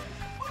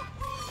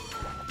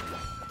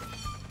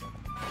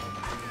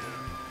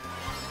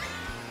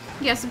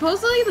 Yeah,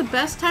 supposedly the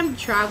best time to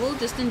travel,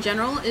 just in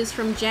general, is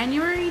from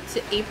January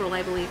to April,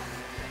 I believe.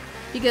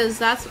 Because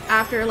that's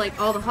after, like,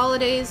 all the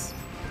holidays.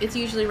 It's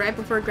usually right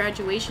before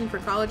graduation for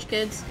college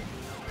kids.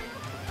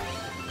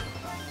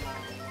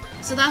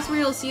 So that's where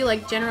you'll see,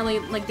 like, generally,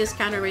 like,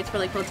 discounted rates for,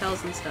 like,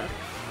 hotels and stuff.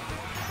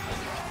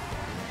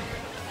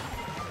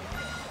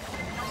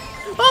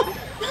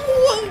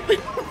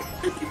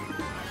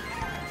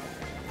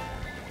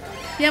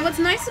 Yeah, what's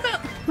nice about-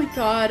 oh my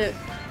god.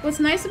 What's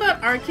nice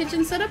about our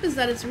kitchen setup is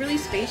that it's really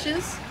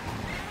spacious.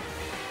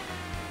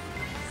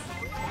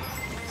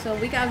 So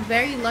we got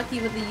very lucky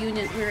with the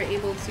unit we were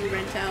able to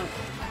rent out.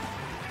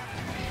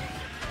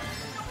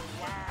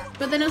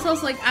 But then it's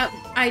also like,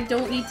 I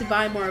don't need to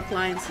buy more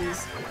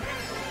appliances.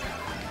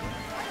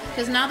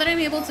 Because now that I'm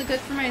able to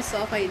cook for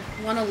myself, I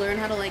want to learn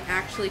how to like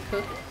actually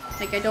cook.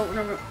 Like I don't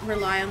want to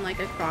rely on like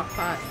a crock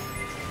pot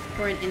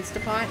or an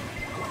Instapot.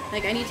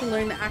 Like I need to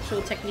learn the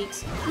actual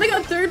techniques. Oh my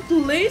god, 3rd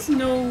place?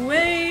 No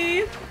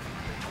way!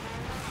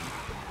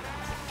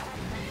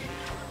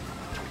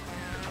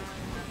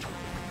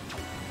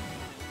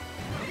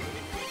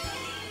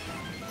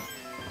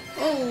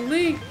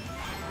 Holy!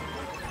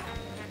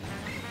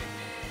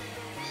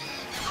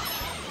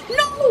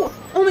 No!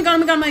 Oh my god, oh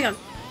my god, oh my god.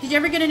 Did you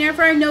ever get an air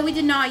fryer? No, we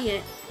did not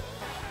yet.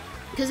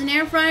 Because an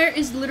air fryer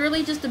is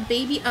literally just a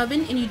baby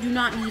oven and you do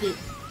not need it.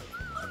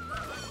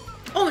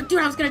 Oh, dude,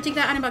 I was gonna take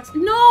that item box.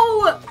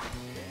 No!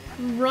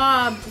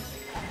 Robbed.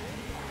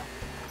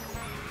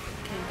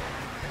 Okay.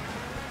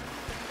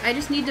 I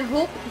just need to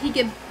hope he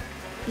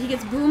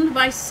gets boomed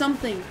by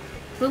something.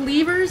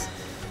 Believers,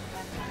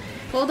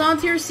 hold on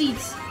to your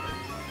seats.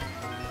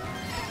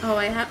 Oh,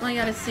 I only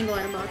got a single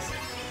item box.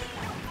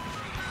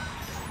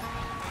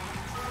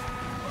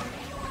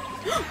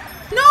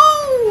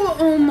 No!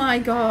 Oh my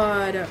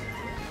god.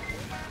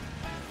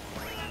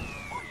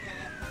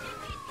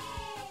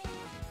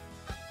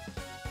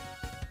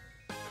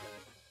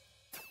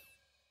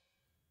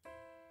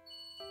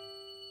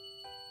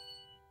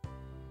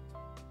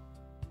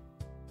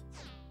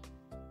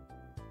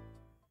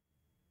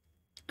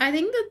 I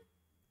think that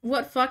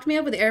what fucked me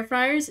up with air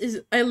fryers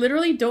is I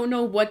literally don't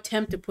know what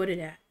temp to put it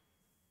at.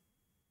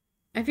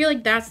 I feel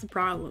like that's the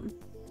problem.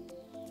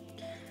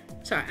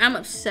 Sorry, I'm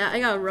upset. I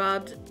got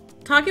robbed.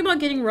 Talking about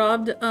getting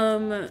robbed, if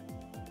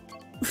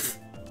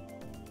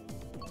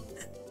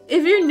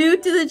you're new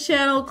to the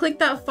channel, click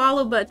that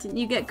follow button.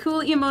 You get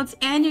cool emotes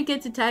and you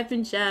get to type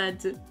in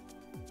chat.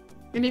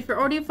 And if you're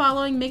already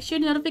following, make sure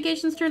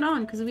notifications turn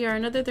on because we are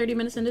another 30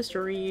 minutes into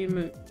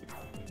stream.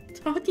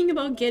 Talking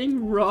about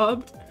getting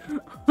robbed.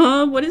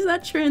 Huh? What is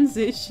that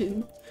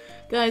transition?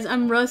 Guys,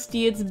 I'm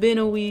rusty. It's been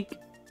a week.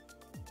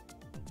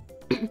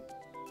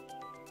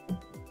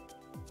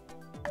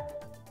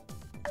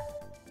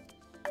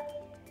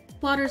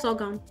 Water's all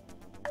gone.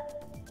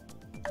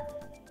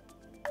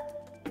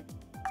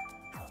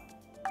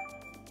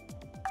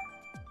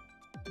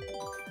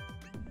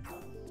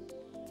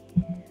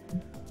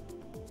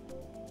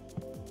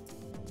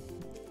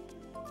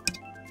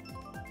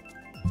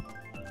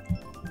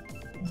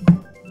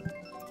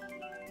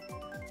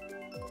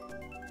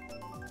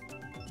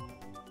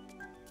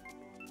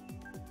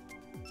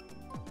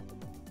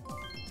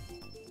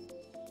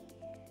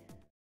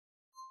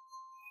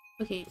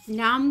 Okay,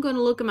 now I'm gonna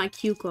look at my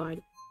cue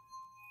card.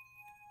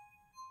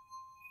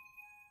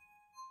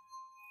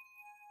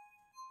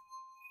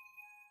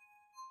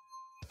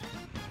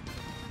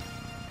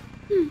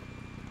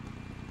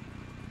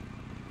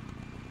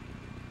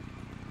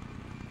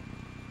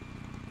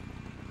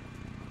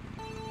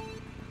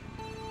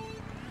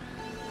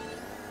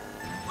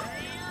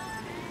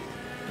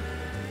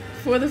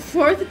 For the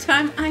 4th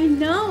time, I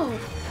know.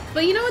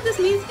 But you know what this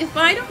means? If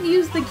I don't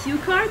use the cue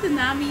card, then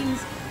that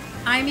means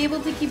I'm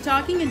able to keep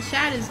talking and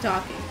chat is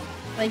talking.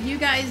 Like, you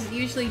guys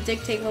usually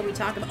dictate what we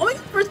talk about. Oh my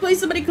god, 1st place,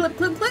 somebody clip.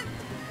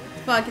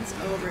 Fuck, it's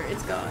over.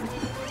 It's gone.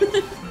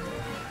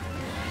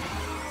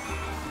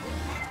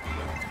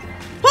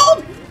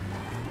 Hold!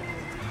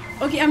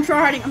 Okay, I'm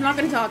tryharding. I'm not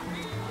gonna talk.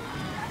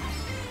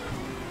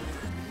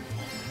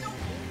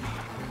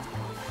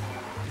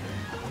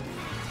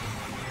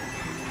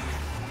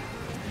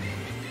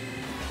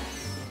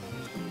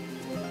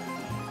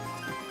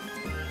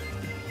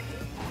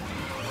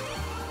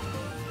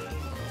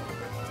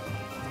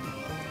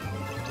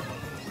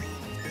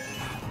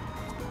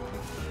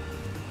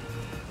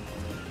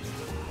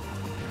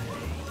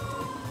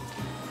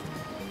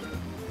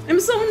 I'm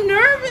so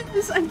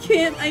nervous! I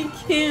can't.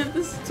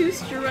 This is too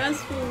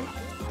stressful.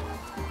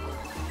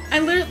 I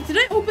literally- did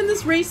I open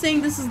this race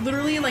saying this is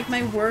literally like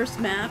my worst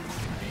map?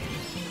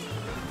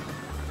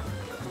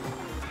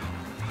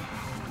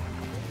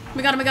 Oh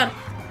my god, oh my god.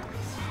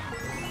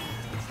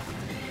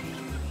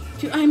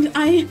 Dude, I'm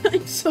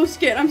so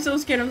scared. I'm so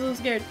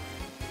scared.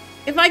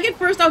 If I get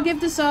first, I'll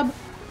give the sub.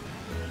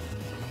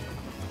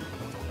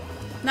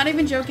 Not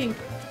even joking.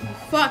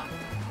 Fuck.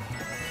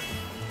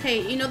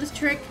 Hey, you know this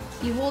trick?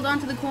 You hold on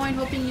to the coin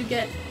hoping you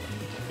get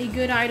a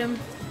good item.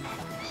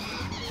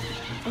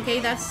 Okay,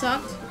 that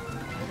sucked.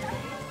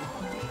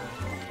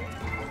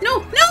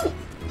 No!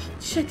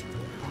 Shit.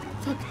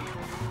 Fuck.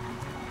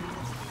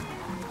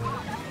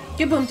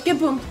 Get boomed.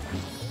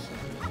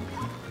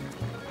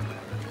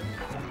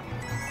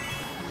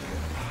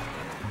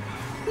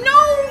 No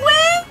way!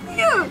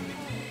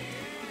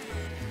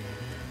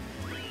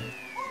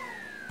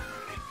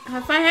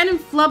 If I hadn't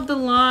flubbed the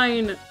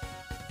line.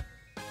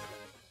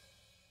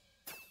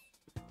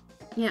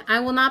 Yeah, I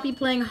will not be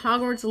playing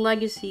Hogwarts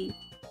Legacy.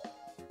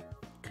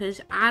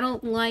 Because I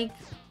don't like...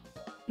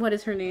 What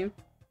is her name?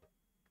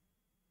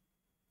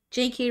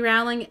 J.K.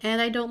 Rowling,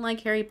 and I don't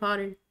like Harry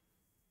Potter.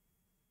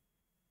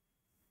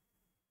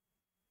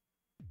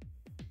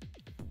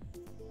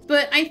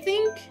 But I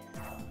think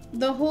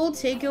the whole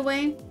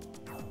takeaway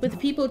with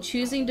people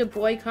choosing to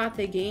boycott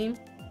the game,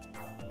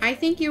 I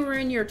think you were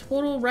in your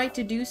total right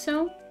to do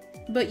so,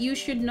 but you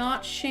should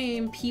not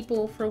shame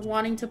people for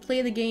wanting to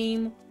play the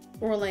game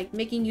or like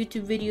making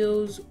YouTube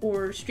videos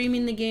or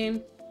streaming the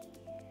game,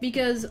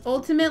 because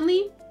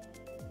ultimately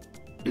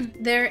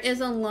there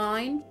is a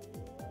line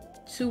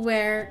to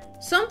where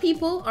some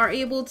people are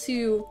able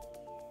to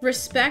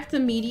respect the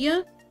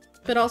media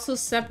but also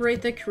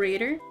separate the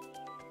creator,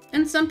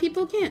 and some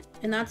people can't,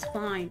 and that's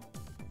fine.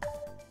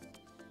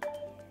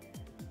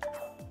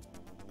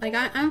 Like,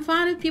 I'm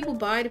fine if people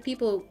buy it, if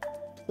people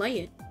play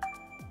it.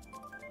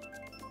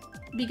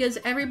 Because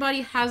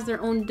everybody has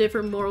their own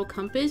different moral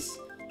compass,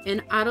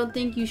 and I don't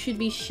think you should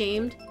be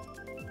shamed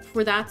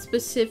for that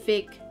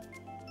specific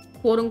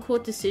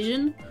quote-unquote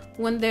decision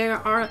when there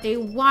are a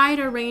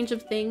wider range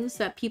of things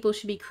that people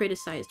should be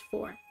criticized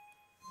for.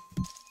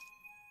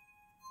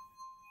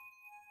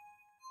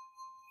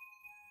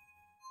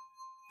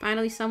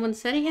 Finally, someone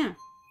said it, yeah.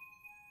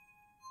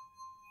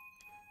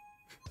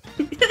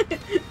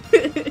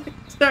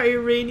 Sorry,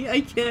 Rainy,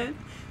 I can't.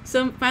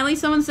 Finally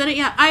someone said it,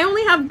 yeah. I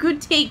only have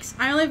good takes.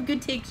 I only have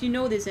good takes. You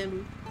know this,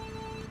 Emily.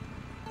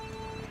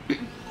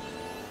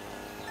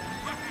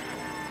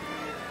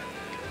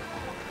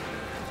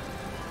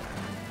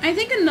 I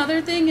think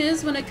another thing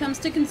is, when it comes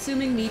to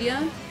consuming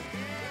media,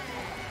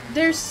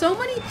 there's so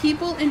many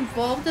people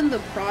involved in the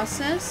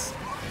process.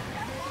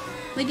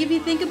 Like, if you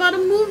think about a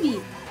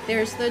movie,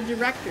 there's the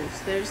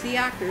directors, there's the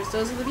actors,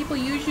 those are the people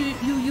you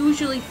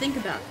usually think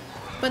about.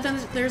 But then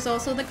there's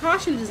also the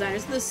costume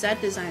designers, the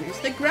set designers,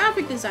 the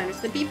graphic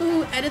designers, the people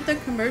who edit the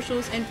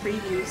commercials and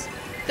previews.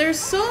 There's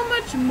so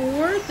much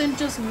more than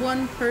just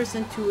one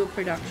person to a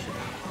production.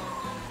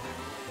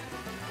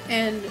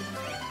 And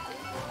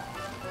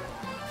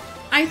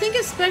I think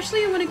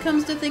especially when it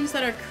comes to things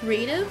that are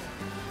creative,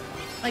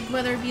 like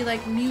whether it be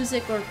like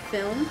music or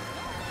film,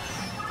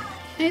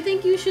 I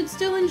think you should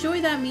still enjoy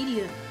that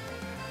media.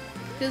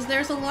 Because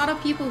there's a lot of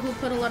people who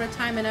put a lot of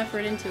time and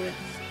effort into it,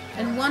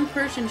 and one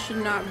person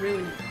should not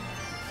ruin it.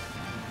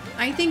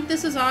 I think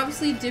this is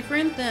obviously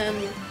different than,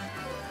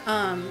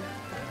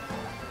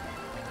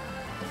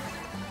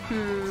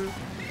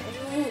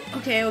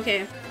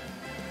 okay.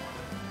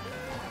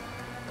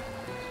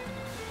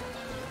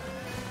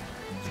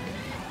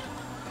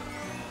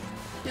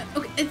 Yeah,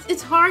 okay,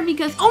 it's hard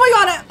because, oh my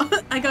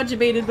god, I got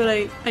debated, but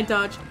I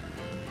dodged.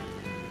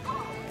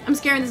 I'm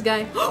scaring this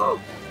guy.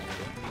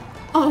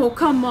 Oh,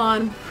 come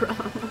on, bro.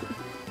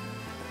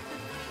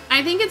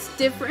 I think it's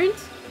different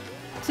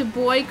to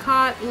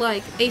boycott,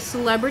 like, a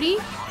celebrity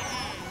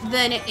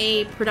than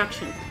a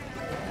production.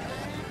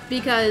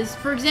 Because,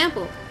 for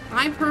example,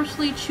 I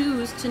personally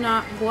choose to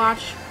not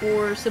watch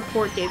or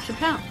support Dave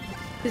Chappelle.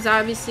 Because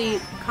obviously,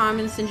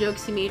 comments and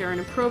jokes he made are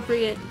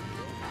inappropriate.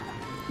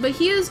 But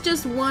he is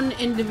just one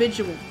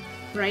individual,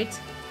 right?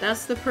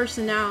 That's the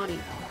personality.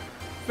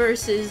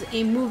 Versus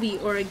a movie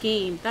or a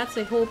game. That's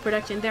a whole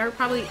production. There are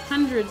probably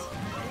hundreds,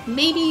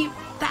 maybe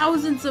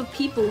thousands of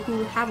people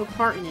who have a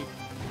part in it.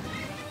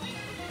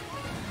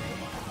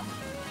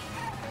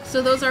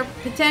 So those are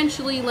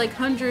potentially like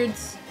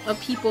hundreds of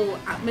people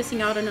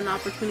missing out on an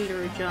opportunity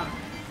or a job.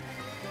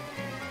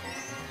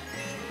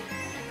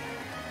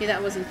 Yeah,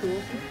 that wasn't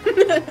cool.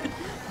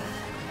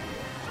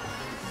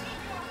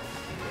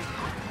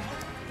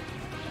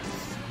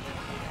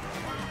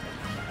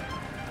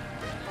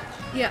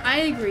 Yeah, I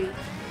agree.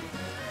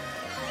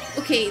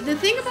 Okay, the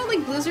thing about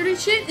like Blizzard and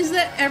shit is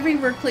that every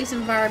workplace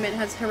environment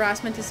has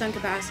harassment to some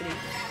capacity.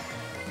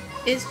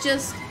 It's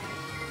just,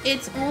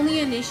 it's only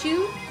an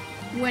issue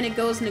when it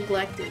goes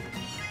neglected.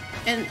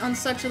 And on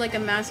such a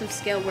massive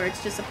scale where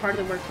it's just a part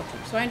of the work culture.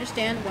 So I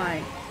understand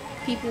why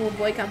people will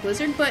boycott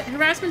Blizzard, but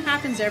harassment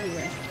happens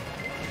everywhere.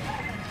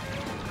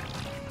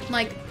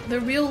 Like,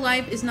 the real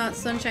life is not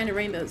sunshine and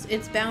rainbows.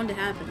 It's bound to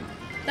happen.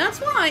 That's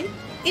why,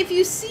 if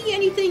you see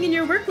anything in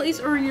your workplace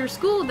or in your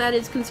school that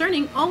is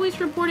concerning, always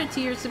report it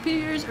to your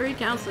superiors or your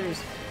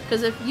counselors.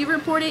 Because if you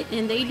report it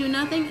and they do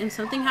nothing and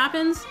something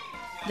happens,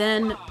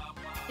 then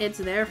it's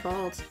their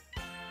fault.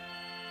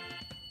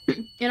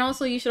 And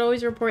also, you should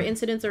always report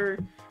incidents or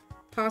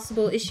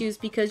possible issues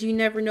because you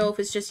never know if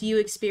it's just you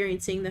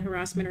experiencing the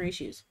harassment or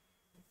issues.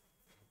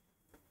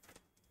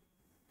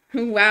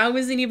 WoW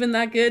isn't even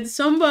that good.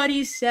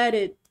 Somebody said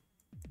it.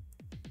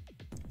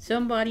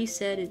 Somebody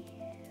said it.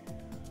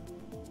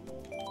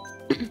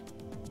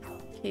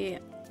 Okay.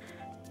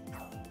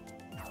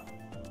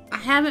 I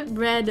haven't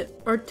read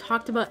or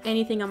talked about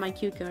anything on my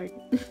cue card.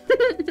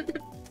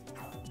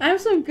 I have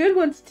some good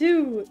ones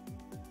too.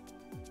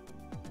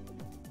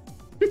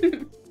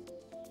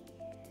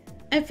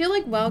 I feel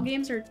like WoW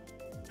games are...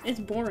 It's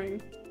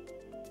boring.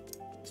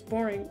 It's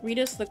boring. Read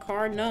us the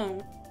card?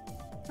 No.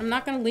 I'm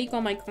not gonna leak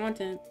all my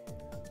content.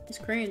 It's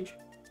cringe.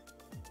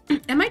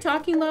 Am I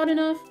talking loud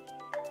enough?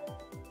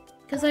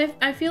 Because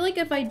I feel like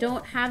if I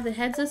don't have the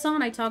headsets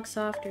on, I talk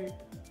softer.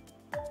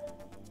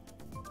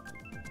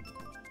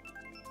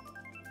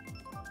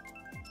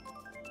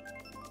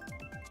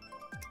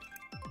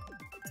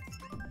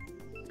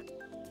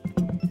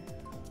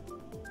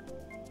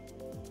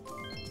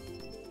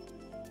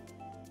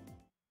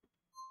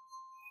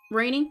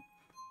 Rainy,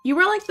 you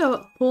were like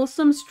the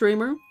wholesome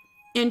streamer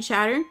in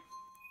chatter,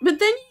 but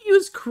then you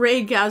use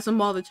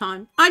Craigasm all the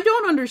time. I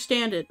don't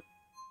understand it.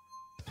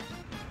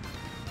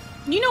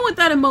 You know what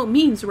that emote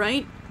means,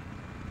 right?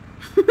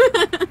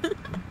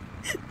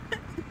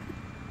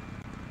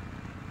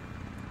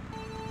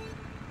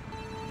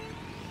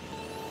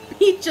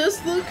 He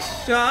just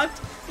looks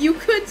shocked. You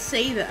could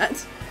say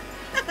that.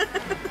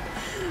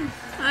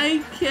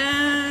 I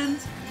can't.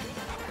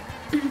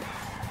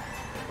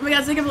 Oh my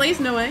god, second place?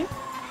 No way.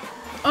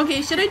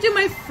 Okay, should I do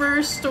my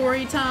first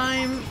story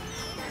time?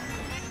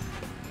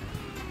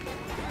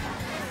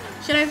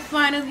 Should I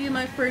finally do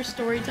my first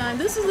story time?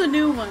 This is a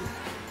new one.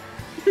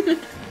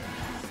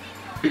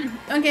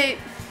 Okay,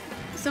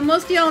 so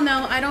most of y'all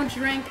know I don't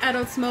drink, I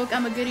don't smoke,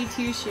 I'm a goody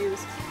two-shoes.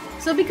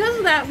 So because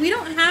of that, we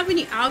don't have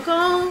any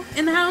alcohol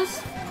in the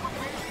house.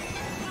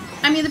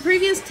 I mean, the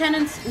previous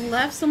tenants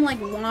left some like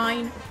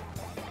wine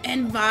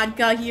and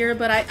vodka here,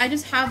 but I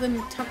just have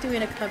them tucked away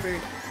in a cupboard.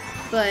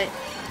 But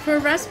for a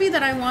recipe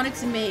that I wanted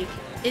to make,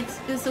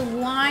 it's a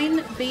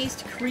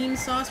wine-based cream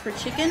sauce for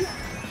chicken.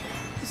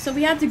 So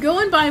we had to go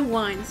and buy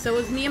wine. So it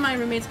was me and my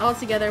roommates all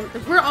together.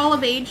 We're all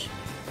of age,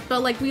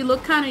 but like we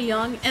look kind of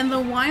young. And the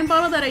wine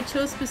bottle that I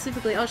chose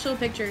specifically, I'll show a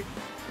picture.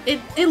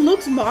 It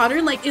looks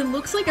modern, like it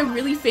looks like a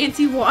really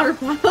fancy water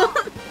bottle.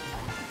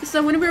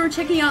 So when we were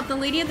checking out, the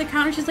lady at the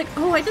counter, she's like,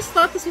 "Oh, I just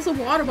thought this was a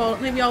water bottle."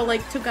 And then we all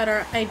like took out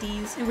our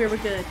IDs and we were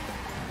good.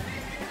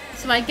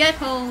 So I get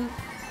home.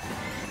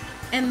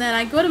 And then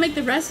I go to make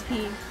the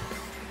recipe,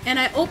 and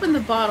I open the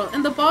bottle,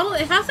 and the bottle,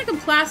 it has like a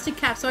plastic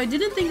cap, so I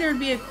didn't think there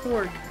would be a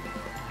cork.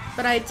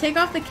 But I take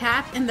off the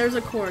cap, and there's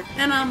a cork,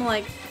 and I'm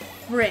like,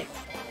 frick.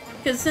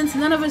 Because since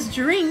none of us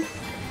drink,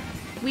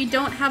 we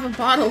don't have a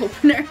bottle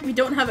opener, we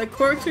don't have a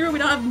corkscrew, we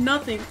don't have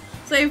nothing.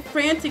 So I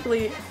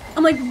frantically,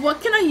 I'm like, what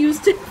can I use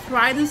to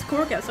pry this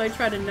cork out? So I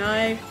tried a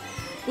knife,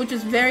 which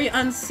is very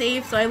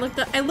unsafe, so I looked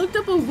up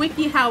a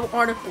WikiHow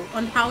article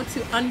on how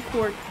to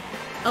uncork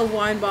a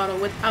wine bottle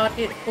without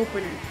it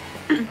opening.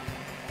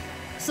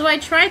 So I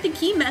tried the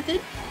key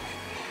method.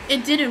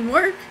 It didn't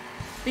work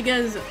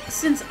because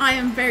since I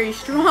am very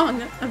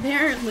strong,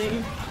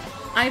 apparently,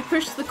 I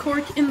pushed the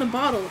cork in the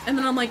bottle and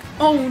then I'm like,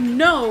 oh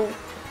no!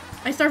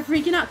 I start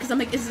freaking out because I'm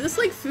like, is this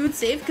like food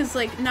safe? Because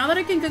like now that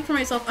I can cook for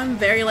myself, I'm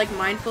very like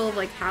mindful of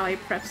like how I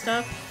prep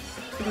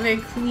stuff. I'm very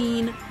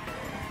clean.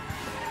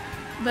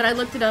 But I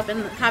looked it up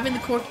and having the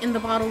cork in the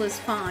bottle is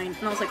fine.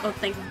 And I was like, oh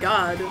thank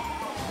God.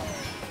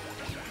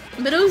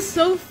 But it was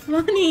so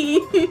funny.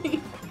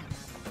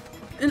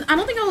 And I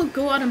don't think I'll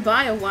go out and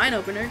buy a wine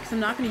opener because I'm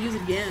not going to use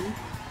it again.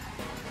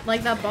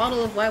 Like that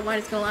bottle of white wine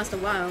is going to last a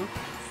while.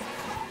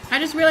 I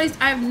just realized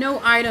I have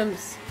no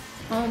items.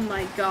 Oh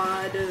my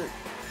god.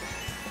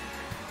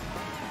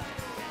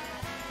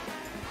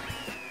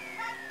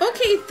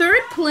 Okay,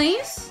 third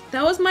place.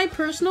 That was my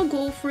personal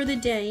goal for the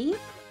day.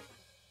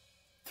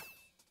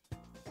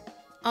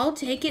 I'll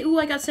take it. Ooh,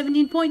 I got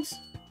 17 points.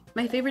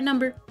 My favorite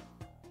number.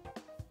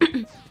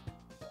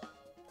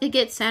 It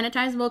gets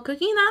sanitized while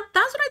cooking.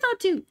 That's what I thought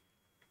too.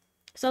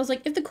 So I was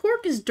like, if the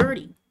cork is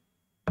dirty,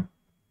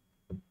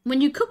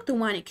 when you cook the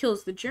wine, it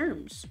kills the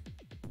germs.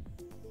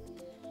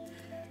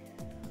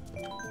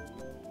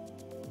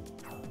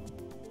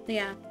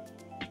 Yeah.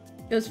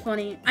 It was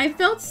funny. I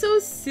felt so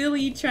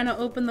silly trying to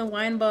open the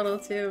wine bottle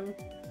too.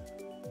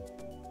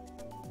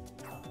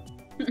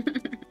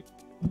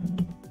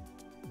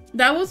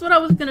 That was what I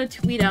was gonna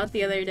tweet out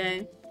the other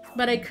day.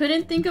 But I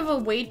couldn't think of a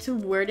way to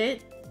word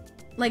it.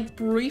 Like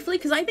briefly,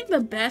 because I think the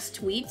best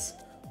tweets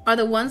are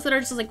the ones that are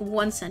just like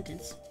one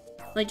sentence.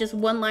 Like just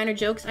one-liner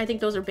jokes. I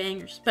think those are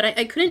bangers. But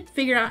I couldn't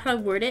figure out how to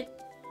word it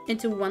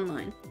into one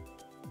line.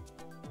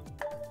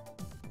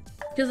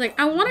 Because like,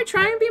 I want to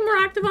try and be more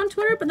active on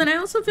Twitter, but then I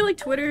also feel like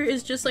Twitter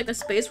is just like a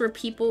space where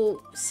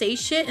people say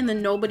shit and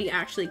then nobody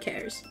actually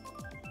cares.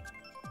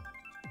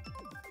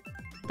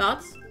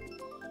 Thoughts?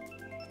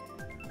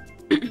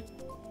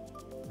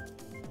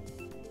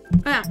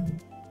 Oh yeah,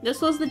 this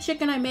was the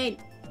chicken I made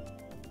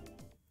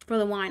for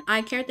the wine.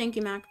 I care, thank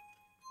you, Mac.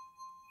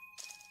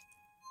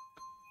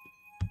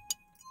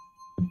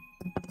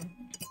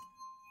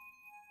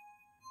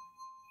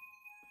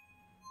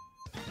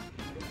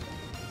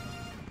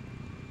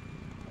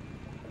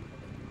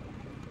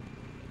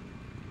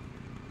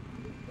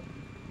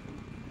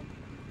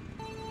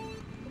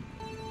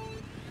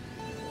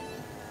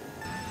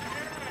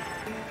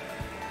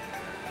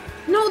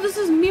 No, this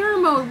is mirror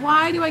mode.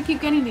 Why do I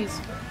keep getting these?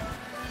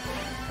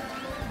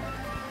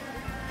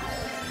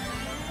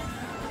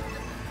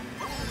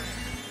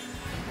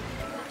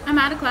 I'm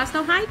out of class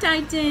now. Hi,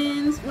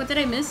 Titans! What did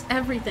I miss?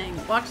 Everything.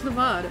 Watch the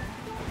VOD.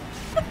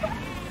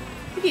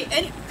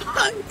 Okay,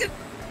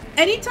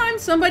 Anytime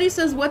somebody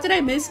says, what did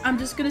I miss? I'm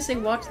just gonna say,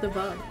 watch the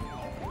VOD.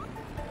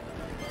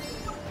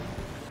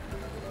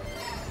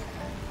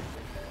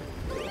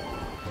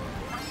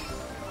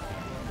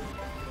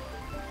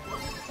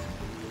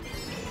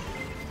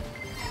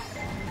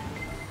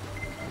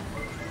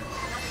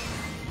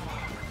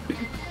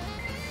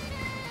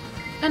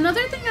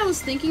 Another thing I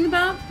was thinking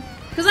about,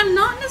 because I'm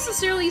not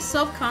necessarily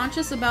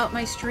self-conscious about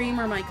my stream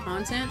or my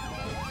content,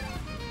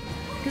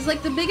 because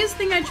like the biggest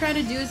thing I try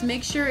to do is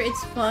make sure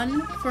it's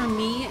fun for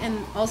me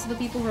and also the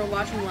people who are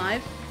watching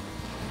live.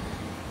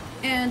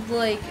 And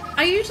like,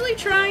 I usually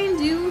try and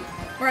do,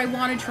 or I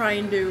want to try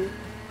and do,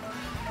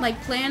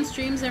 like planned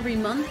streams every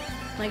month,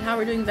 like how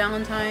we're doing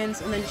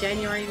Valentine's, and then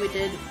January we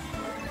did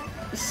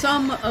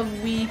some of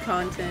Wii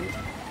content.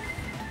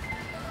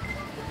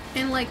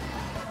 And like,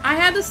 I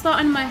had this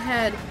thought in my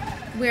head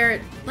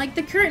where, like,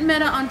 the current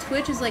meta on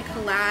Twitch is, like,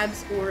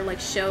 collabs or, like,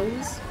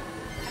 shows.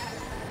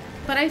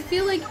 But I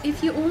feel like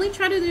if you only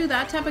try to do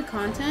that type of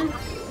content,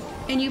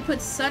 and you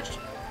put so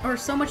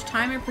much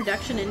time and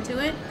production into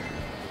it,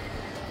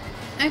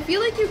 I feel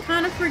like you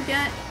kind of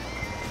forget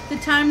the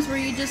times where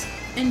you just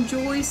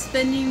enjoy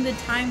spending the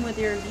time with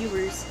your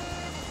viewers.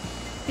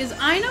 Because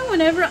I know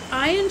whenever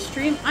I am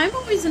stream, I'm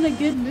always in a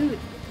good mood.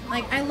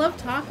 Like, I love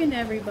talking to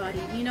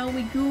everybody. You know,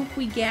 we goof,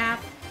 we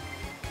gap.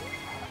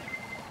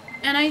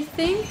 And I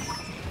think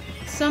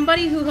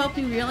somebody who helped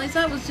me realize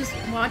that was just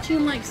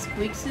watching, like,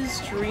 Squeaks'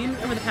 streams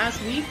over the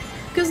past week.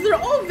 Because they're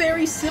all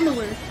very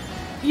similar.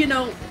 You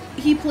know,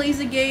 he plays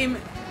a game,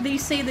 they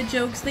say the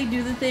jokes, they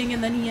do the thing,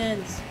 and then he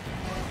ends.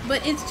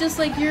 But it's just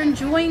like, you're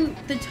enjoying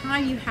the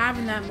time you have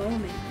in that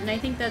moment. And I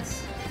think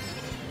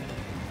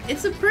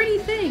it's a pretty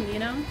thing, you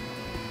know?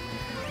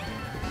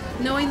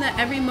 Knowing that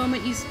every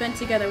moment you spent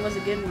together was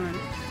a good one.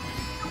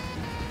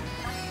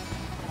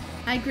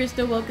 Hi,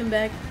 Krista, welcome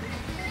back.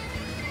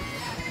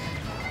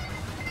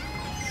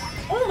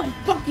 Oh my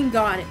fucking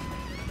god!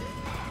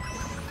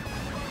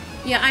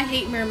 Yeah, I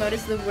hate mirror mode,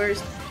 it's the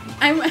worst.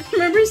 I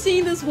remember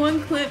seeing this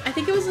one clip, I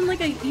think it was in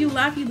like a You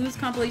Laugh, You Lose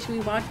compilation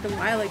we watched a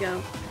while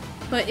ago.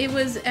 But it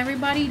was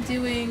everybody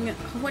doing,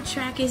 what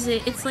track is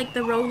it? It's like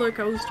the roller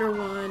coaster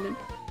one.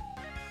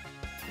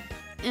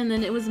 And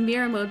then it was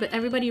mirror mode, but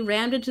everybody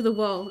rammed into the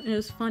wall, and it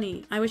was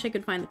funny. I wish I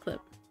could find the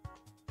clip.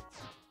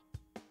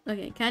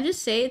 Okay, can I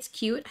just say it's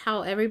cute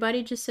how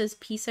everybody just says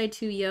P-side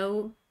 2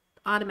 yo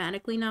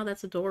automatically now?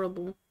 That's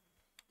adorable.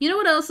 You know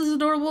what else is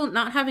adorable?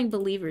 Not having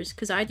believers,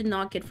 because I did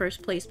not get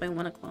first place by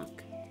 1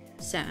 o'clock.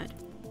 Sad.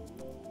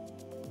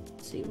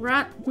 Let's see, we're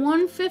at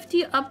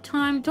 150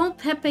 uptime. Don't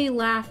Pepe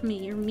laugh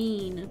me, you're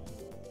mean.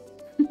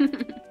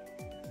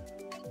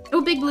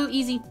 Oh, Big Blue,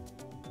 easy.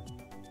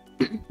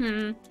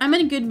 I'm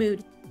in a good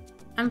mood.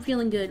 I'm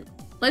feeling good.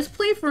 Let's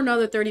play for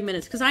another 30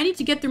 minutes, because I need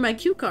to get through my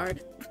cue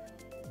card.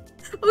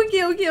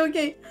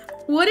 Okay.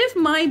 What if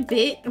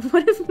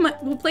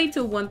we'll play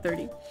till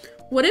 1:30.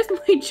 What if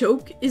my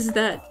joke is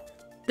that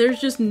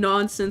there's just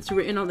nonsense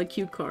written on the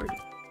cue card,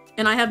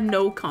 and I have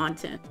no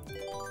content?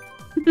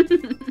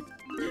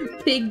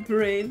 Big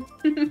brain.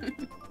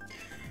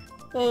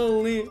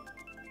 Holy.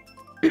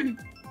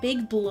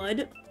 Big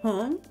blood?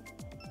 Huh?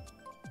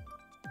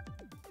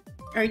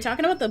 Are you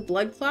talking about the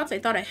blood clots I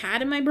thought I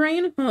had in my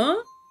brain? Huh?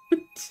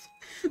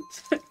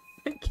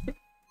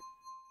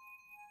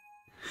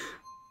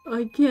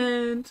 I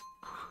can't.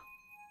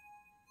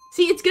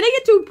 See, it's gonna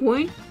get to a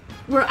point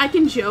where I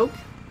can joke,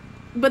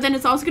 but then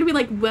it's also gonna be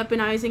like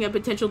weaponizing a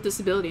potential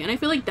disability, and I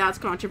feel like that's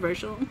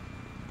controversial.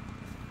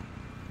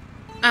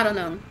 I don't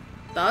know.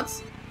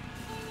 Thoughts?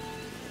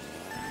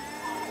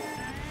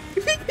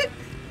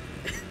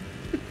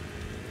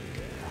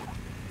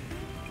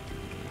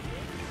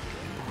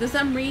 Does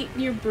that mean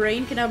your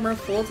brain can have more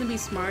folds and be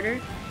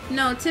smarter?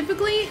 No,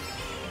 typically,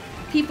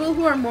 people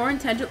who are more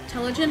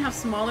intelligent have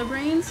smaller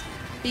brains,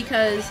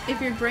 because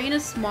if your brain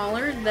is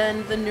smaller,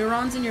 then the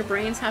neurons in your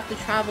brains have to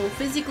travel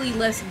physically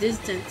less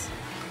distance,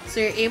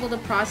 so you're able to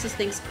process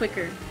things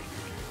quicker.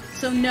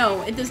 So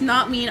no, it does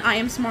not mean I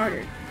am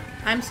smarter.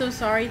 I'm so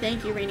sorry.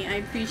 Thank you, Rainy. I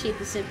appreciate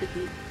the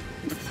sympathy.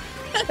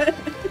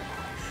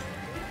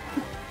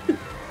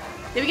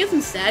 Did we get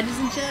some sadness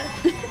in chat?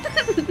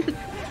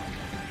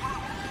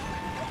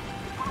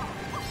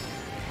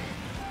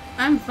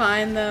 I'm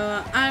fine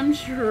though. I'm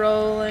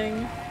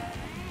trolling.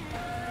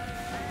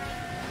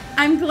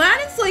 I'm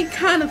glad it's like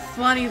kind of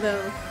funny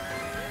though.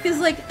 Cause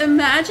like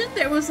imagine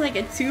there was like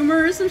a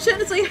tumor or some shit.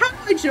 It's like, how do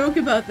I joke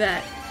about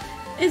that?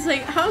 It's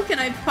like, how can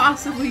I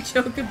possibly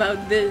joke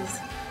about this?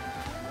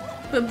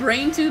 But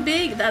brain too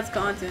big? That's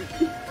content.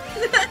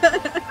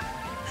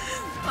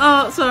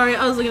 Oh, sorry,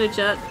 I was looking at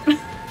chat.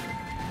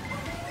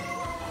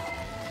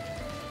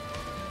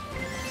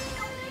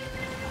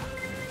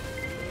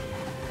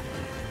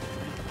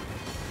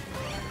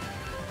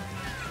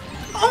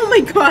 Oh my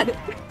god!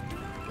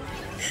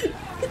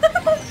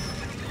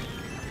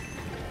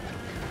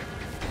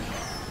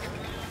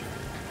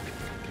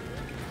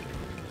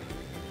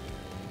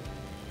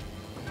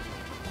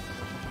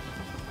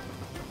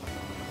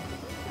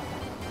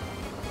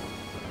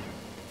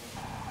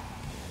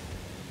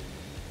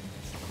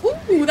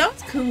 Ooh, that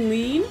was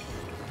clean.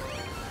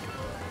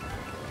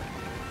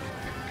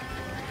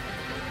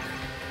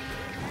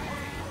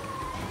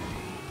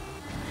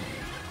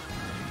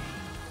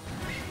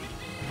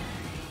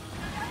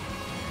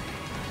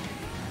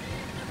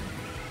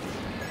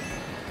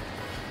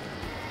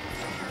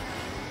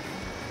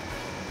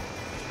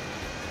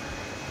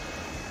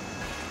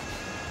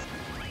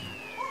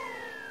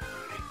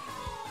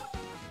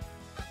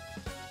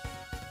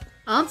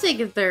 I'll take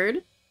a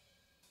third.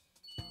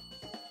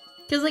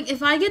 Cause like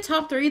if I get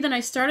top 3, then I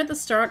start at the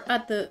start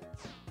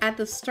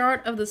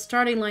of the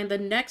starting line the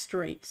next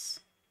race.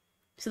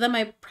 So that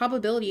my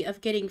probability of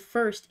getting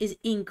first is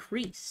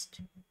increased.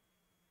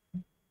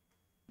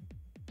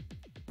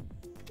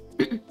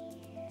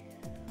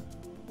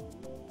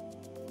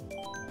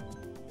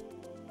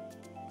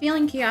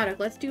 Feeling chaotic.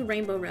 Let's do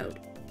Rainbow Road.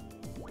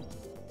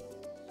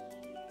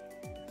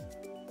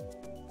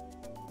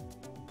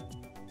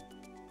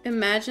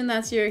 Imagine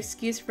that's your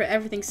excuse for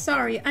everything.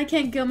 Sorry, I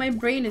can't go. My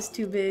brain is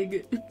too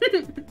big.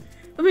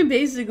 I mean,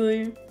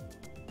 basically.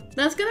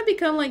 That's gonna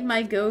become like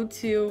my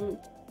go-to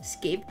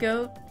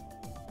scapegoat.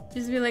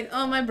 Just be like,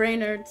 oh, my brain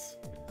hurts.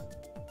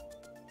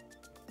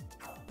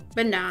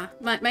 But nah,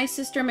 my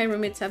sister and my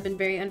roommates have been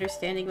very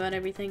understanding about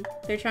everything.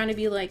 They're trying to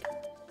be like,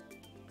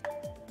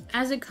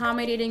 as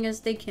accommodating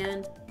as they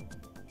can.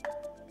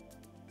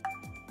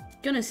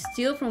 Gonna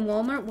steal from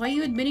Walmart? Why are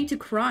you admitting to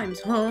crimes,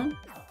 huh?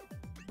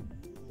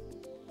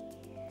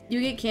 You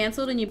get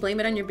canceled and you blame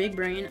it on your big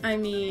brain. I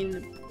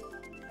mean,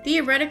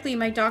 theoretically,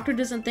 my doctor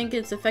doesn't think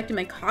it's affecting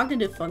my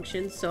cognitive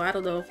functions, so I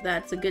don't know if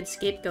that's a good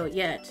scapegoat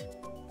yet.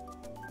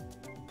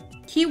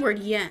 Keyword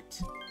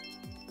yet.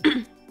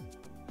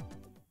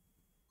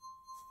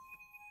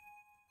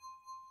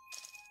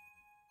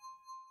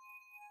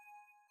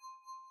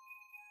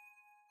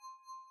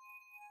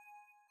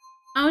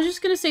 I was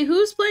just gonna say,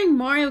 who's playing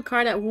Mario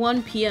Kart at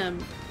 1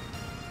 PM?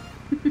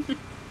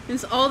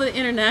 It's all the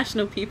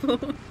international people.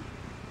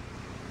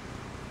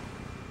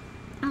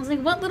 I was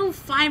like, what little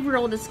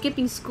 5-year-old is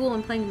skipping school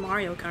and playing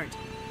Mario Kart?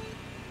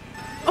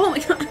 Oh my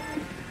god.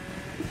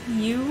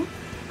 You?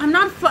 I'm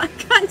not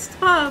 5. Guys,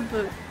 stop.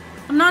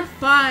 I'm not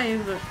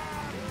 5.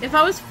 If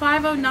I was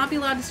 5, I would not be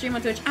allowed to stream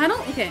on Twitch.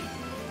 Okay.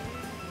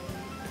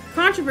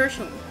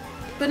 Controversial.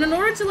 But in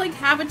order to, like,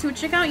 have a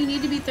Twitch account, you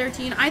need to be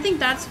 13. I think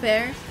that's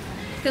fair.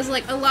 Because,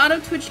 like, a lot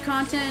of Twitch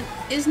content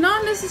is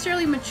not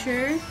necessarily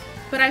mature,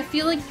 but I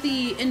feel like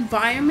the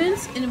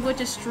environments in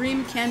which a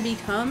stream can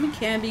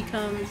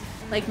become,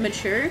 like,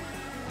 mature.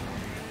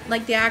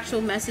 Like, the actual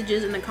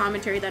messages and the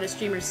commentary that a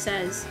streamer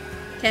says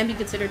can be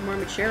considered more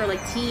mature, or, like,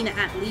 teen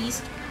at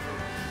least.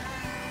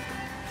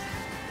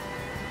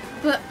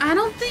 But I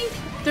don't think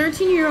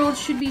 13-year-olds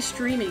should be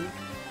streaming.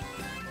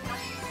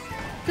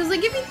 Because,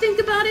 like, if you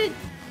think about it,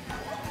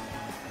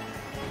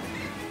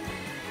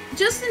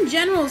 just in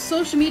general,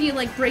 social media,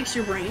 like, breaks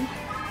your brain.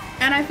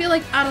 And I feel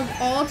like out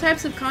of all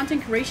types of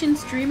content creation,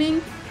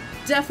 streaming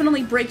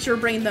definitely breaks your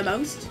brain the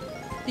most.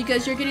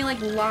 Because you're getting,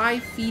 like,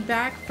 live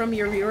feedback from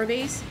your viewer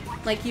base.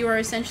 Like, you are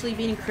essentially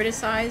being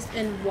criticized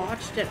and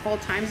watched at all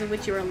times in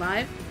which you are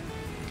live.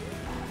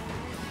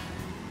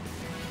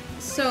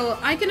 So,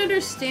 I can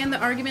understand the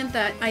argument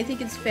that I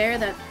think it's fair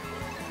that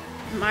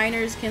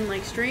minors can,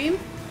 like, stream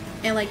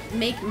and, like,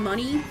 make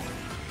money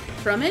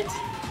from it.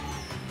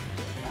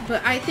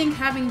 But I think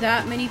having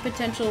that many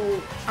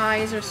potential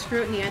eyes or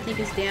scrutiny, I think,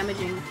 is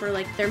damaging for,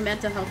 like, their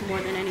mental health more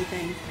than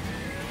anything.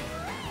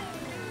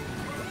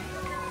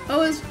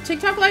 Oh, is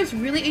TikTok Lives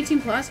really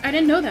 18+? I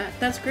didn't know that.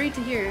 That's great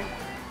to hear.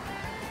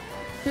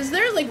 Because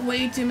there's, like,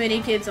 way too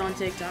many kids on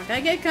TikTok. I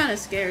get kind of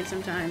scared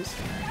sometimes.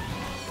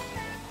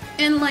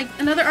 And, like,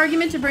 another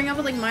argument to bring up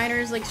with, like,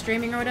 minors, like,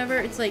 streaming or whatever,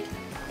 it's like,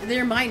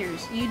 they're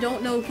minors. You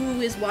don't know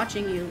who is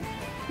watching you.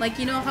 Like,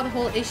 you know how the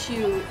whole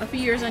issue a few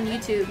years on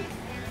YouTube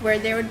where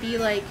there would be,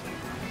 like,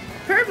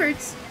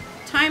 perverts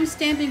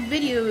time-stamping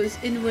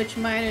videos in which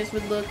minors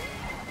would look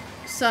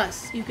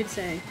sus, you could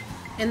say.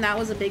 And that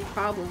was a big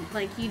problem.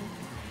 Like,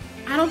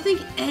 I don't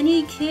think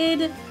any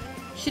kid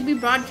should be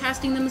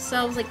broadcasting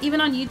themselves. Like, even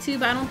on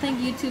YouTube, I don't think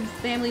YouTube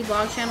family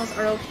vlog channels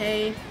are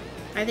okay.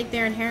 I think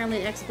they're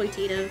inherently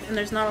exploitative, and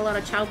there's not a lot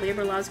of child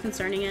labor laws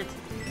concerning it.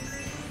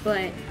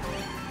 But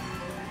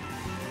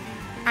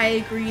I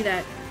agree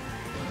that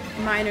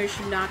minors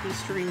should not be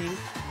streaming.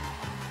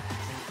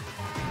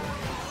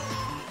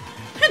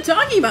 I'm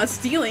talking about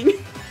stealing.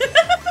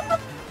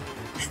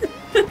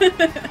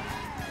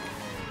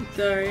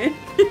 Sorry.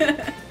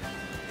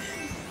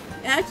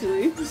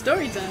 Actually,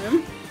 story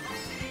time.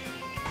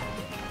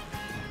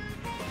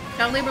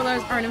 Child labor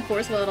laws aren't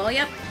enforced well at all.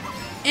 Yep.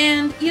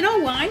 And you know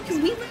why? Because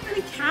we live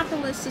in a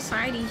capitalist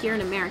society here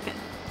in America.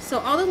 So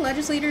all the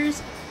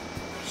legislators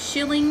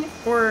shilling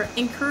or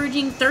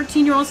encouraging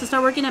 13-year-olds to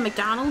start working at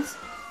McDonald's,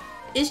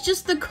 it's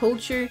just the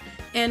culture.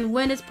 And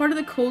when it's part of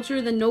the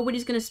culture, then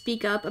nobody's going to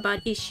speak up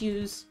about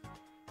issues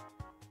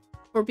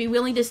or be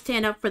willing to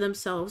stand up for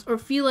themselves or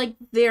feel like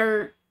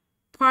they're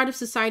part of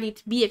society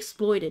to be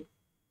exploited.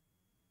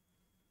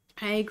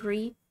 I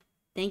agree.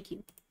 Thank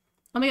you.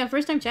 Oh my god,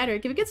 first time chatter.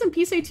 Can we get some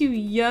peace out to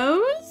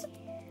Yo's?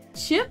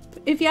 Chip?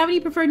 If you have any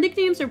preferred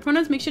nicknames or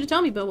pronouns, make sure to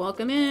tell me, but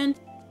welcome in.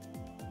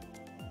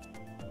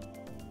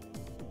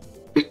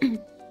 I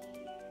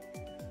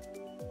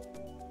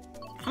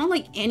don't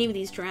like any of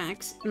these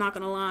tracks, I'm not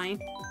gonna lie.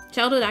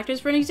 Childhood actors,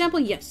 for an example,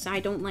 yes, I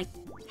don't like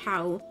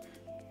how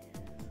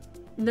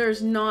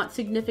there's not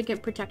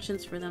significant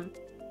protections for them.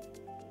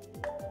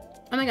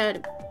 Oh my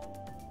god.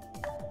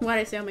 Why'd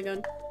I say oh my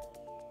god?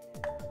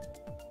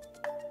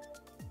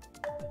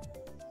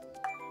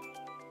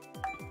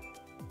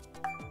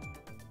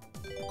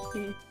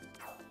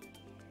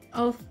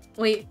 Oh,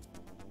 wait.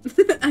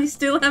 I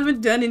still haven't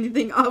done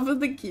anything off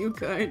of the cue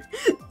card.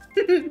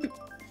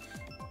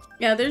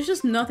 Yeah, there's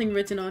just nothing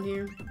written on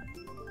here.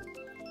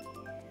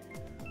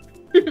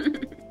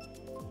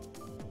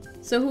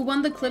 So who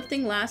won the clip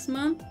thing last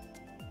month?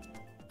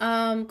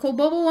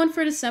 Kobobo won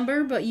for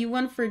December, but you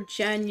won for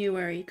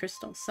January,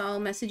 Crystal. So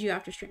I'll message you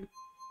after stream.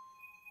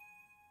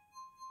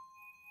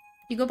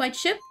 You go by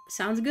Chip?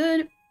 Sounds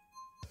good.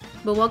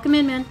 But welcome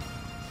in, man.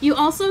 You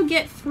also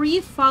get free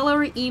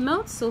follower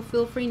emotes, so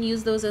feel free to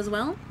use those as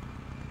well.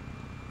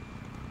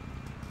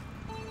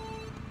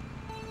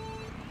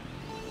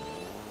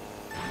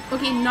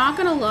 Okay, not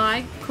gonna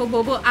lie,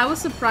 Kobobo, I was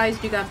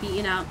surprised you got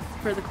beaten out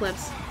for the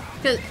clips.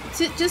 Cause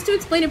just to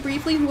explain it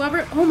briefly,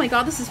 whoever— oh my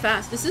god, this is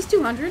fast. Is this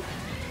 200?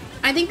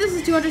 I think this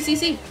is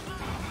 200cc.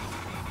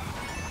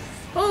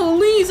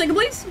 Holy, second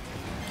place!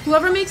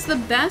 Whoever makes the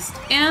best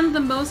and the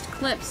most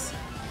clips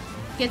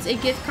gets a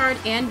gift card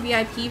and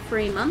VIP for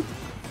a month.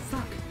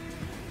 Fuck.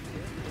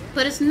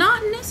 But it's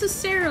not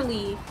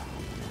necessarily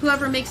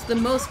whoever makes the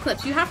most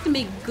clips. You have to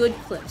make good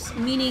clips,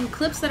 meaning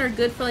clips that are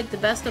good for like the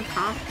best of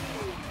top.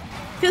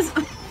 Because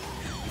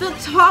the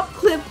top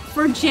clip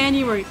for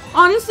January,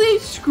 honestly,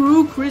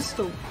 screw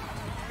Crystal.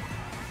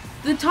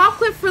 The top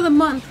clip for the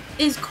month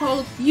is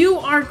called "You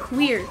Are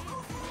Queer."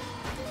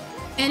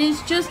 And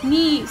it's just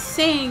me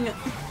saying,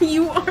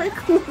 "You are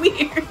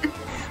queer."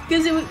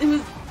 Because it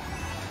was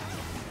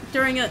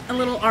during a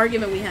little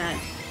argument we had.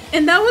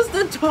 And that was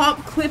the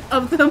top clip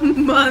of the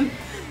month.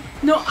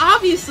 No,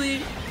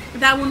 obviously,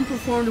 that one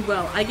performed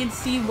well. I can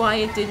see why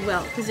it did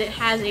well. Because it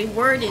has a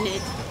word in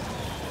it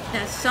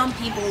that some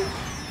people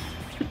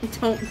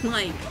don't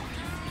like.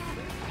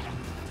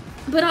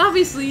 But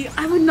obviously,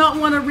 I would not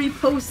want to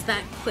repost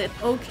that clip,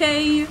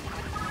 okay?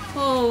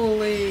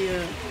 Holy.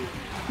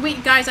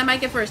 Wait, guys, I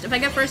might get first. If I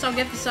get first, I'll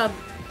get the sub.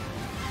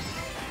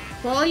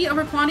 Quality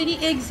over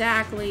quantity?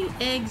 Exactly.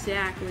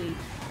 Exactly.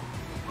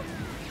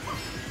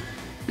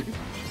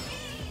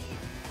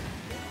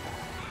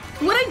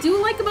 What I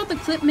do like about the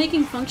clip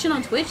making function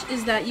on Twitch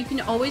is that you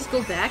can always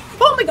go back.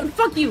 Oh my god,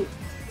 fuck you!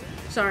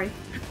 Sorry.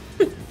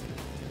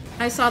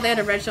 I saw they had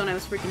a red show and I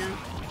was freaking out.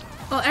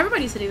 Well,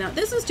 everybody's hitting that.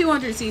 This is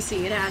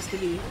 200cc, it has to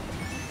be.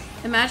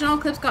 Imagine all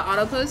clips got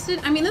auto-posted.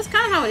 I mean, that's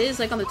kind of how it is,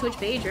 like, on the Twitch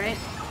page, right?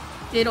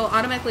 It'll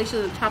automatically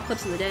show the top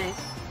clips of the day.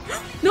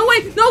 No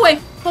way! No way!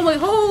 Oh my,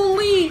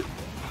 holy!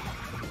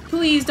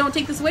 Please, don't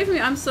take this away from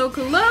me. I'm so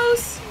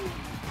close!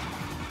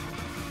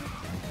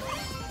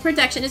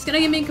 Protection. It's gonna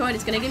give me a coin.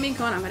 It's gonna give me a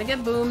coin. I'm gonna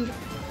get boomed.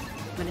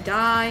 I'm gonna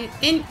die.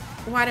 In—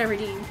 why'd I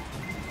redeem?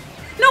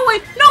 No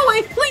way! No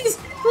way! Please!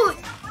 Please.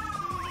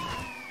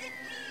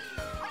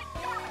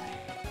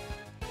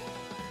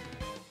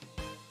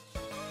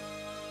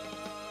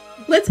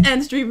 Let's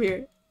end stream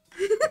here.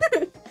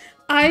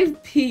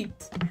 I've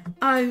peaked.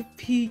 I've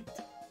peaked.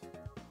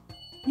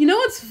 You know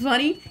what's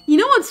funny? You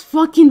know what's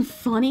fucking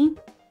funny?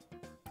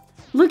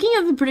 Looking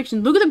at the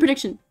prediction. Look at the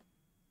prediction.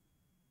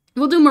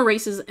 We'll do more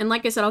races, and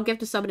like I said, I'll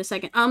gift a sub in a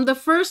second. The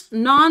first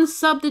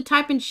non-sub to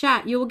type in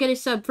chat, you will get a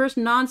sub. First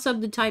non-sub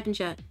to type in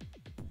chat.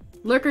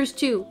 Lurkers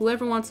too,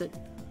 whoever wants it.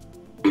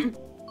 You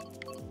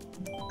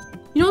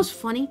know what's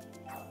funny?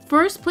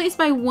 First place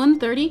by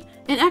 1:30,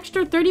 an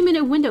extra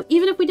 30-minute window.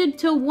 Even if we did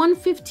till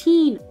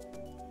 1:15,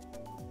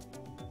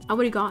 I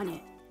would have gotten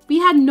it. We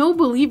had no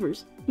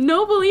believers.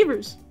 No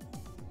believers.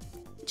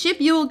 Chip,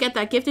 you will get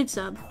that gifted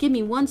sub. Give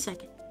me 1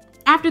 second.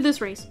 After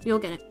this race, you'll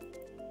get it.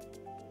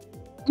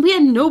 We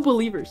had no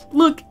believers.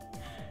 Look,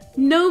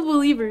 no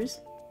believers.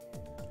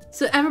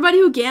 So everybody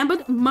who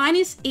gambled,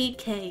 minus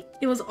 8k.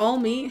 It was all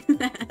me.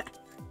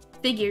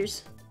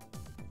 Figures.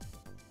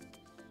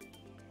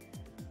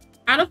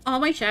 Out of all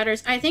my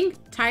chatters, I think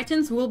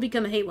Titans will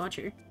become a hate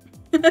watcher.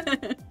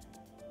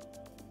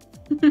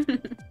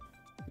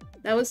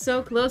 That was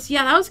so close.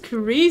 Yeah, that was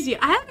crazy.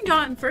 I haven't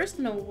gotten first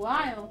in a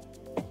while.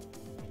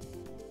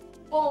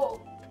 Oh.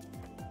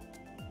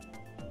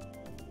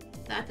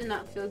 That did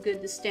not feel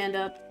good to stand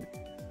up.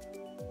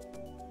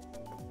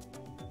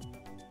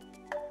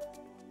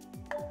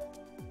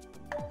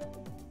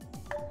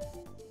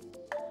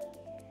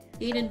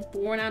 Hated,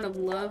 born out of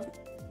love.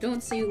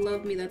 Don't say you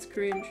love me, that's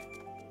cringe.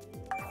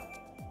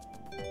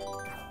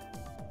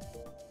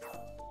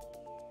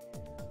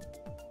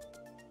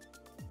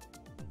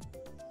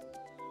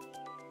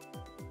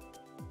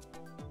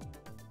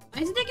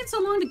 Why is it taking so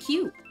long to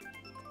queue?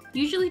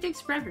 Usually it takes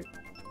forever.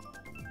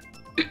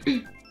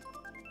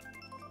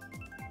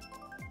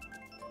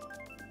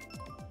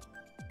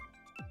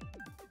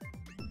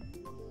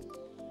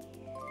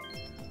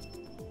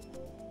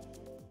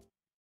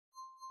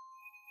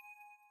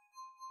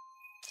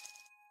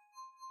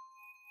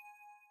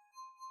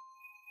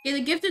 Okay,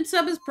 the gifted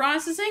sub is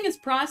processing. It's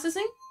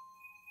processing.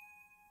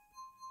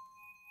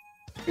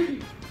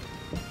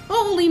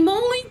 Holy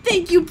moly!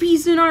 Thank you,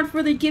 Peace and Art,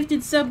 for the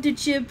gifted sub to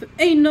Chip.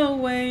 Ain't no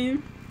way.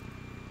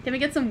 Can we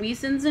get some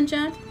Weasons in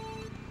chat?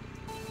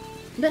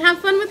 But have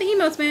fun with the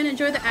emotes, man.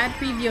 Enjoy the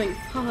ad-free viewing.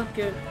 Oh,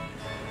 good.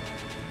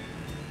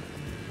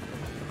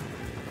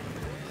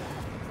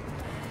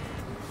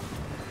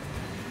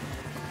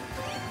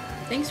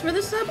 Thanks for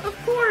the sub, of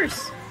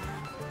course!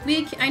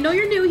 I know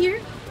you're new here,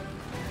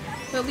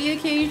 but we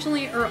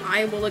occasionally, or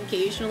I will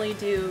occasionally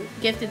do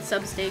gifted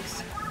sub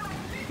stakes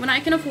when I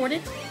can afford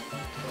it.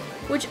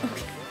 Which,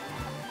 okay,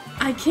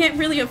 I can't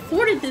really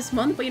afford it this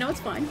month, but you know, it's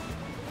fine.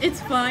 It's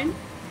fine.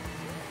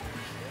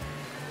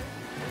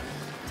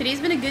 Today's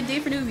been a good day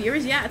for new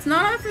viewers. Yeah, it's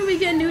not often we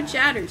get new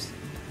chatters.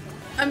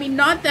 I mean,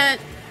 not that...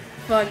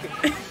 Fuck.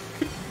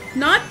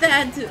 Not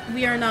that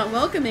we are not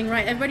welcoming,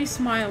 right? Everybody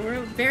smile. We're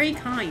very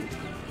kind.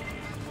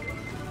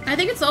 I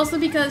think it's also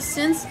because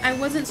since I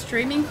wasn't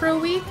streaming for a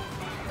week,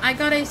 I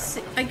got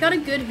a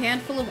good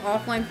handful of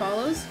offline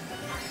follows.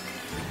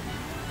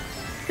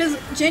 Because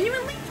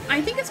genuinely,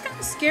 I think it's kind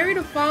of scary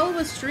to follow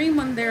a stream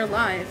when they're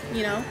live,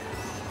 you know?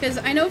 Because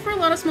I know for a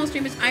lot of small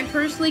streamers, I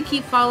personally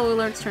keep follow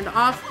alerts turned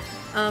off,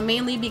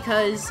 mainly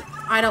because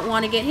I don't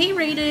want to get hate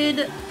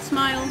rated,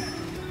 smile.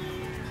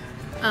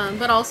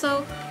 But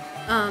also,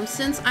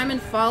 since I'm in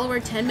follower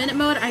 10-minute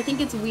mode, I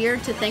think it's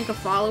weird to thank a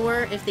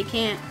follower if they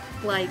can't,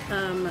 like,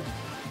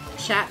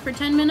 chat for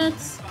 10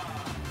 minutes.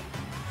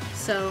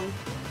 So,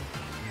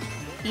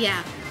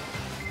 yeah.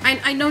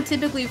 I know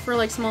typically for,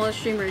 like, smaller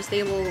streamers,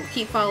 they will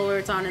keep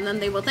followers on and then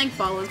they will thank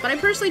followers, but I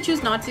personally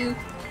choose not to,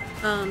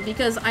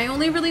 because I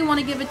only really want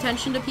to give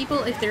attention to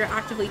people if they're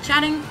actively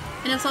chatting,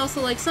 and it's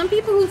also, like, some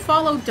people who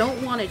follow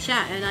don't want to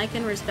chat, and I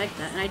can respect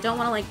that, and I don't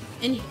want to, like,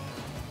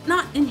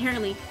 not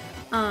inherently,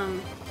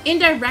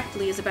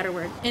 indirectly is a better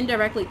word,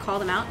 indirectly call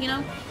them out, you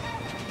know?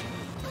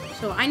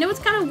 So I know it's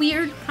kind of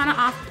weird, kind of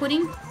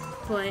off-putting,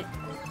 but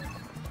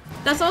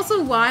that's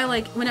also why,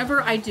 like,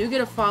 whenever I do get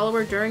a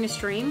follower during a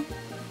stream,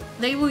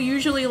 they will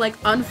usually, like,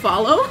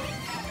 unfollow.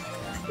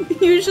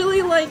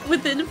 Usually, like,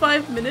 within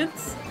 5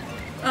 minutes.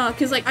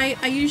 Cause, like,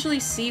 I usually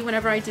see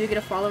whenever I do get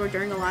a follower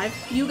during a live.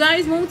 You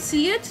guys won't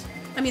see it.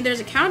 I mean, there's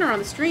a counter on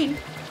the stream.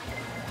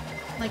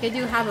 Like, I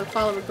do have a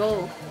follower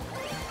goal.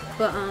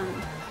 But,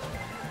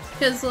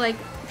 cause, like,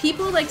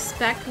 people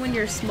expect when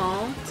you're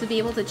small to be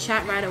able to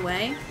chat right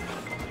away.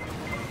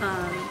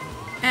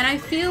 And I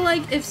feel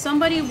like if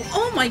somebody-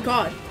 oh my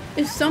god!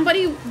 If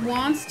somebody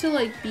wants to,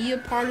 like, be a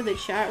part of the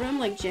chat room,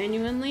 like,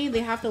 genuinely, they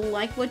have to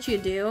like what you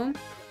do,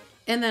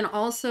 and then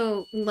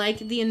also like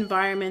the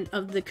environment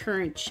of the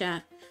current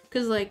chat.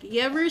 Because, like, you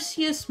ever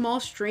see a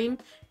small stream,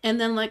 and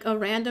then, like, a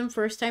random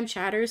first-time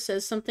chatter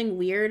says something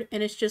weird,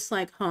 and it's just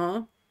like,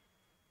 huh?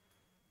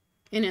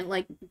 And it,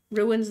 like,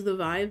 ruins the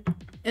vibe.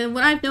 And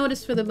what I've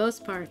noticed for the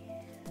most part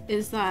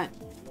is that,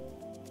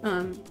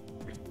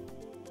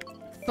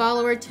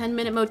 follower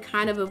 10-minute mode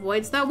kind of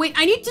avoids that. Wait,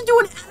 I need to do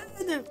an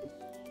ad!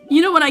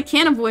 You know what, I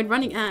can't avoid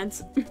running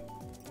ads.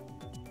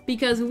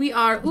 Because we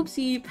are,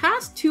 oopsie,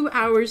 past 2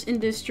 hours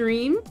into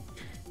stream.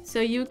 So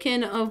you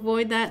can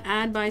avoid that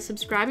ad by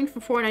subscribing for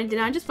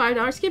 $4.99, just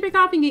 $5. Skip your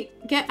copy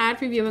and get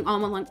ad-free viewing all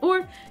month long.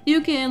 Or you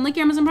can link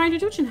your Amazon Prime to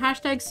Twitch and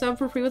hashtag sub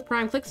for free with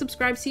Prime. Click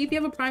subscribe, see if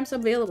you have a Prime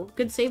sub available.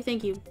 Good save,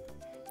 thank you.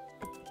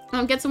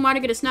 Get some water,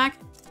 get a snack.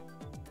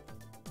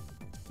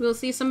 We'll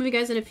see some of you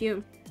guys in a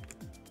few.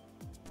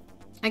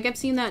 I kept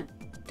seeing that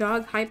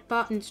dog hype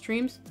bot in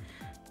streams.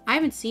 I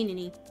haven't seen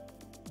any.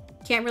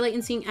 Can't relate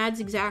in seeing ads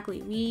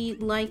exactly. We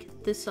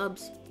like the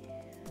subs.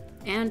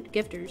 And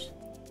gifters.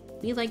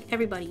 We like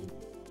everybody.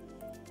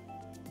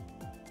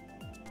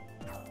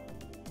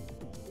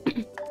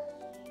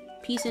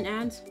 Peace and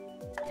ads.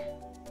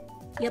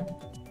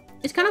 Yep.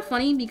 It's kind of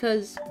funny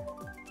because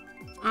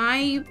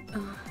I've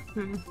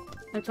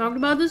talked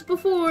about this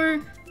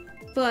before,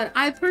 but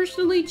I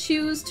personally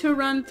choose to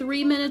run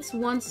 3 minutes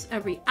once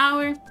every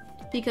hour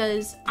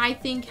because I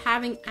think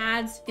having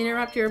ads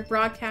interrupt your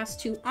broadcast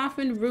too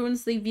often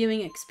ruins the viewing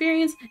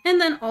experience,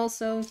 and then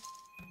also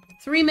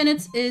 3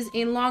 minutes is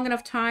a long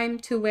enough time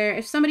to where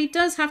if somebody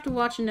does have to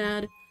watch an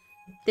ad,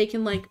 they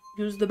can, like,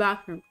 use the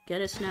bathroom,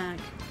 get a snack.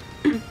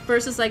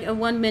 Versus, like, a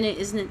 1 minute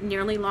isn't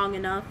nearly long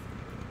enough.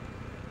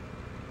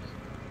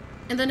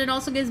 And then it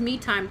also gives me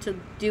time to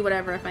do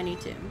whatever if I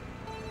need to.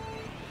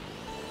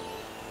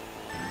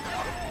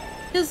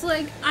 Because,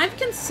 like, I've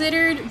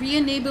considered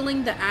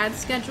re-enabling the ad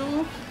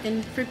schedule,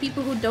 and for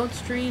people who don't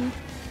stream,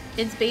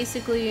 it's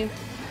basically,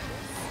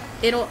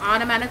 it'll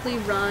automatically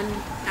run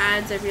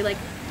ads every, like,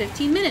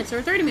 15 minutes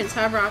or 30 minutes,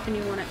 however often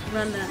you want to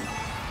run them.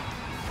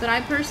 But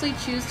I personally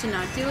choose to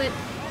not do it,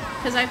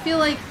 because I feel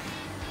like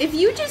if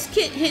you just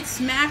get hit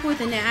smack with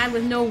an ad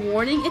with no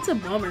warning, it's a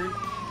bummer.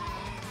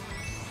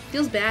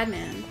 Feels bad,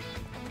 man.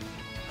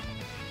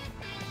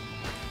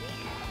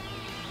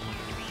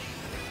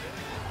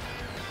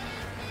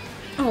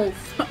 Oh,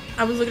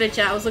 I was looking at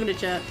chat,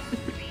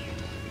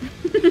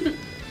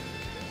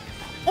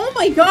 Oh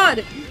my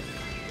god!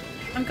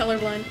 I'm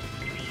colorblind.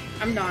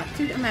 I'm not.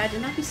 Dude,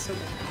 imagine, that'd be so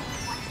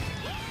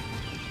bad.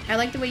 I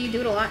like the way you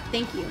do it a lot,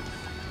 thank you.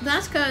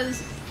 That's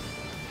cause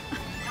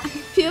I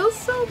feel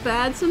so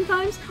bad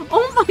sometimes.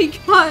 Oh my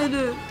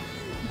god!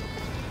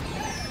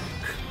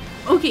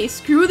 Okay,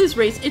 screw this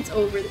race, it's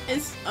over.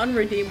 It's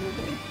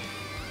unredeemable.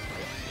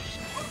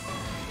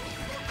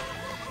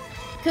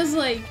 Cause,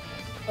 like,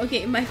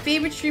 okay, my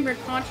favorite streamer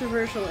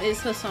controversial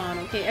is Hassan,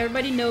 okay?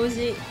 Everybody knows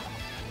it.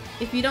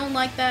 If you don't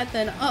like that,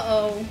 then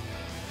uh-oh.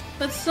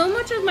 But so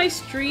much of my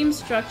stream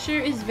structure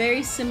is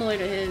very similar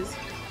to his.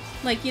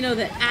 Like, you know,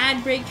 the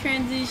ad break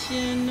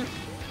transition.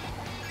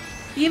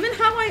 Even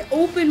how I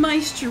open my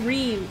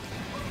stream.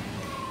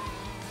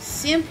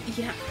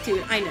 Yeah,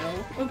 dude, I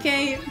know,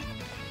 okay?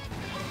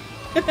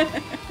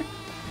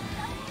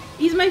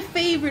 He's my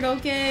favorite,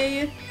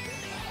 okay?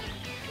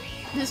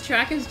 This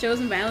track is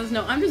chosen balance.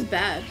 No, I'm just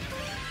bad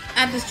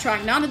at this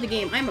track, not at the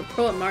game. I'm a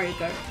pro at Mario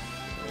Kart.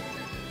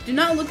 Do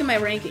not look at my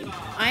ranking.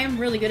 I am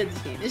really good at this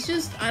game. It's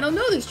just, I don't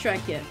know this track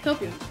yet.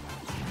 Copium.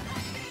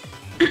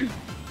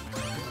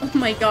 Oh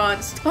my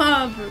god,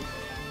 stop!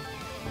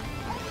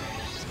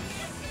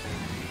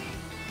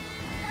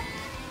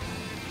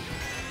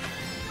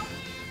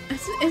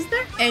 Is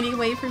there any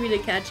way for me to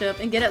catch up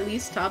and get at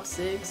least top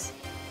 6?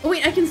 Oh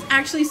wait, I can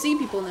actually see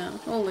people now.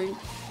 Holy.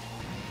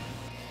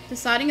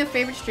 Deciding a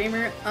favorite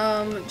streamer.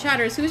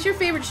 Chatters, who's your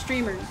favorite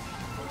streamer?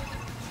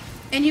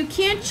 And you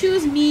can't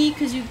choose me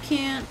because you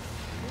can't...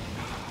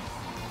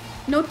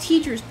 No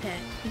teacher's pet.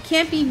 You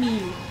can't be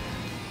me.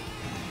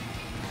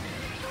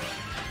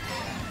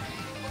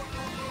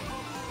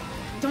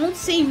 Don't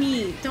say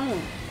me.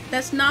 Don't.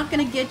 That's not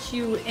gonna get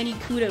you any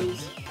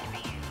kudos.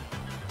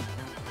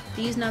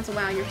 These nuts,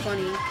 wow, you're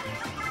funny.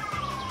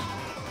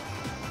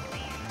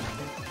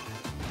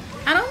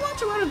 I don't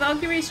watch a lot of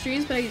Valkyrie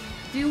streams, but I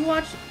do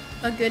watch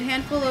a good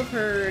handful of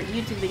her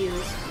YouTube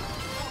videos.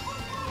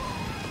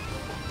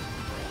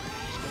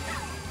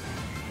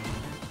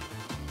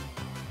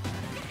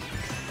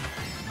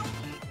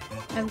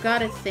 I've got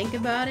to think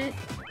about it.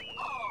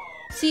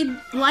 See,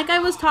 like I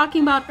was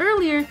talking about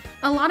earlier,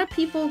 a lot of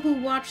people who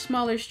watch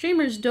smaller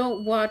streamers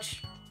don't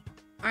watch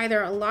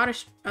either a lot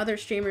of other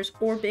streamers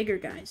or bigger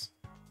guys.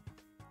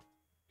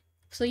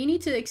 So you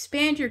need to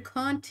expand your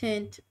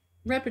content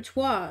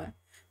repertoire,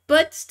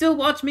 but still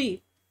watch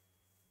me.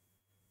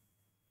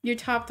 Your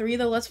top 3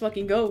 though, let's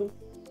fucking go.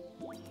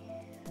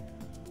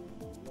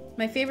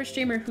 My favorite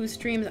streamer who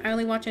streams, I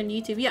only watch on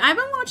YouTube. Yeah, I've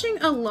been watching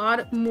a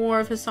lot more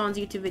of Hassan's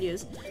YouTube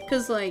videos.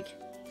 Because, like,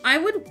 I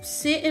would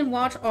sit and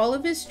watch all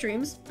of his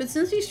streams, but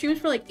since he streams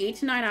for like 8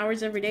 to 9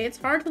 hours every day, it's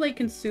hard to, like,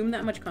 consume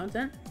that much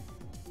content.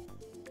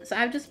 So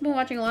I've just been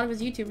watching a lot of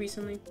his YouTube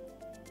recently.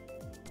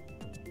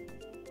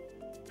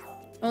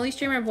 Only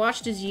streamer I've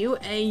watched is you.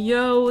 Hey,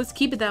 yo, let's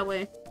keep it that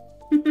way.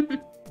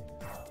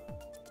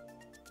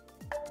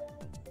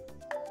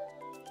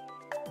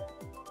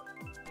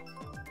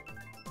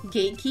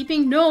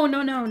 Gatekeeping? No,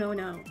 no, no, no,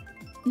 no.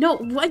 No,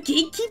 what?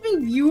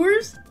 Gatekeeping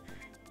viewers?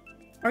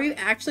 Are you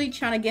actually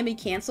trying to get me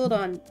canceled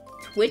on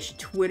Twitch,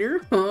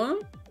 Twitter? Huh?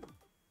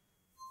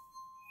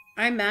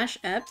 I mash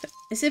ep.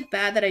 Is it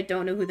bad that I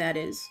don't know who that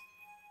is?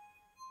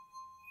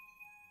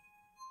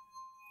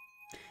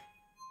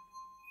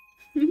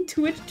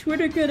 Twitch,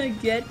 Twitter gonna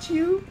get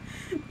you?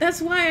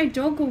 That's why I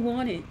don't go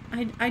on it.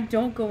 I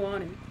don't go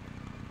on it.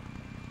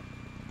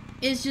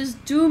 It's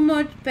just too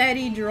much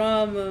petty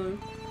drama.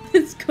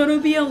 It's gonna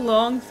be a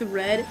long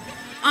thread.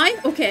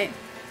 Okay.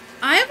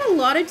 I have a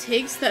lot of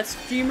takes that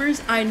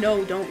streamers I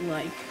know don't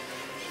like.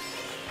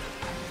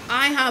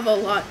 I have a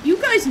lot. You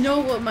guys know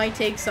what my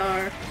takes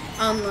are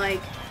on, like,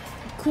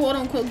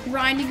 quote-unquote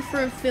grinding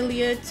for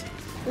affiliate,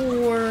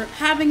 or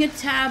having a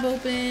tab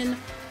open,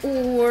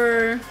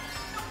 or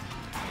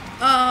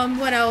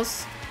what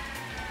else?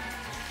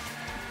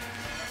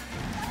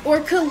 Or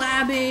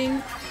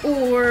collabing,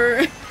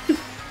 or...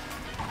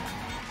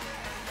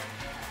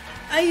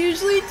 I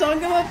usually talk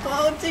about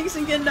politics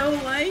and get no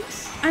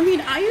likes. I mean,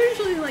 I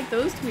usually like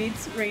those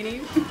tweets,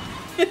 Rainy.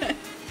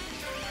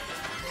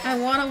 I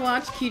wanna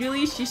watch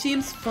Cuterly, she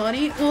seems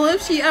funny. Well,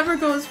 if she ever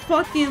goes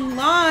fucking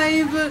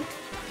live,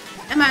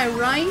 am I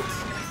right?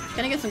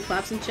 Can I get some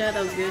claps in chat?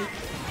 That was good.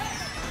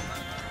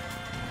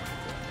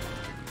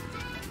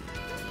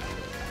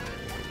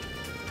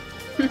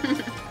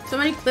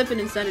 Somebody clip it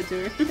and send it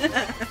to her.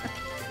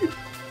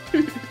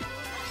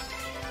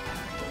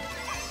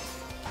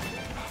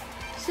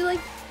 She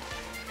like...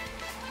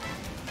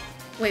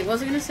 Wait, what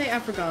was I gonna say? I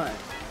forgot.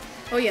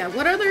 Oh yeah,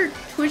 what other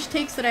Twitch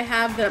takes that I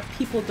have that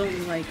people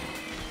don't like?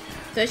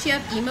 Does she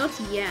have emotes?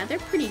 Yeah, they're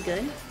pretty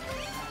good.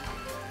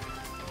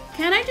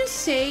 Can I just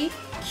say,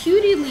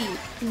 Cutie Lee,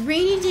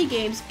 Rainy Day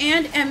Games,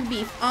 and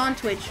MBeef on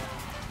Twitch,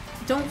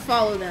 don't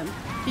follow them.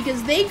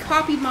 Because they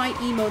copied my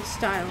emote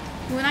style.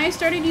 When I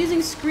started using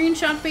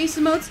screenshot face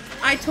emotes,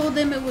 I told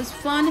them it was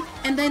fun,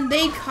 and then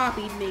they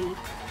copied me.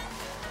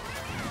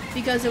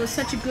 Because it was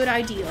such a good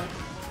idea.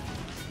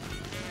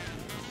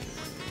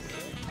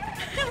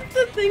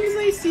 The things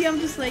I see,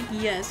 I'm just like,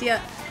 yes,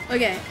 yeah.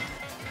 Okay,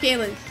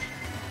 Kaylin.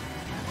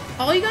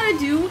 All you gotta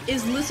do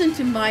is listen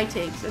to my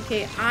takes,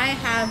 okay? I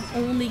have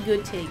only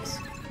good takes.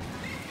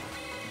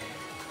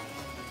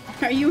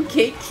 Are you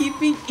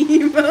gatekeeping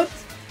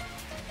emotes?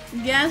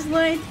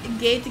 Gaslight,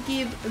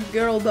 gatekeep,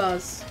 girl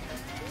boss.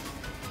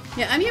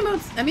 Yeah,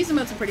 Emmy's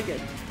emotes are pretty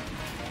good.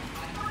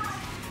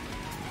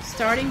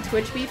 Starting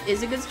Twitch beef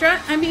is a good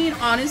strat? I mean,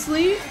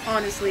 honestly,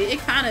 it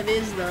kind of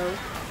is, though.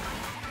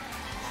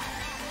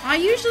 I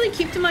usually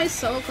keep to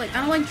myself, like, I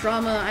don't like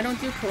drama, I don't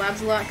do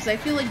collabs a lot, because I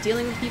feel like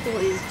dealing with people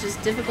is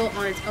just difficult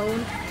on its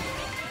own.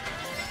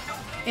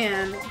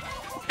 And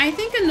I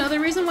think another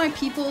reason why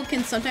people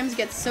can sometimes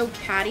get so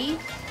catty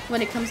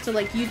when it comes to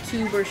like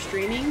YouTube or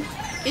streaming,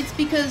 it's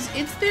because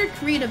it's their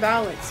creative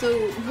outlet. So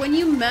when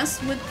you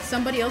mess with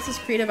somebody else's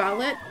creative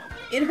outlet,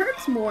 it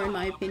hurts more in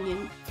my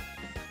opinion.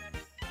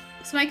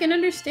 So I can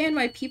understand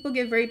why people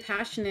get very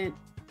passionate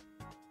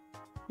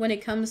when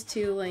it comes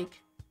to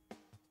like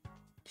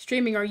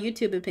streaming or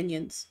YouTube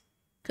opinions.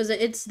 Because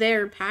it's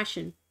their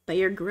passion that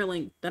you're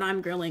grilling, that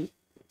I'm grilling.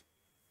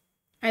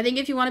 I think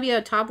if you want to be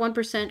a top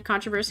 1%,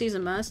 controversy is a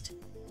must.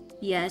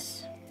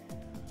 Yes.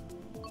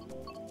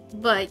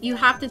 But you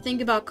have to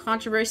think about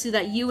controversy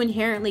that you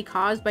inherently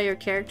caused by your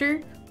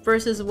character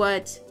versus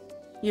what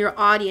your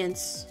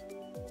audience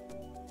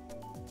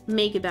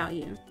make about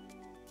you.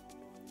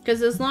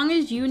 Because as long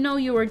as you know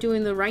you are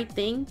doing the right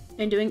thing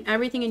and doing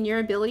everything in your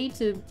ability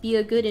to be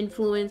a good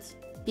influence,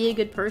 be a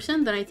good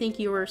person, then I think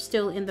you are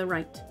still in the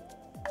right.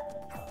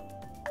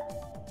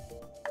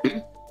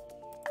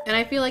 And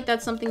I feel like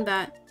that's something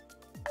that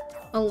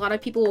a lot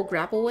of people will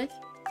grapple with.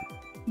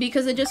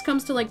 Because it just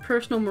comes to like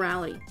personal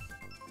morality.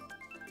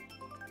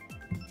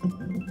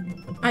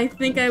 I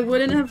think I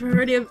wouldn't have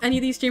heard of any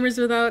of these streamers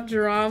without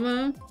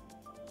drama.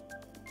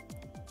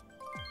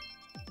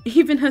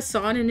 Even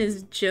Hassan and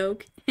his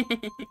joke.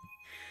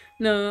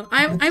 No,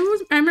 I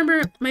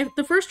remember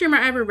the first streamer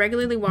I ever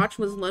regularly watched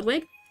was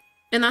Ludwig,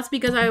 and that's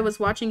because I was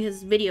watching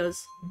his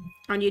videos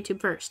on YouTube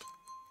first.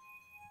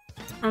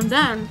 And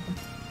then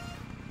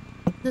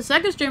the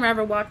second streamer I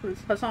ever watched was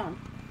Hassan.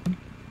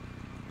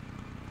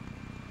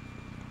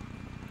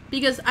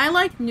 Because I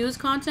like news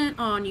content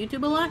on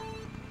YouTube a lot.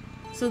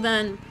 So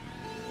then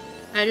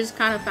I just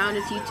kind of found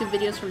his YouTube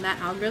videos from that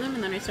algorithm,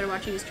 and then I started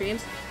watching his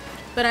streams.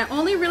 But I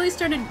only really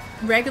started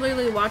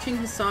regularly watching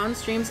Hassan's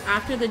streams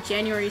after the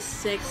January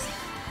 6th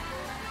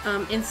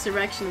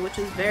insurrection, which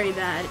was very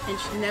bad and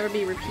should never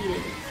be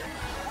repeated.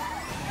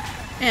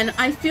 And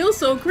I feel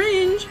so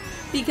cringe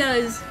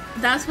because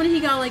that's when he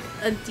got like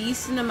a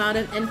decent amount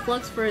of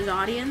influx for his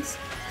audience.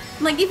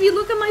 Like if you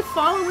look at my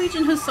follow age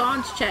in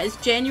Hassan's chat, it's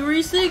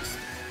January 6th.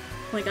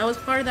 Like I was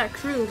part of that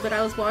crew, but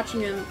I was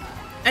watching him.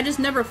 I just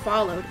never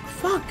followed.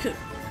 Fuck.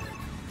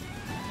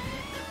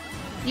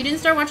 You didn't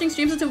start watching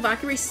streams until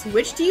Valkyrie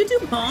switched to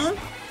YouTube? Huh?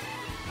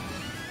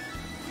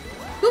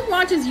 Who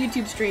watches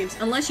YouTube streams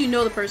unless you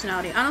know the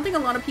personality? I don't think a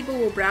lot of people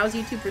will browse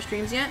YouTube for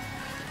streams yet.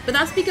 But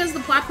that's because the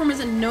platform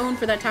isn't known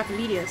for that type of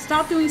media.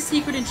 Stop doing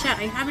secret in chat.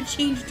 I haven't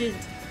changed it.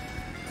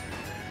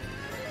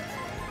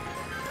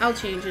 I'll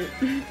change it.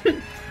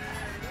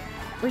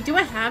 Wait, do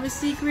I have a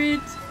secret?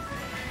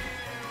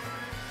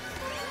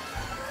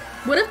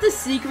 What if the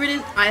secret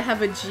is I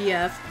have a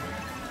GF?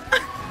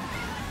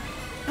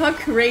 How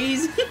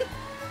crazy.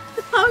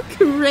 How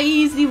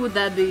crazy would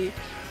that be?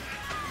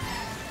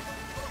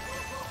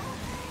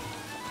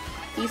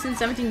 Decent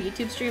 17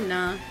 YouTube stream?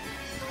 Nah.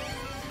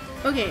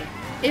 Okay,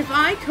 if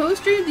I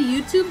co-streamed the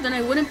YouTube, then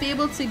I wouldn't be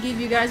able to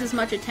give you guys as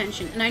much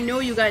attention. And I know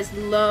you guys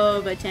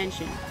love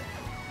attention.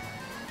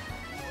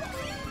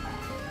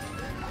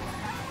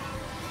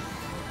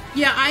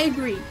 Yeah, I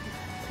agree.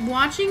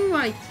 Watching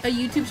like a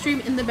YouTube stream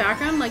in the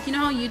background, like you know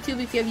how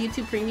YouTube, if you have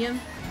YouTube Premium,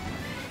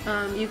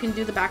 you can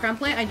do the background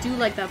play. I do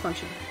like that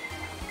function.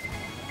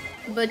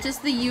 But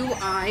just the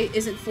UI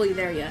isn't fully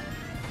there yet.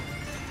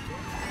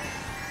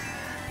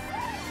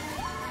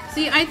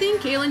 See, I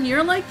think, Kaylin,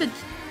 you're like the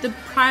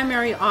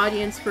primary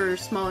audience for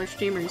smaller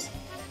streamers.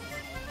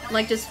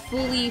 Like just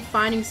fully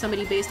finding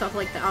somebody based off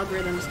like the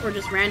algorithms or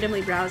just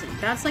randomly browsing.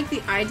 That's like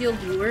the ideal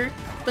viewer.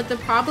 But the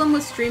problem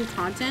with stream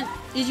content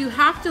is you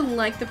have to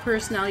like the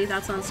personality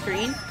that's on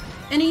screen.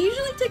 And it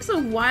usually takes a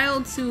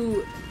while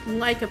to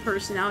like a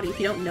personality if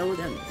you don't know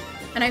them.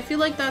 And I feel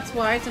like that's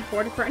why it's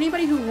important for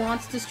anybody who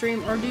wants to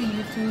stream or do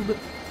YouTube.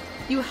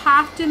 You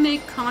have to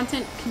make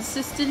content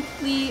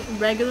consistently,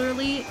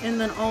 regularly,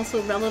 and then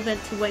also relevant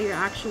to what your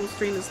actual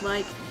stream is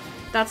like.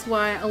 That's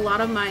why a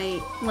lot of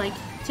my like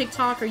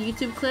TikTok or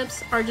YouTube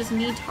clips are just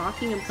me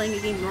talking and playing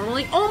a game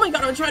normally. Oh my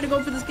god, I'm trying to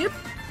go for this gift.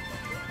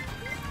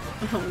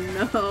 Oh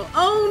no.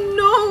 Oh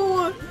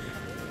no!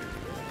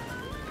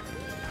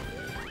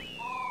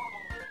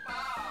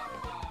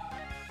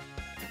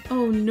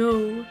 Oh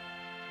no.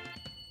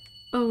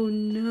 Oh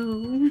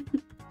no.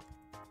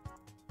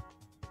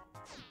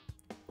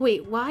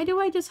 Wait, why do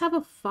I just have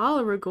a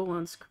follower goal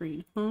on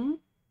screen? Huh?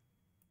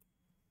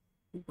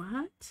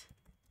 What?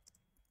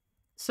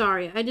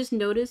 Sorry, I just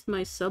noticed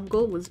my sub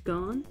goal was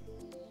gone.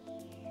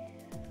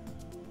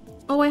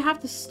 Oh, I have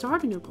to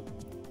start a new goal.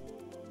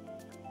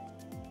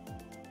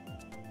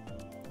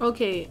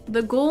 Okay,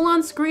 the goal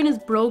on screen is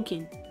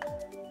broken.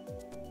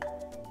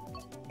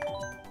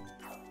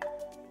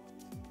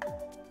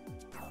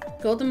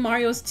 Golden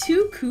Mario's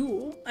too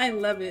cool. I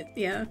love it,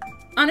 yeah.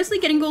 Honestly,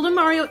 getting Golden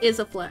Mario is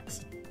a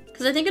flex.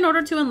 Because I think in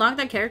order to unlock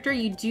that character,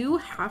 you do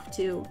have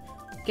to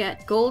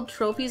get gold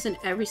trophies in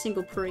every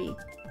single pre.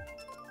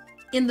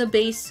 In the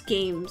base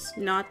games,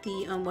 not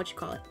the,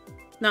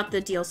 not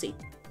the DLC.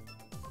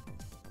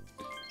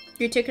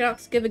 Your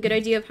TikToks give a good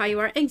idea of how you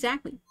are.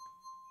 Exactly.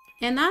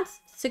 And that's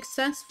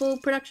successful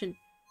production.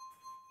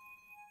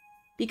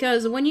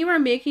 Because when you are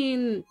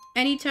making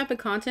any type of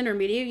content or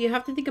media, you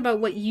have to think about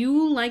what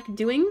you like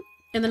doing,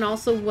 and then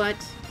also what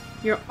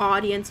your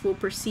audience will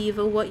perceive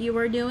of what you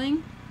are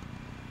doing.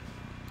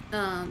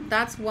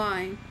 That's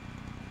why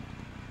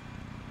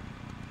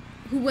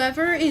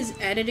whoever is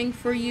editing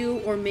for you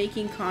or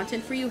making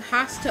content for you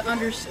has to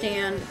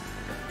understand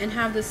and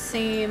have the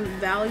same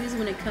values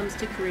when it comes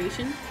to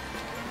creation.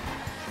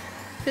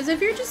 Because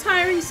if you're just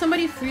hiring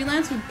somebody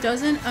freelance who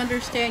doesn't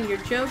understand your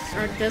jokes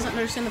or doesn't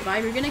understand the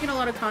vibe, you're gonna get a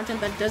lot of content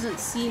that doesn't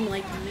seem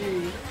like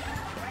you.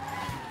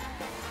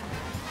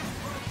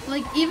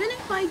 Like, even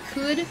if I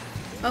could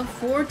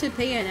afford to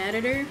pay an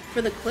editor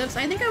for the clips,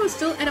 I think I would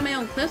still edit my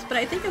own clips, but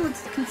I think I would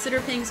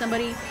consider paying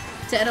somebody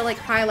to edit, like,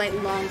 highlight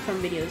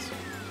long-form videos.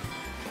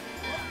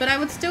 But I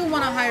would still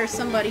want to hire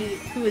somebody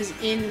who is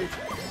in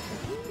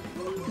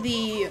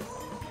the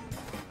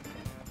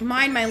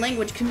mind my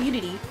language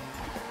community.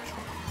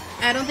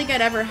 I don't think I'd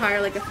ever hire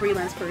like a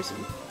freelance person.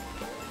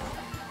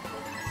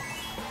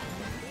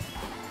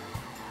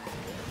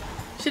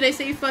 Should I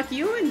say fuck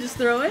you and just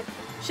throw it?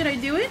 Should I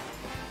do it?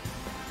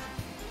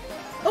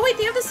 Oh wait,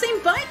 they have the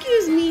same bike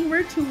as me!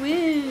 We're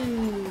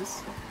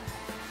twins!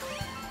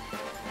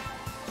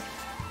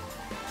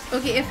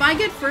 Okay, if I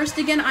get first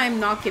again, I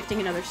am not gifting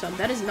another sub.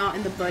 That is not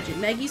in the budget.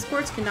 Meggy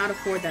Sports cannot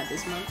afford that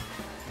this month.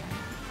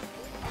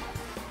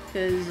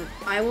 Because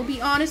I will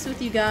be honest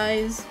with you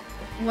guys,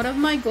 one of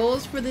my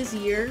goals for this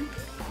year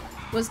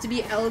was to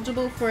be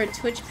eligible for a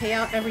Twitch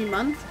payout every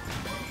month.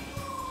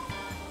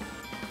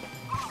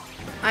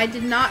 I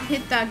did not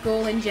hit that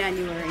goal in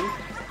January.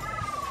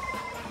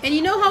 And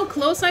you know how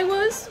close I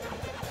was?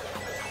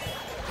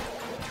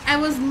 I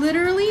was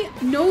literally,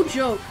 no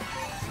joke,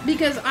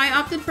 because I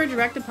opted for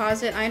direct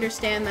deposit. I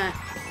understand that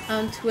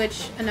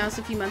Twitch announced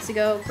a few months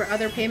ago for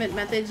other payment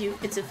methods,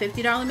 it's a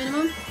 $50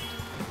 minimum.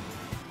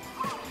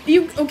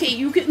 You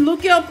can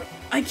look up,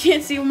 I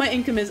can't see what my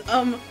income is,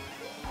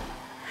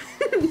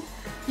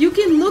 you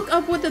can look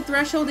up what the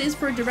threshold is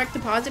for direct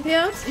deposit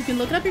payouts, you can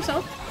look it up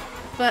yourself,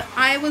 but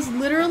I was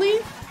literally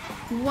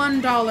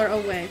 $1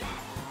 away.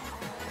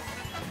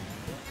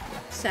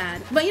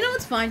 Sad. But you know,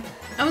 it's fine.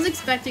 I was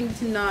expecting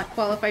to not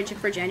qualify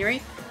for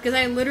January, because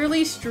I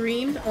literally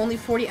streamed only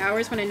 40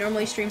 hours when I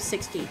normally stream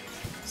 60.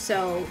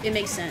 So, it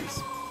makes sense.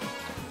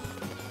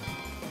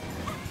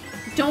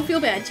 Don't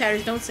feel bad,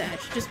 chatters, don't sag.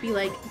 Just be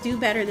like, do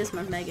better this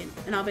month, Megan.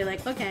 And I'll be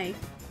like, okay.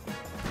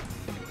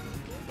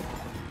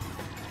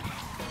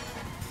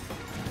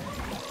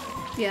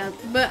 Yeah,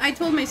 but I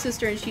told my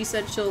sister and she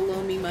said she'll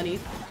loan me money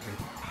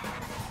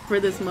for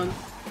this month.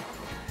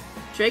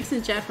 Drake's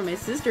in chat for my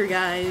sister,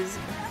 guys.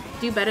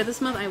 Do better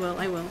this month? I will,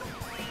 I will.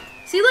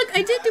 See, look,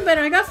 I did do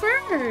better. I got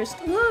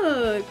first.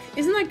 Look.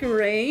 Isn't that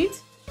great?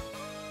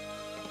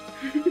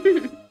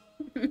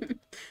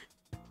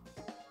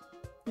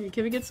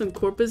 Can we get some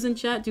corpus in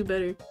chat? Do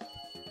better.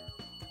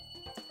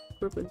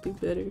 Corpus, do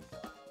better.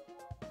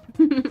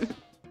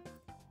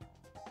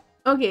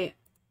 Okay.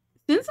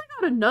 Since I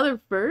got another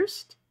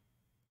first,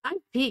 I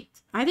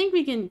peaked. I think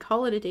we can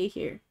call it a day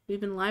here. We've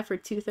been live for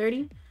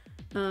 2:30.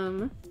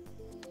 Oh,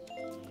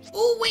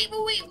 wait.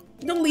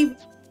 Don't leave.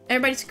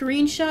 Everybody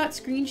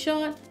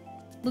screenshot.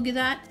 Look at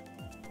that.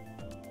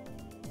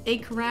 A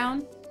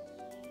crown.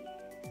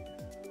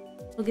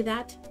 Look at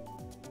that.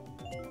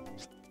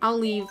 I'll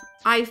leave.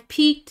 I've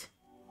peaked.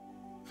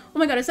 Oh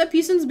my god, is that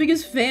Peason's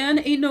biggest fan?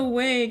 Ain't no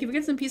way. Can we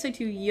get some Peace I2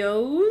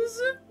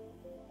 yos?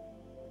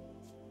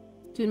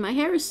 Dude, my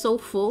hair is so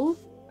full.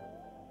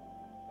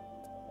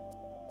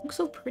 Looks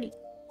so pretty.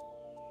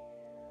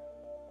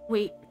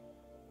 Wait.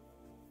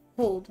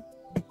 Hold.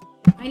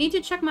 I need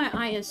to check my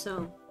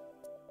ISO.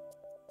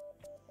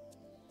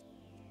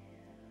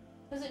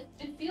 Because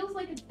it feels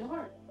like it's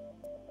dark.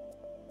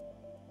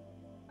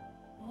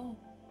 Oh.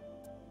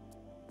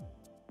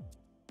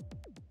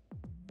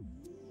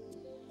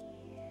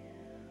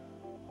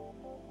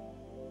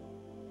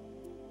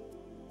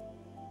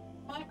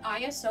 My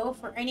ISO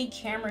for any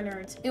camera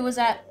nerds, it was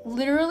at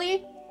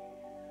literally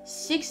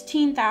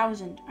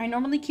 16,000. I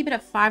normally keep it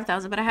at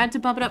 5,000, but I had to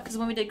bump it up because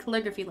when we did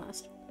calligraphy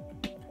last.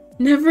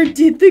 Never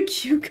did the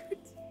cue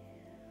cards.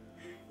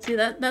 See,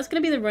 that's gonna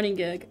be the running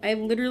gag. I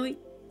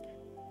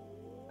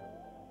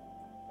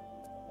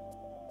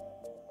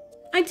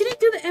didn't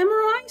do the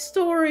MRI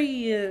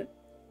story!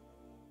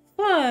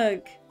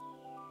 Fuck.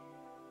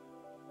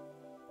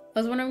 I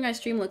was wondering if my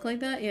stream looked like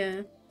that?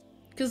 Yeah.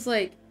 Because,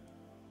 like,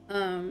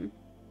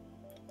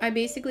 I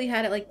basically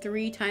had it, like,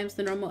 3 times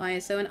the normal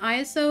ISO. And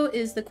ISO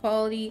is the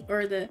quality,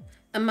 or the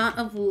amount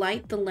of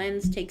light the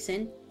lens takes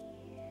in.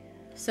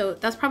 So,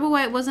 that's probably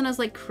why it wasn't as,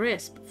 like,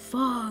 crisp.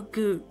 Fuck.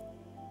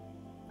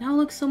 Now it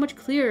looks so much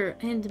clearer.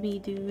 And me,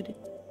 dude.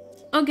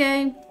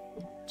 Okay.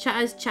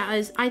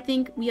 Chatters. I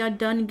think we are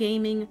done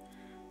gaming.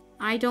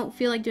 I don't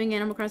feel like doing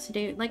Animal Crossing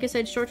today. Like I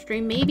said, short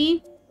stream,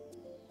 maybe?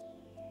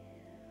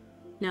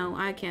 No,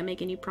 I can't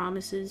make any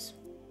promises.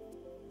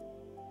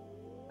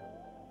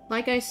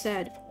 Like I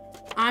said,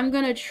 I'm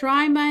gonna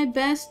try my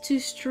best to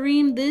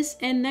stream this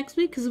and next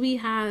week because we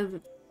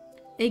have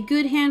a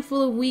good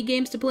handful of Wii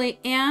games to play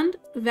and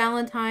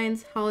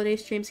Valentine's holiday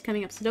streams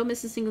coming up, so don't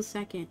miss a single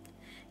second.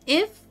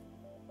 If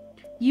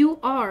you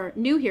are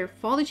new here,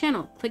 follow the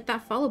channel. Click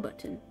that follow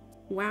button.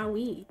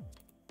 Wowee.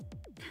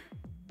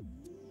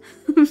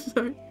 I'm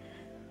sorry.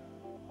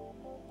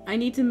 I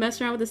need to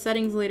mess around with the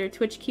settings later.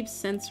 Twitch keeps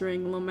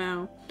censoring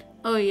Lamau.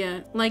 Oh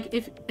yeah, like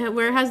if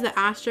where it has the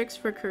asterisks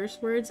for curse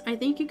words, I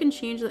think you can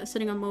change that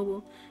setting on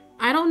mobile.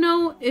 I don't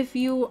know if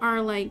you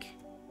are like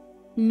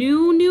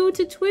new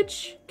to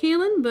Twitch,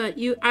 Kaylin, but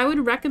I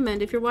would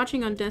recommend if you're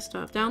watching on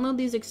desktop, download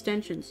these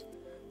extensions.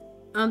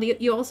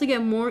 You also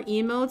get more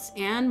emotes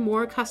and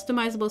more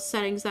customizable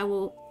settings that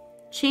will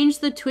change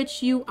the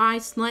Twitch UI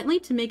slightly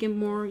to make it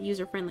more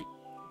user-friendly.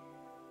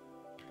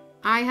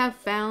 I have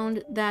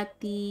found that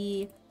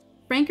the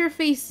Franker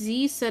Face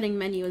Z setting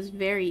menu is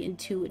very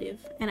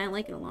intuitive, and I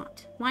like it a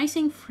lot. Why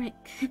saying Frank?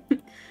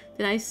 Did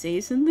I say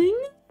something?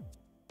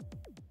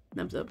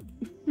 Thumbs up.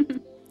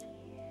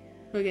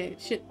 Okay,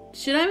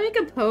 should I make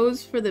a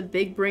pose for the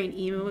big brain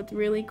emote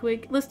really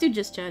quick? Let's do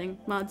just chatting,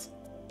 mods.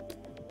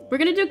 We're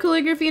gonna do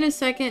calligraphy in a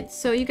second,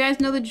 so you guys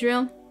know the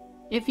drill.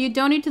 If you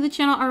donate to the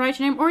channel, I'll write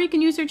your name, or you can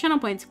use your channel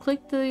points.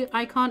 Click the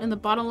icon in the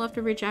bottom left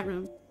of your chat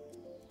room.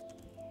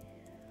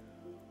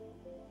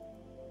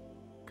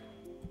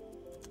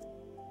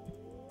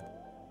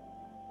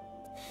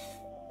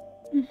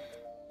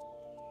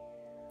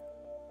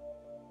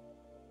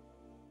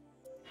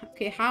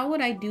 Okay, how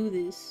would I do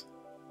this?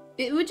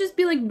 It would just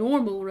be like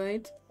normal,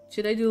 right?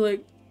 Should I do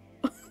like...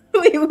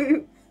 wait.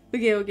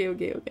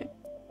 Okay.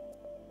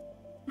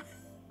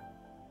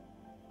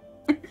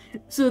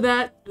 So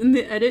that in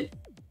the edit.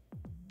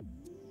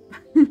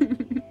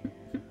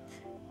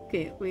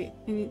 Okay, wait.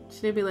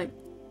 Should I be like?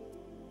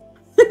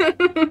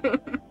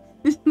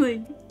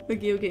 Like,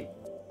 okay.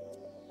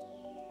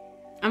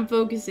 I'm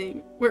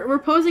focusing. We're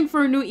posing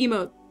for a new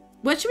emote.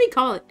 What should we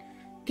call it?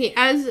 Okay,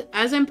 as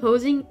I'm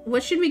posing,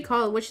 what should we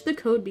call it? What should the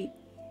code be?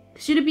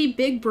 Should it be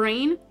big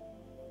brain?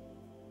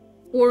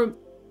 Or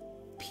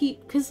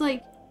cause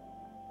like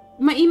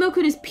my emote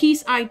code is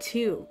peace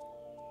I2.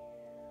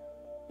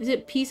 Is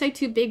it peace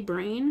I2 big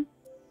brain?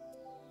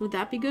 Would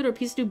that be good? Or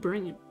peace I2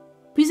 brain?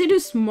 Peace I2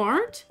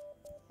 smart?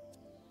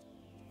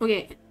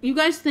 Okay, you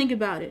guys think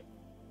about it.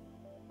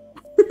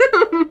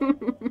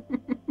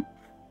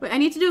 Wait, I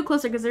need to do it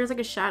closer because there's like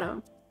a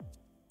shadow.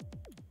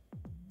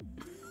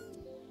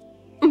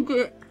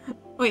 Okay.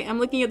 Wait, I'm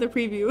looking at the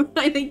preview.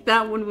 I think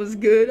that one was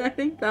good. I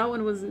think that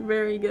one was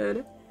very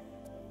good.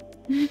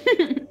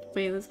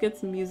 Wait, let's get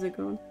some music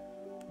on.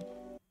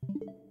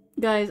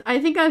 Guys, I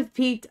think I've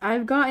peaked.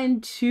 I've gotten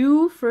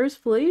 2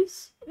 first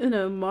place in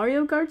a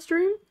Mario Kart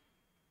stream.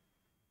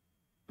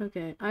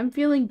 Okay, I'm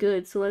feeling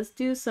good, so let's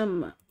do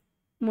some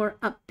more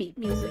upbeat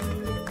music.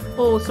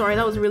 Oh, sorry,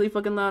 that was really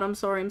fucking loud. I'm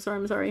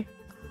sorry.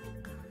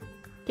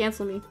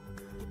 Cancel me.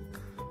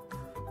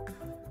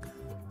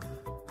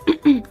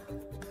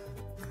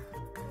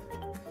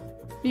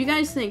 What do you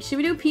guys think? Should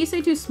we do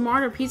PSA2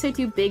 Smart or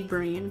PSA2 Big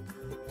Brain?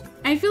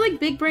 I feel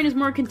like Big Brain is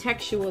more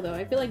contextual, though.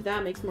 I feel like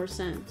that makes more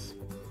sense.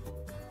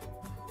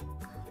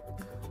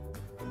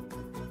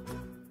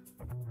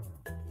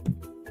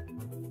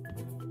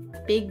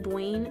 Big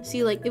Brain?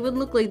 See, like, it would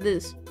look like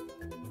this.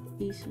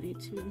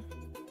 PSA2.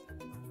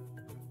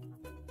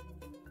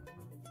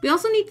 We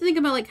also need to think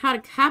about, like, how to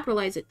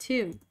capitalize it,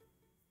 too.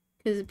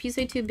 Because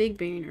PSA2 Big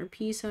Brain or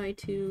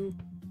PSI2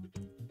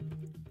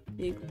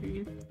 Big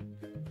Brain.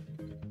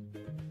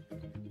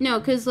 No,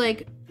 because,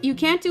 like, you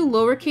can't do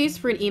lowercase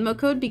for an emo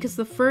code because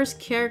the first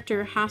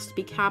character has to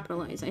be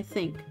capitalized, I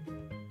think.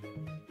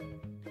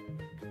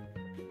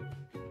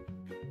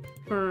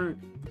 Or,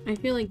 I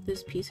feel like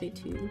this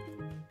PSA2.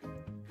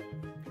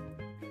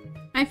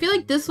 I feel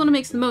like this one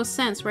makes the most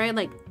sense, right?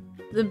 Like,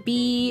 the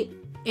B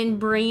in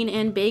brain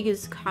and big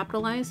is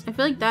capitalized. I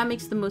feel like that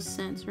makes the most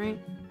sense, right?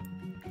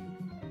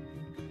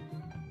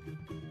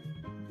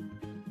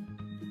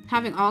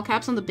 Having all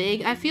caps on the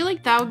big, I feel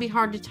like that would be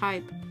hard to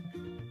type.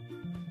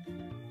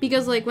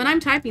 Because, like, when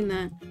I'm typing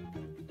that,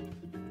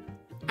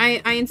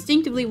 I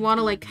instinctively want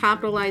to, like,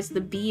 capitalize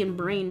the B in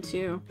brain,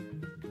 too.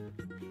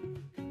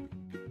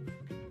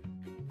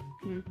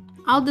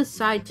 I'll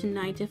decide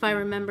tonight if I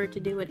remember to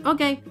do it.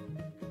 Okay.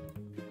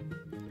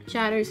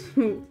 Chatters.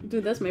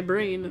 Dude, that's my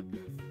brain.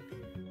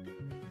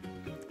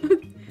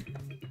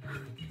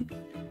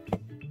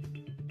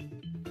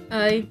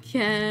 I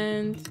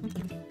can't...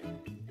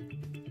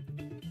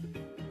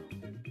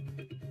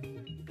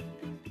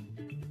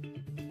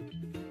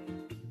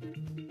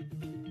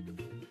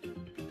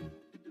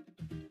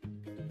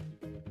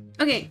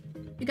 Okay,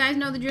 you guys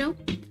know the drill.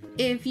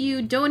 If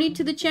you donate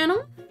to the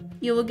channel,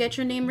 you will get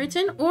your name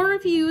written, or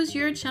if you use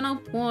your channel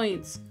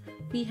points.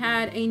 We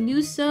had a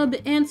new sub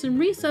and some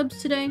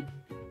resubs today,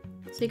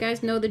 so you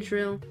guys know the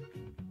drill.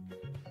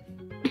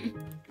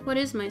 What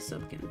is my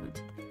sub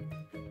count?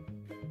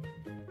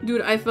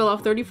 Dude, I fell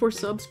off 34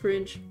 subs,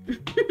 cringe.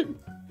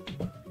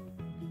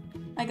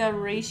 I got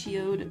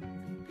ratioed.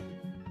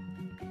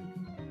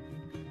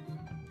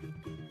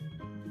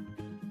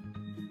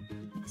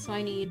 So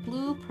I need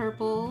blue,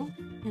 purple,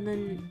 and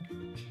then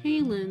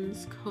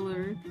Kaylin's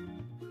color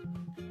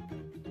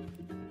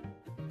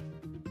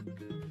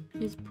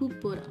is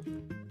purpura.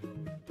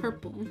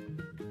 Purple.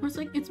 Or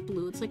it's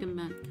blue. It's like a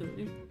matte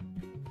color.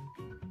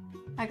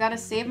 I gotta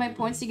save my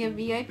points to get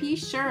VIP?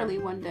 Surely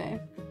one day.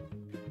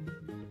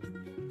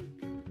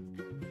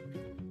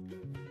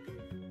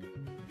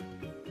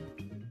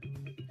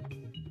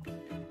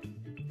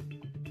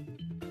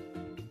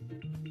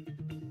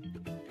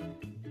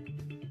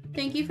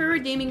 Thank you for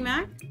redeeming,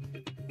 Mac.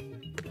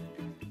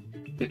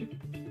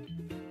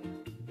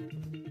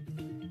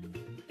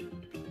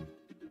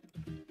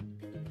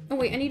 Oh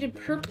wait, I needed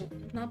purple,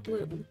 not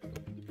blue.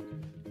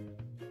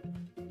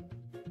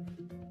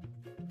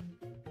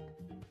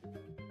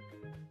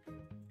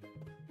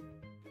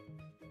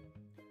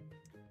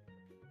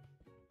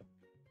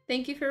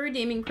 Thank you for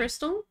redeeming,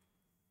 Crystal.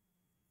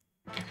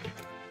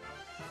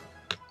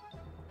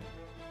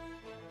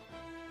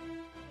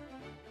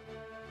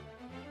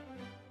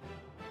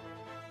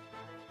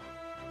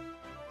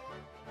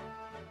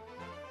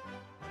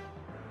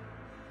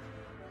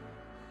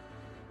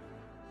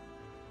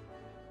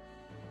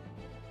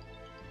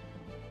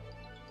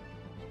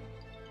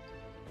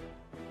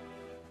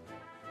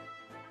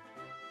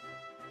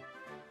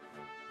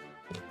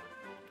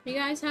 You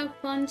guys have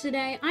fun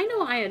today? I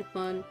know I had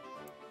fun.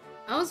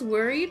 I was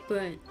worried,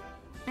 but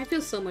I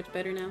feel so much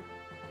better now.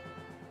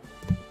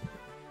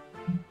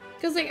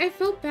 Cause I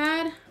felt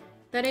bad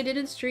that I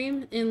didn't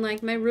stream, and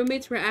my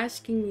roommates were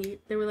asking me.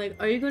 They were like,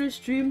 "Are you gonna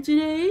stream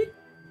today?"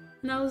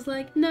 And I was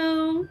like,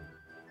 "No."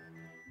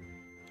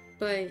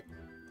 But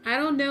I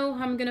don't know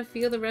how I'm gonna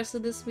feel the rest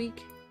of this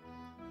week.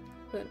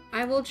 But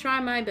I will try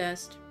my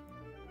best.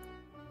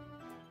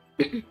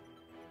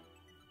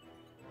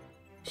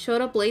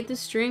 Showed up late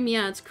this stream?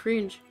 Yeah, it's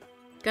cringe.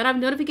 Gotta have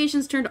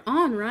notifications turned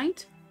on,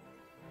 right?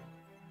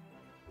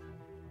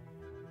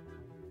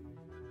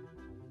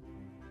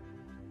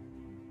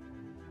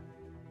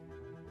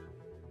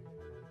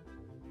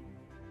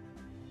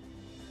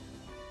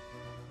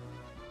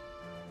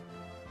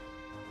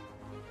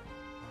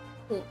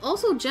 Well,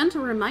 also,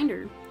 gentle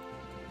reminder.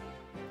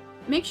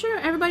 Make sure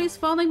everybody's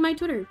following my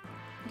Twitter.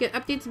 Get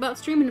updates about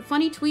stream and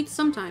funny tweets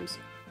sometimes.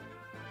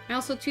 I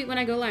also tweet when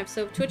I go live,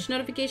 so if Twitch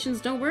notifications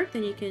don't work,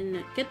 then you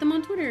can get them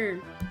on Twitter.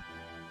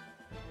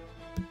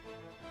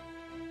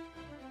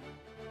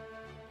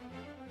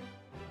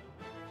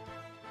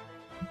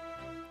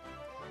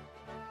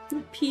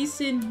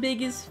 Peace and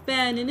biggest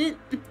fan in it.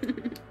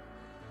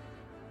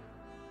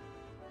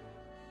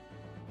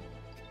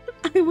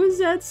 I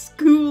was at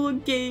school,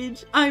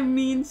 Gage. I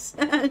mean,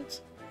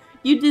 Satch.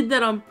 You did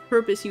that on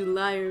purpose, you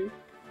liar.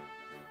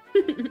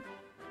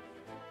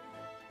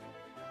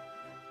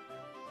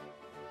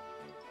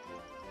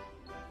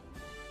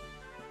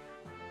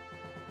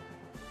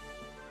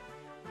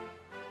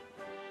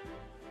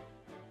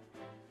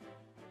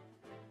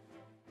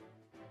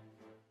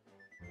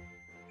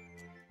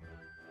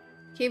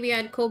 Okay, we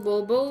had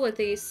Kobobo with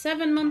a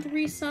 7-month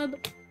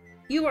resub.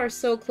 You are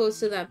so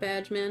close to that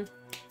badge, man.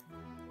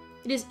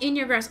 It is in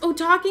your grasp. Oh,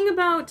 talking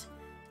about,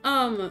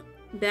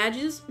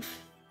 badges?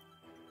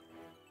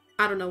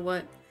 I don't know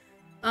what.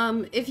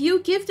 If you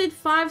gifted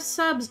 5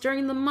 subs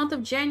during the month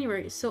of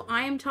January, so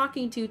I am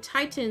talking to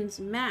Titans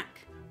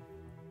Mac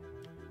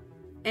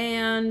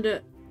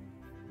and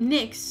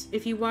Nyx,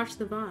 if you watch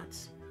the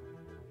VODs.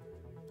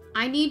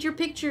 I need your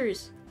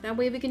pictures. That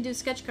way we can do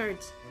sketch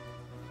cards.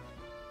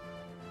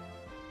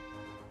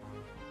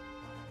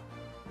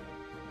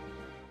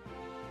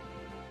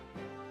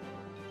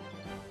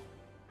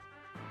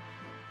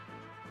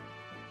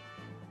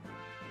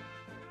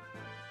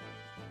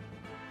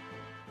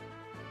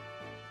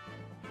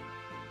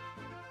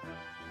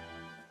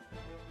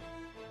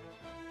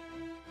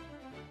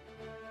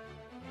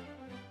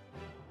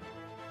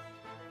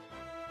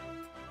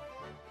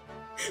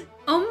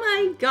 Oh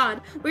my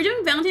god, we're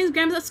doing Valentine's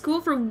grams at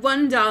school for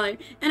 $1,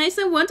 and I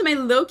sent one to my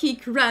low-key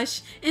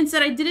crush and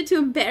said I did it to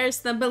embarrass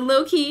them, but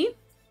low-key,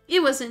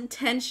 it was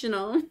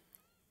intentional.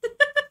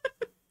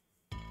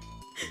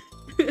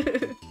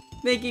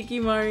 Thank you,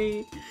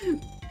 Kimari.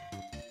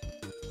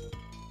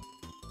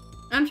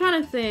 I'm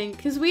trying to think,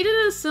 because we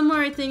did a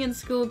similar thing in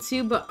school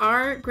too, but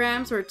our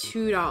grams were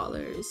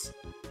 $2.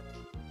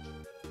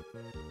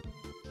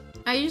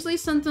 I usually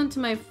sent them to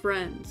my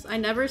friends. I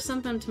never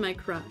sent them to my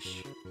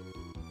crush.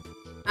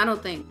 I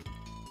don't think.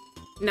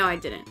 No, I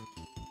didn't.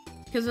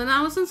 Because when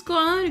I was in school,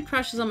 I had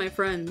crushes on my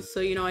friends, so,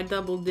 you know, I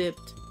double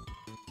dipped.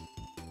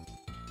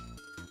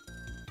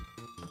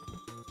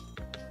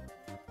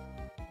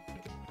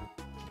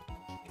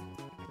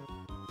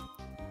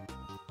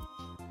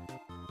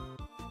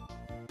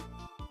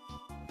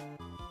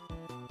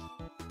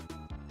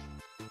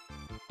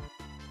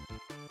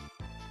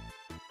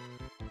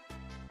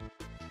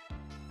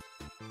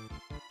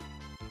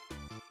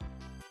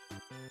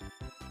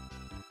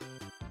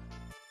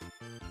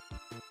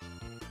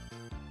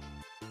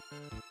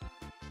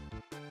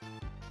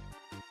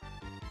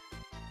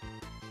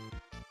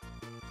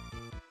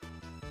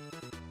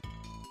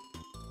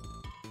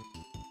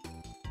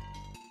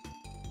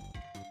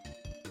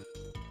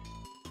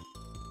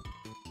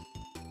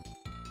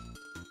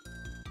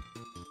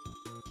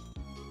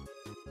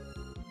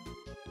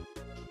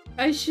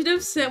 I should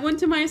have sent one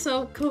to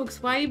myself.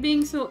 Cokes, why are you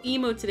being so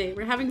emo today?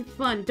 We're having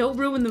fun. Don't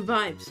ruin the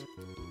vibes.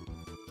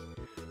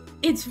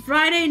 It's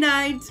Friday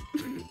night.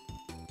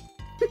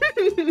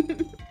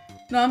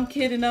 No, I'm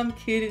kidding. I'm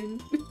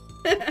kidding.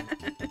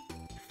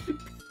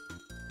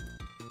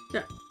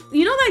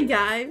 You know that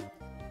guy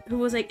who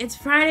was like, it's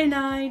Friday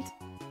night?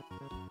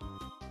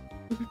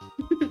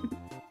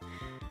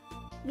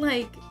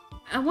 Like,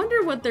 I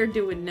wonder what they're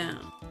doing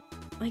now.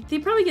 Like, they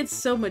probably get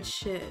so much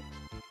shit.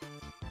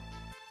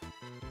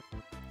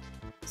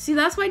 See,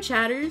 that's why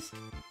chatters.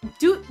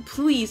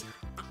 Please.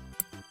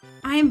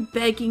 I am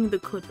begging the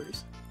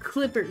Clippers.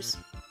 Clippers.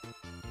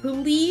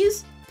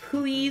 Please,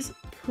 please,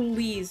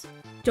 please.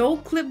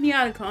 Don't clip me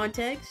out of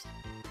context.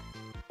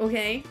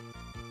 Okay?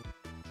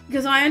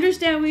 Because I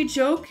understand we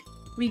joke,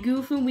 we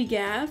goof, and we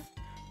gaff.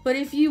 But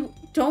if you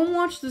don't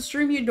watch the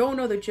stream, you don't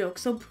know the joke.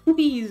 So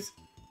please,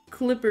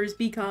 Clippers,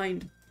 be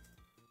kind.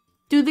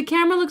 Dude, the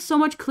camera looks so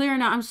much clearer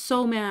now. I'm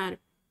so mad.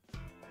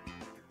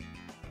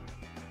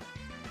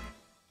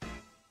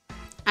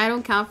 I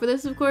don't count for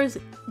this, of course.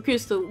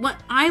 Crystal, what?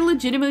 I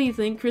legitimately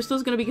think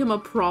Crystal's gonna become a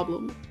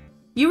problem.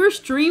 You were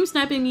stream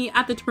sniping me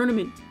at the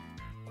tournament.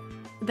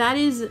 That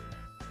is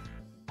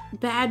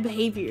bad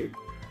behavior.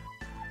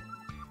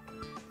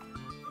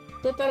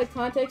 Flipped out of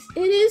context.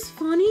 It is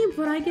funny,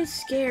 but I get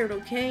scared,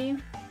 okay?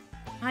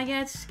 I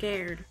get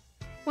scared.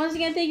 Once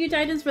again, thank you,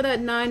 Titans, for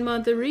that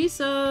 9-month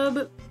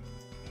resub.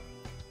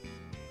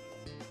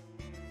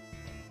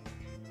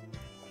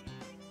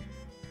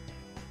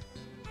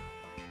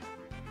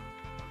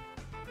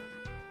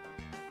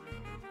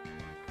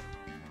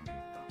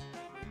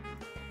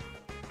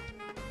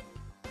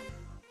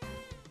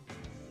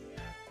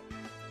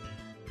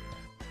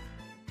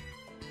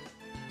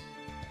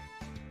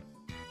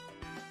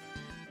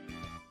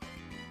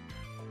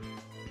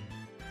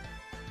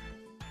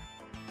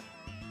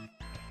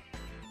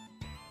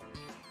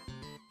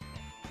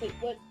 Wait,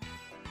 what?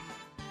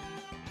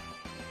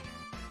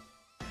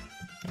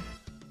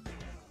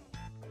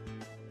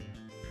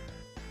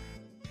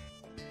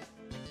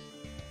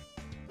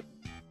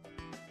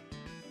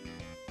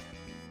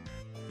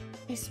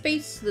 I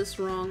spaced this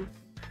wrong.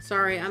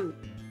 Sorry, I'm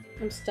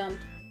stumped.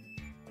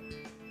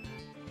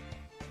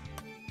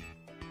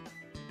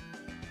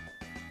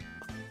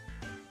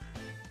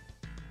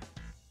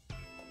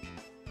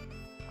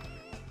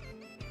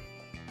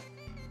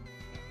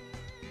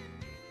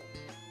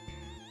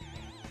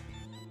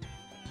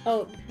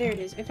 Oh, there it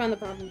is. I found the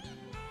problem.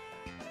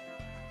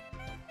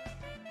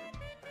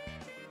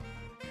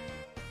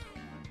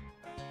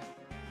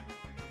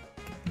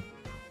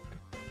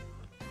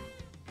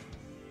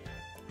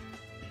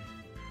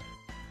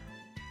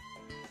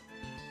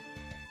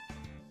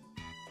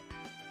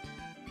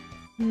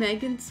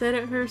 Megan said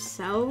it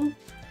herself?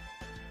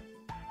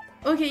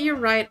 Okay, you're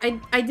right.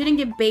 I didn't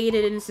get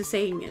baited into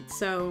saying it,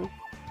 so...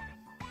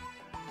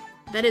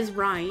 That is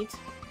right.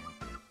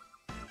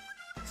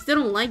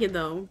 Still don't like it,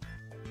 though.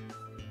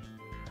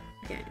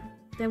 Okay.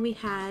 Then we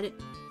had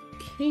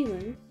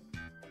Kaylin.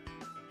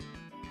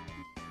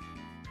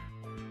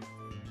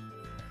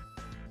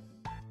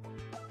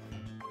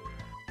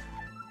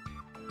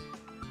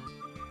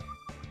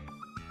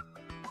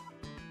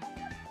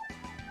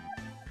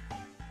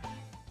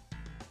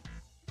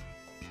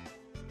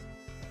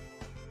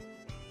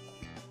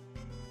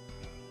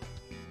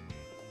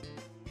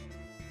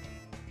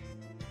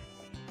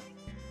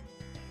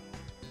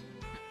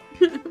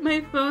 My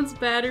phone's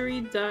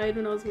battery died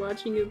when I was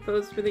watching it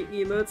post for the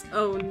emotes.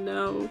 Oh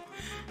no.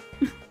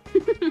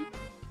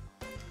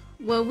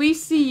 Well, we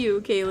see you,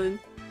 Kaylin.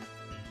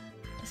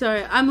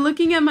 Sorry, I'm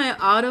looking at my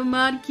auto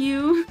mod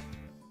queue.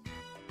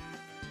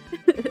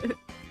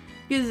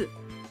 Because,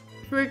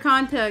 for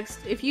context,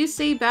 if you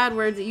say bad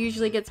words, it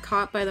usually gets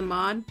caught by the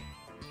mod.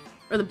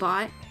 Or the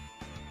bot.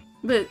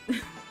 But...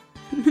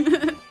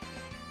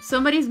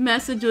 somebody's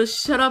message was,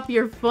 "Shut up,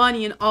 you're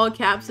funny," in all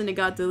caps, and it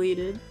got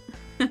deleted.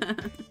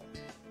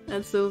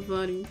 That's so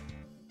funny.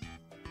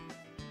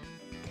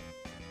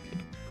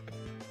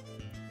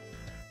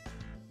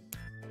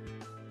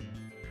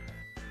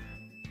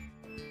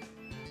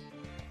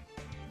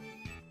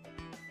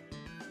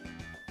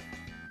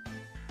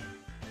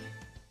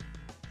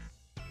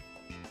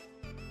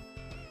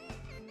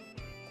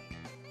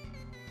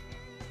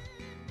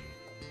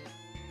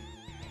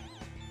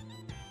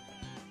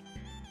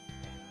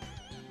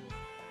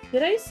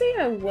 Did I say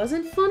I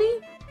wasn't funny?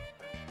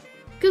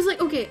 Because,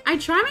 like, okay, I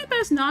try my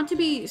best not to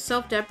be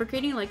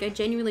self-deprecating, like, I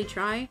genuinely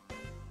try.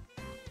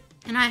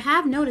 And I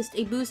have noticed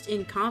a boost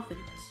in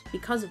confidence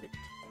because of it.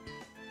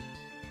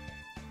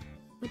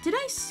 But did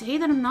I say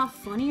that I'm not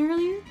funny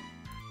earlier?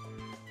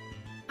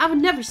 I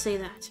would never say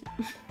that.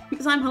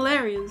 Because I'm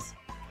hilarious.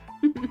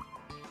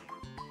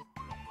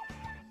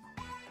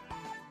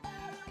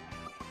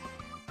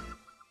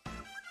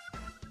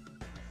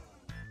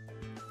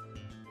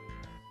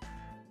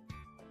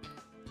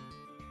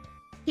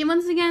 Okay,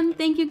 once again,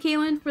 thank you,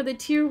 Kaylin, for the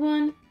tier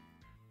 1.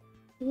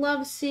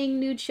 Love seeing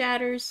new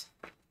chatters.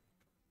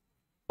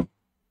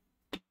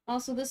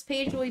 Also, this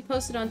page will be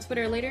posted on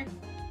Twitter later.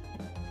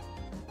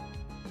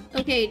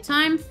 Okay,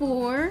 time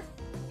for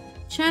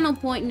channel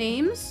point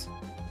names.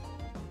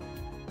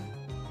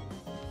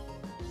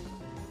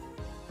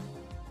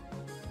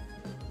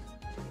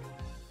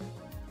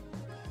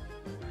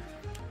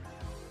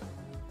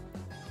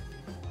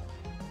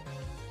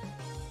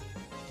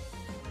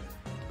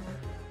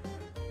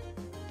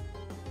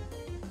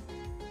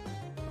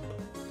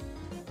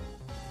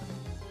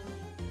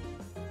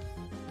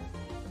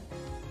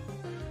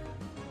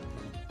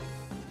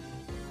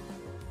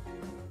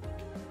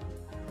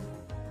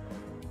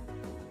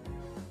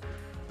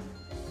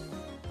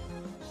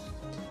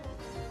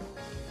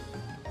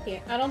 Yeah,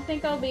 I don't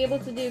think I'll be able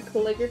to do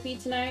calligraphy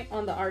tonight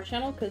on the art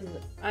channel because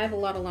I have a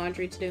lot of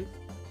laundry to do.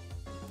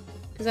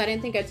 Because I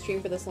didn't think I'd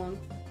stream for this long.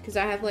 Because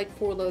I have like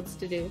 4 loads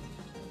to do.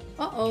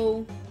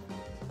 Uh-oh.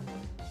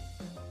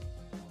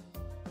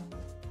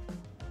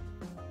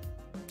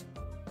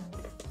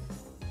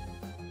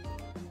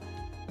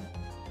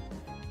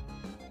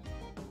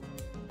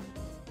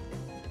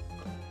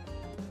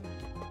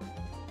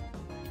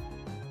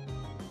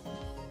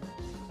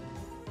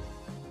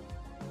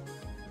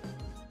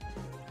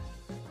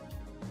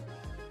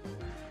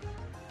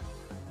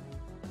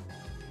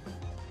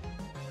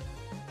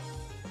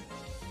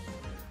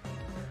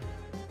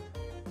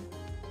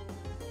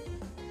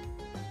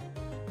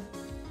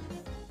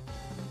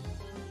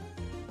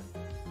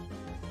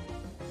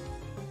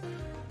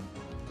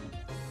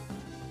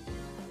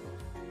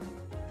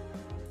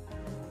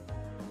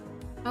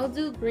 I'll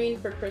do green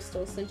for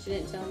Crystal since you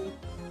didn't tell me.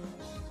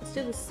 Let's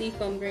do the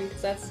seafoam green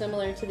because that's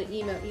similar to the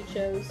emote you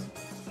chose.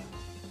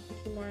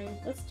 Thank you, Maureen.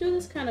 Let's do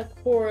this kind of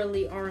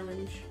corally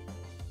orange.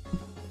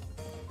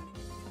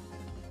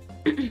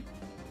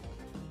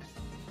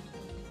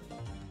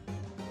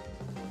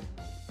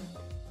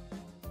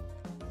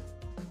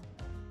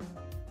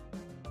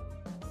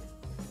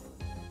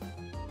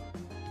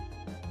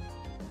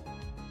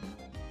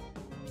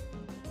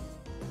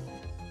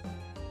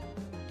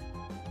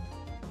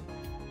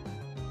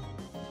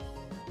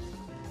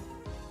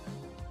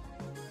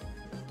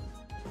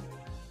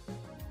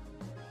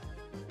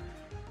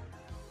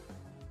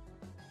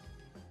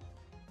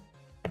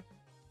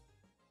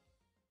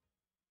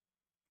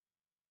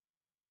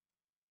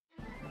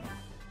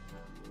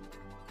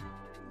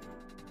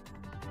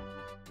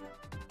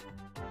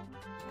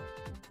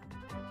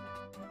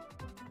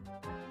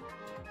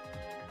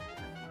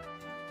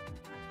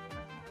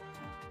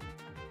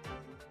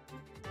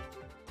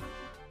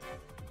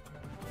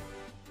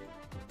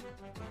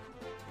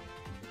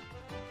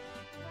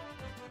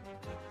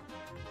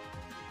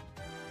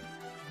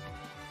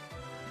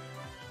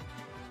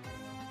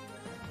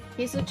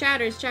 Okay, so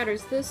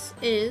chatters, this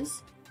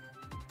is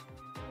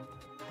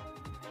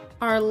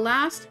our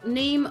last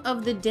name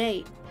of the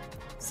day.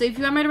 So if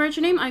you want me to write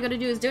your name, all you gotta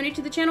do is donate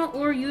to the channel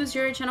or use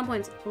your channel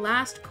points.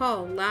 Last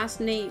call, last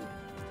name.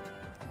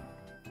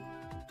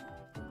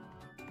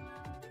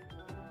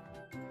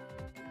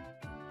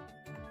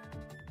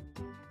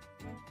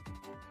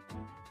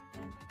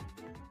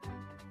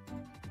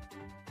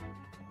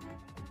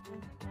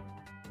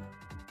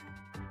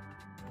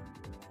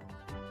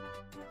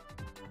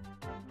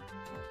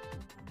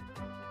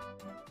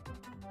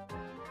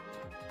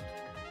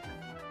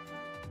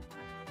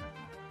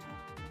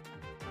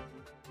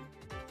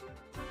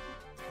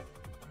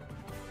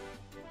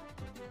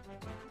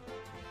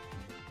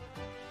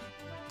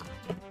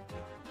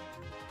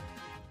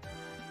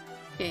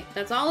 Okay,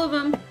 that's all of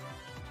them.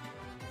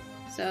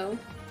 So,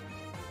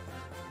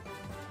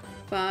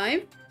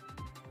 5,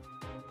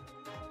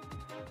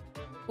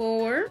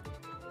 4,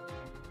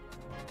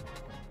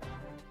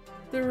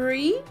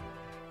 3,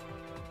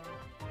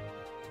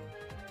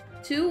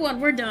 2, 1.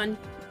 We're done.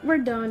 We're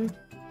done.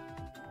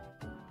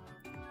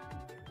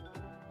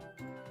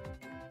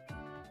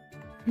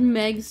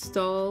 Meg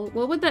Stall.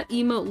 What would that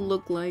emote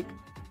look like?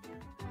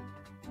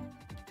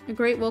 A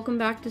great welcome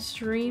back to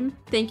stream.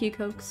 Thank you,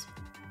 Cokes.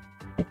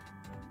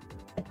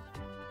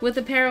 With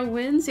a pair of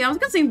wings? Yeah, I was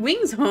gonna say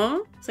wings,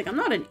 huh? It's like, I'm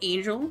not an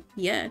angel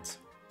yet.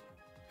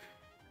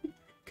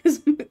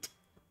 Cause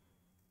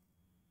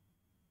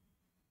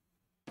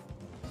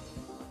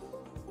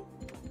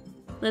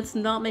let's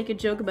not make a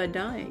joke about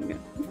dying.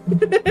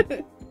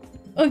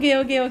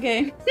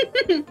 Okay.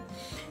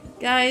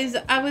 Guys,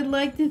 I would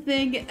like to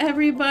thank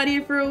everybody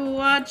for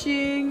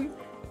watching.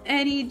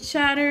 Any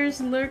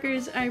chatters,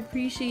 lurkers, I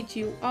appreciate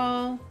you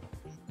all.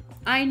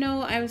 I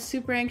know I was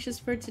super anxious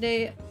for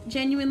today,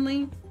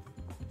 genuinely.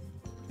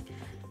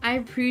 I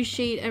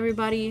appreciate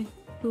everybody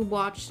who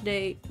watched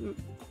today,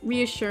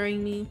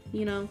 reassuring me,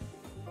 you know.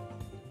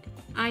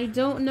 I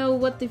don't know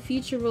what the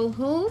future will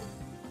hold,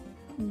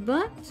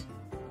 but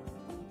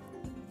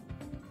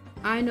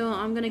I know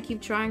I'm gonna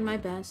keep trying my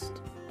best.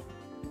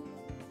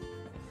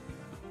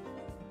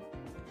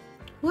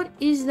 What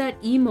is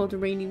that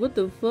emote, Rainy? What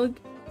the fuck?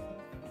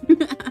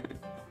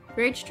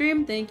 Great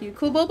stream, thank you.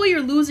 Cool Bobo, you're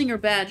losing your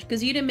badge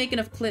because you didn't make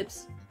enough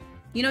clips.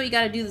 You know what you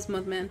gotta do this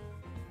month, man.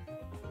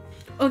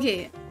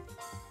 Okay.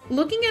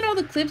 Looking at all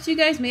the clips you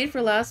guys made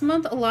for last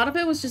month, a lot of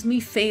it was just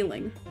me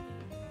failing.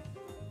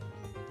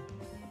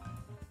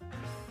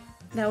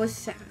 That was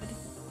sad.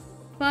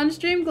 Fun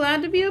stream,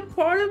 glad to be a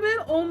part of it.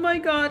 Oh my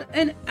god,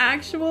 an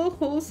actual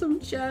wholesome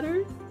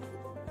chatter.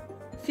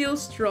 Feel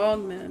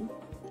strong, man.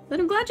 But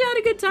I'm glad you had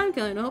a good time,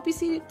 Kelly. I hope you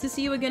see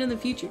you again in the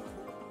future.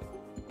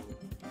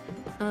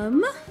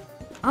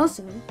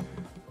 Also,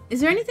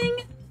 is there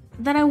anything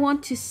that I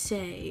want to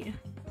say?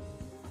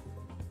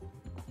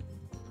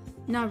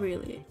 Not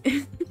really.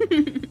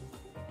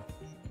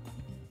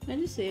 I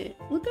just say it.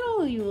 Look at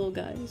all of you little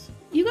guys.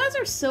 You guys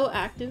are so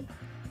active.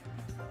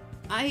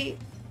 I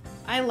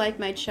like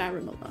my chat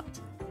room a lot.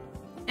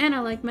 And I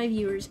like my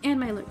viewers and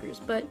my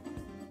lurkers, but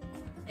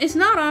it's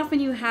not often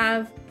you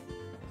have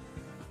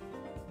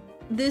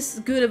this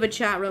good of a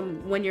chat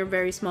room when you're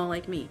very small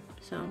like me,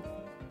 so.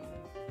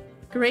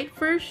 Great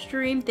first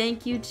stream,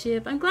 thank you,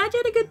 Chip. I'm glad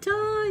you had a good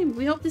time.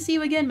 We hope to see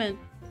you again, man.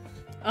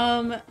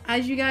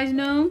 As you guys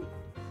know,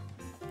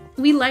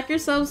 we like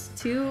ourselves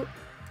too.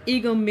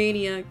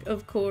 Egomaniac,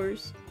 of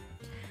course.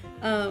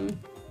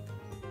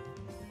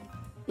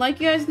 Like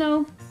you guys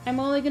know, I'm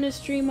only gonna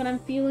stream when I'm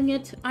feeling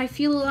it. I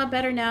feel a lot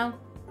better now,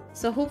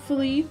 so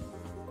hopefully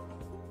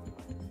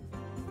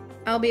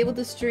I'll be able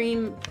to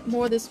stream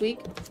more this week.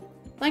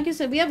 Like I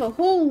said, we have a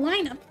whole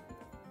lineup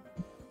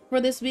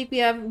for this week. We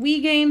have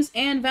Wii games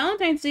and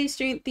Valentine's Day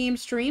themed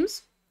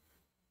streams.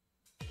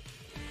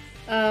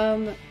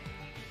 Like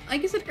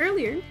I said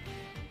earlier,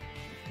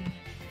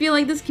 I feel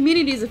like this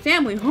community is a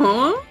family.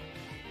 Huh?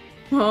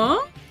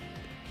 Huh?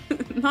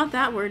 Not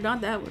that word, not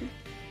that word.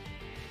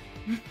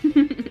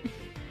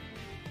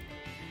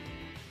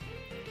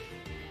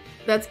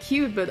 That's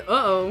cute, but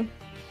uh-oh.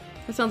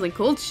 That sounds like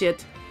cold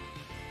shit.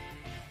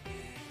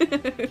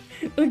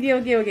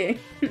 Okay.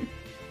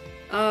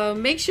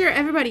 Make sure,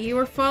 everybody, you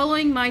are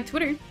following my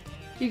Twitter.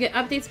 You get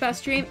updates about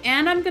stream,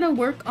 and I'm gonna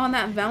work on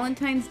that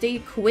Valentine's Day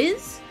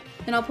quiz.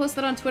 And I'll post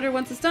that on Twitter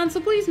once it's done, so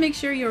please make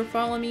sure you're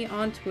following me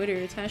on Twitter.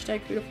 It's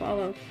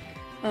 #whotofollow.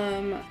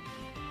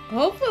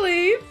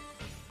 Hopefully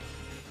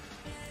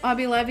I'll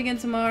be live again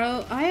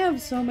tomorrow. I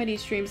have so many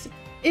streams.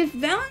 If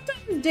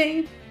Valentine's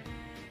Day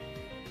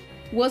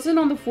wasn't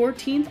on the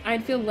 14th,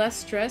 I'd feel less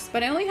stressed,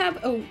 but I only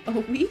have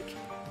a week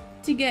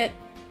to get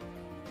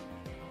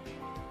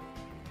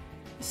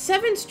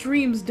 7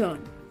 streams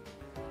done.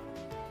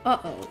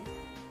 Uh-oh.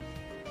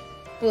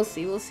 We'll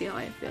see how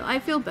I feel. I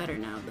feel better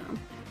now, though.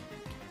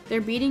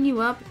 They're beating you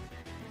up.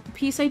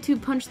 Peace, I too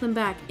punch them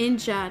back. In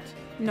chat,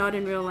 not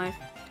in real life.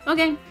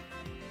 Okay.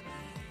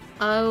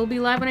 I'll be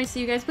live when I see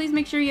you guys. Please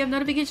make sure you have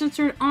notifications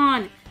turned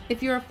on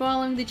if you are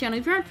following the channel.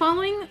 If you aren't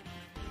following,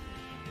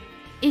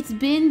 it's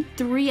been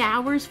 3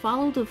 hours.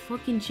 Follow the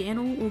fucking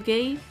channel,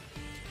 okay?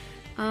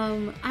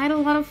 I had a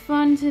lot of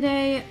fun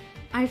today.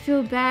 I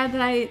feel bad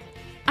that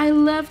I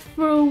left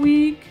for a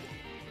week,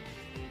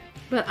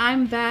 but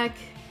I'm back.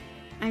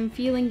 I'm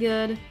feeling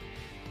good.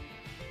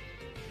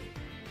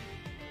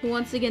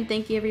 Once again,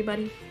 thank you,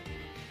 everybody.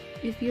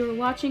 If you're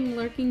watching,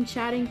 lurking,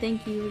 chatting,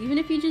 thank you. Even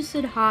if you just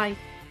said hi,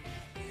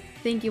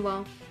 thank you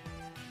all.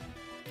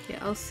 Okay,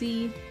 I'll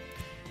see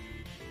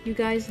you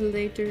guys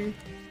later.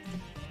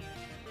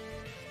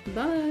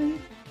 Bye.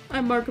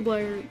 I'm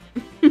Markiplier.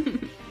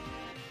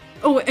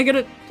 Oh, I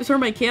gotta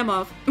turn my cam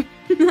off.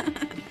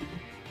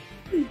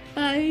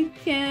 I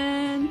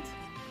can't.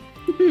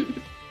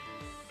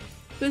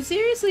 But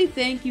seriously,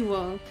 thank you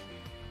all.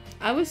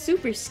 I was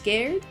super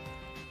scared.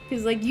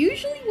 Because, like,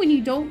 usually when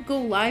you don't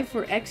go live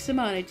for X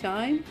amount of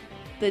time,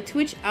 the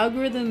Twitch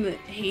algorithm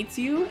hates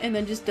you and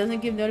then just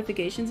doesn't give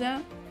notifications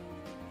out.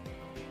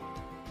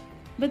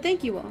 But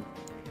thank you all.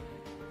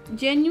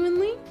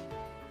 Genuinely,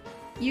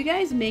 you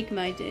guys make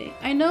my day.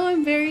 I know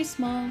I'm very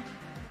small.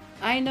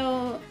 I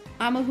know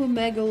I'm a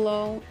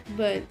humegalo,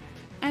 but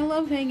I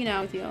love hanging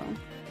out with y'all.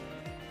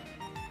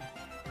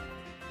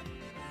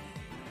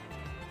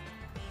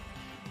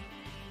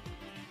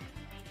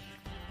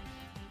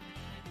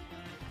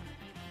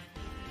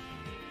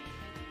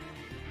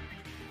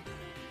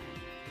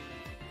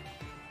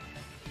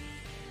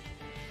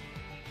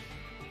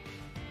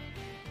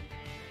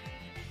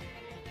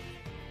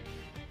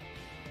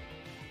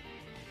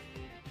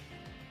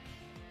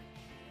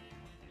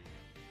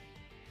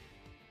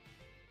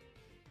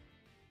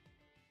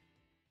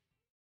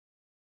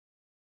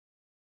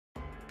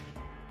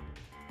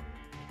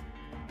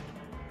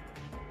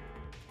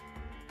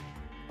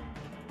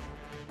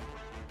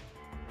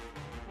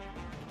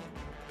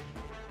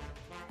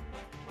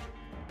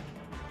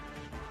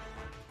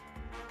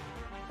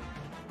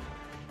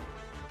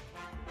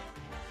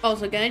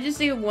 Also, can I just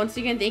say once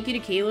again, thank you to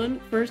Kaylin.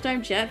 First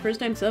time chat, first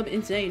time sub,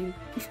 insane.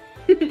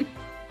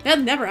 That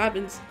never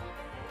happens.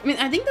 I mean,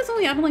 I think that's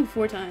only happened like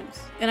 4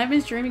 times. And I've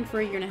been streaming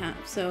for 1.5 years,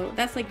 so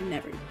that's like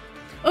never.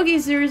 Okay,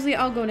 seriously,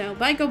 I'll go now.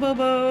 Bye,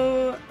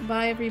 Kobobo!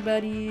 Bye,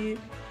 everybody.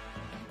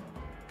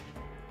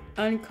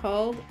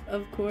 Uncalled,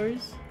 of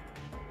course.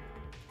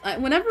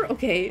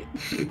 Okay.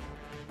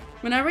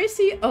 Whenever I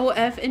see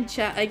OF in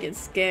chat, I get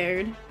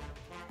scared.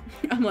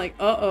 I'm like,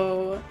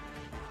 uh-oh.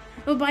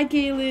 Oh, bye,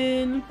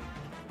 Kaylin.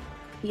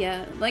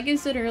 Yeah, like I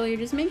said earlier,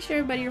 just make sure,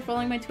 everybody, you're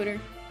following my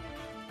Twitter.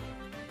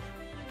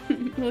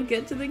 We'll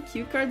get to the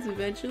cue cards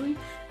eventually.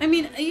 I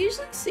mean, I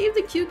usually save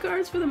the cue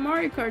cards for the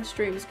Mario Kart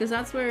streams because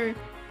that's where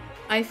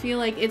I feel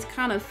like it's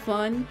kind of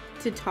fun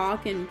to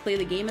talk and play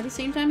the game at the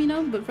same time, you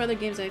know? But for other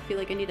games, I feel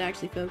like I need to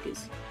actually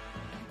focus.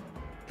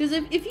 Because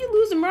if you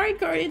lose a Mario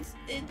Kart,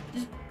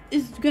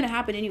 it's gonna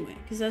happen anyway.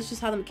 Because that's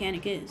just how the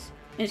mechanic is.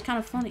 And it's kind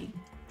of funny.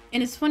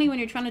 And it's funny when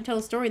you're trying to tell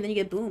a story and then you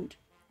get boomed.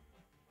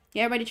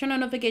 Yeah, everybody turn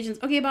on notifications.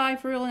 Okay, bye.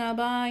 For real now,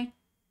 bye.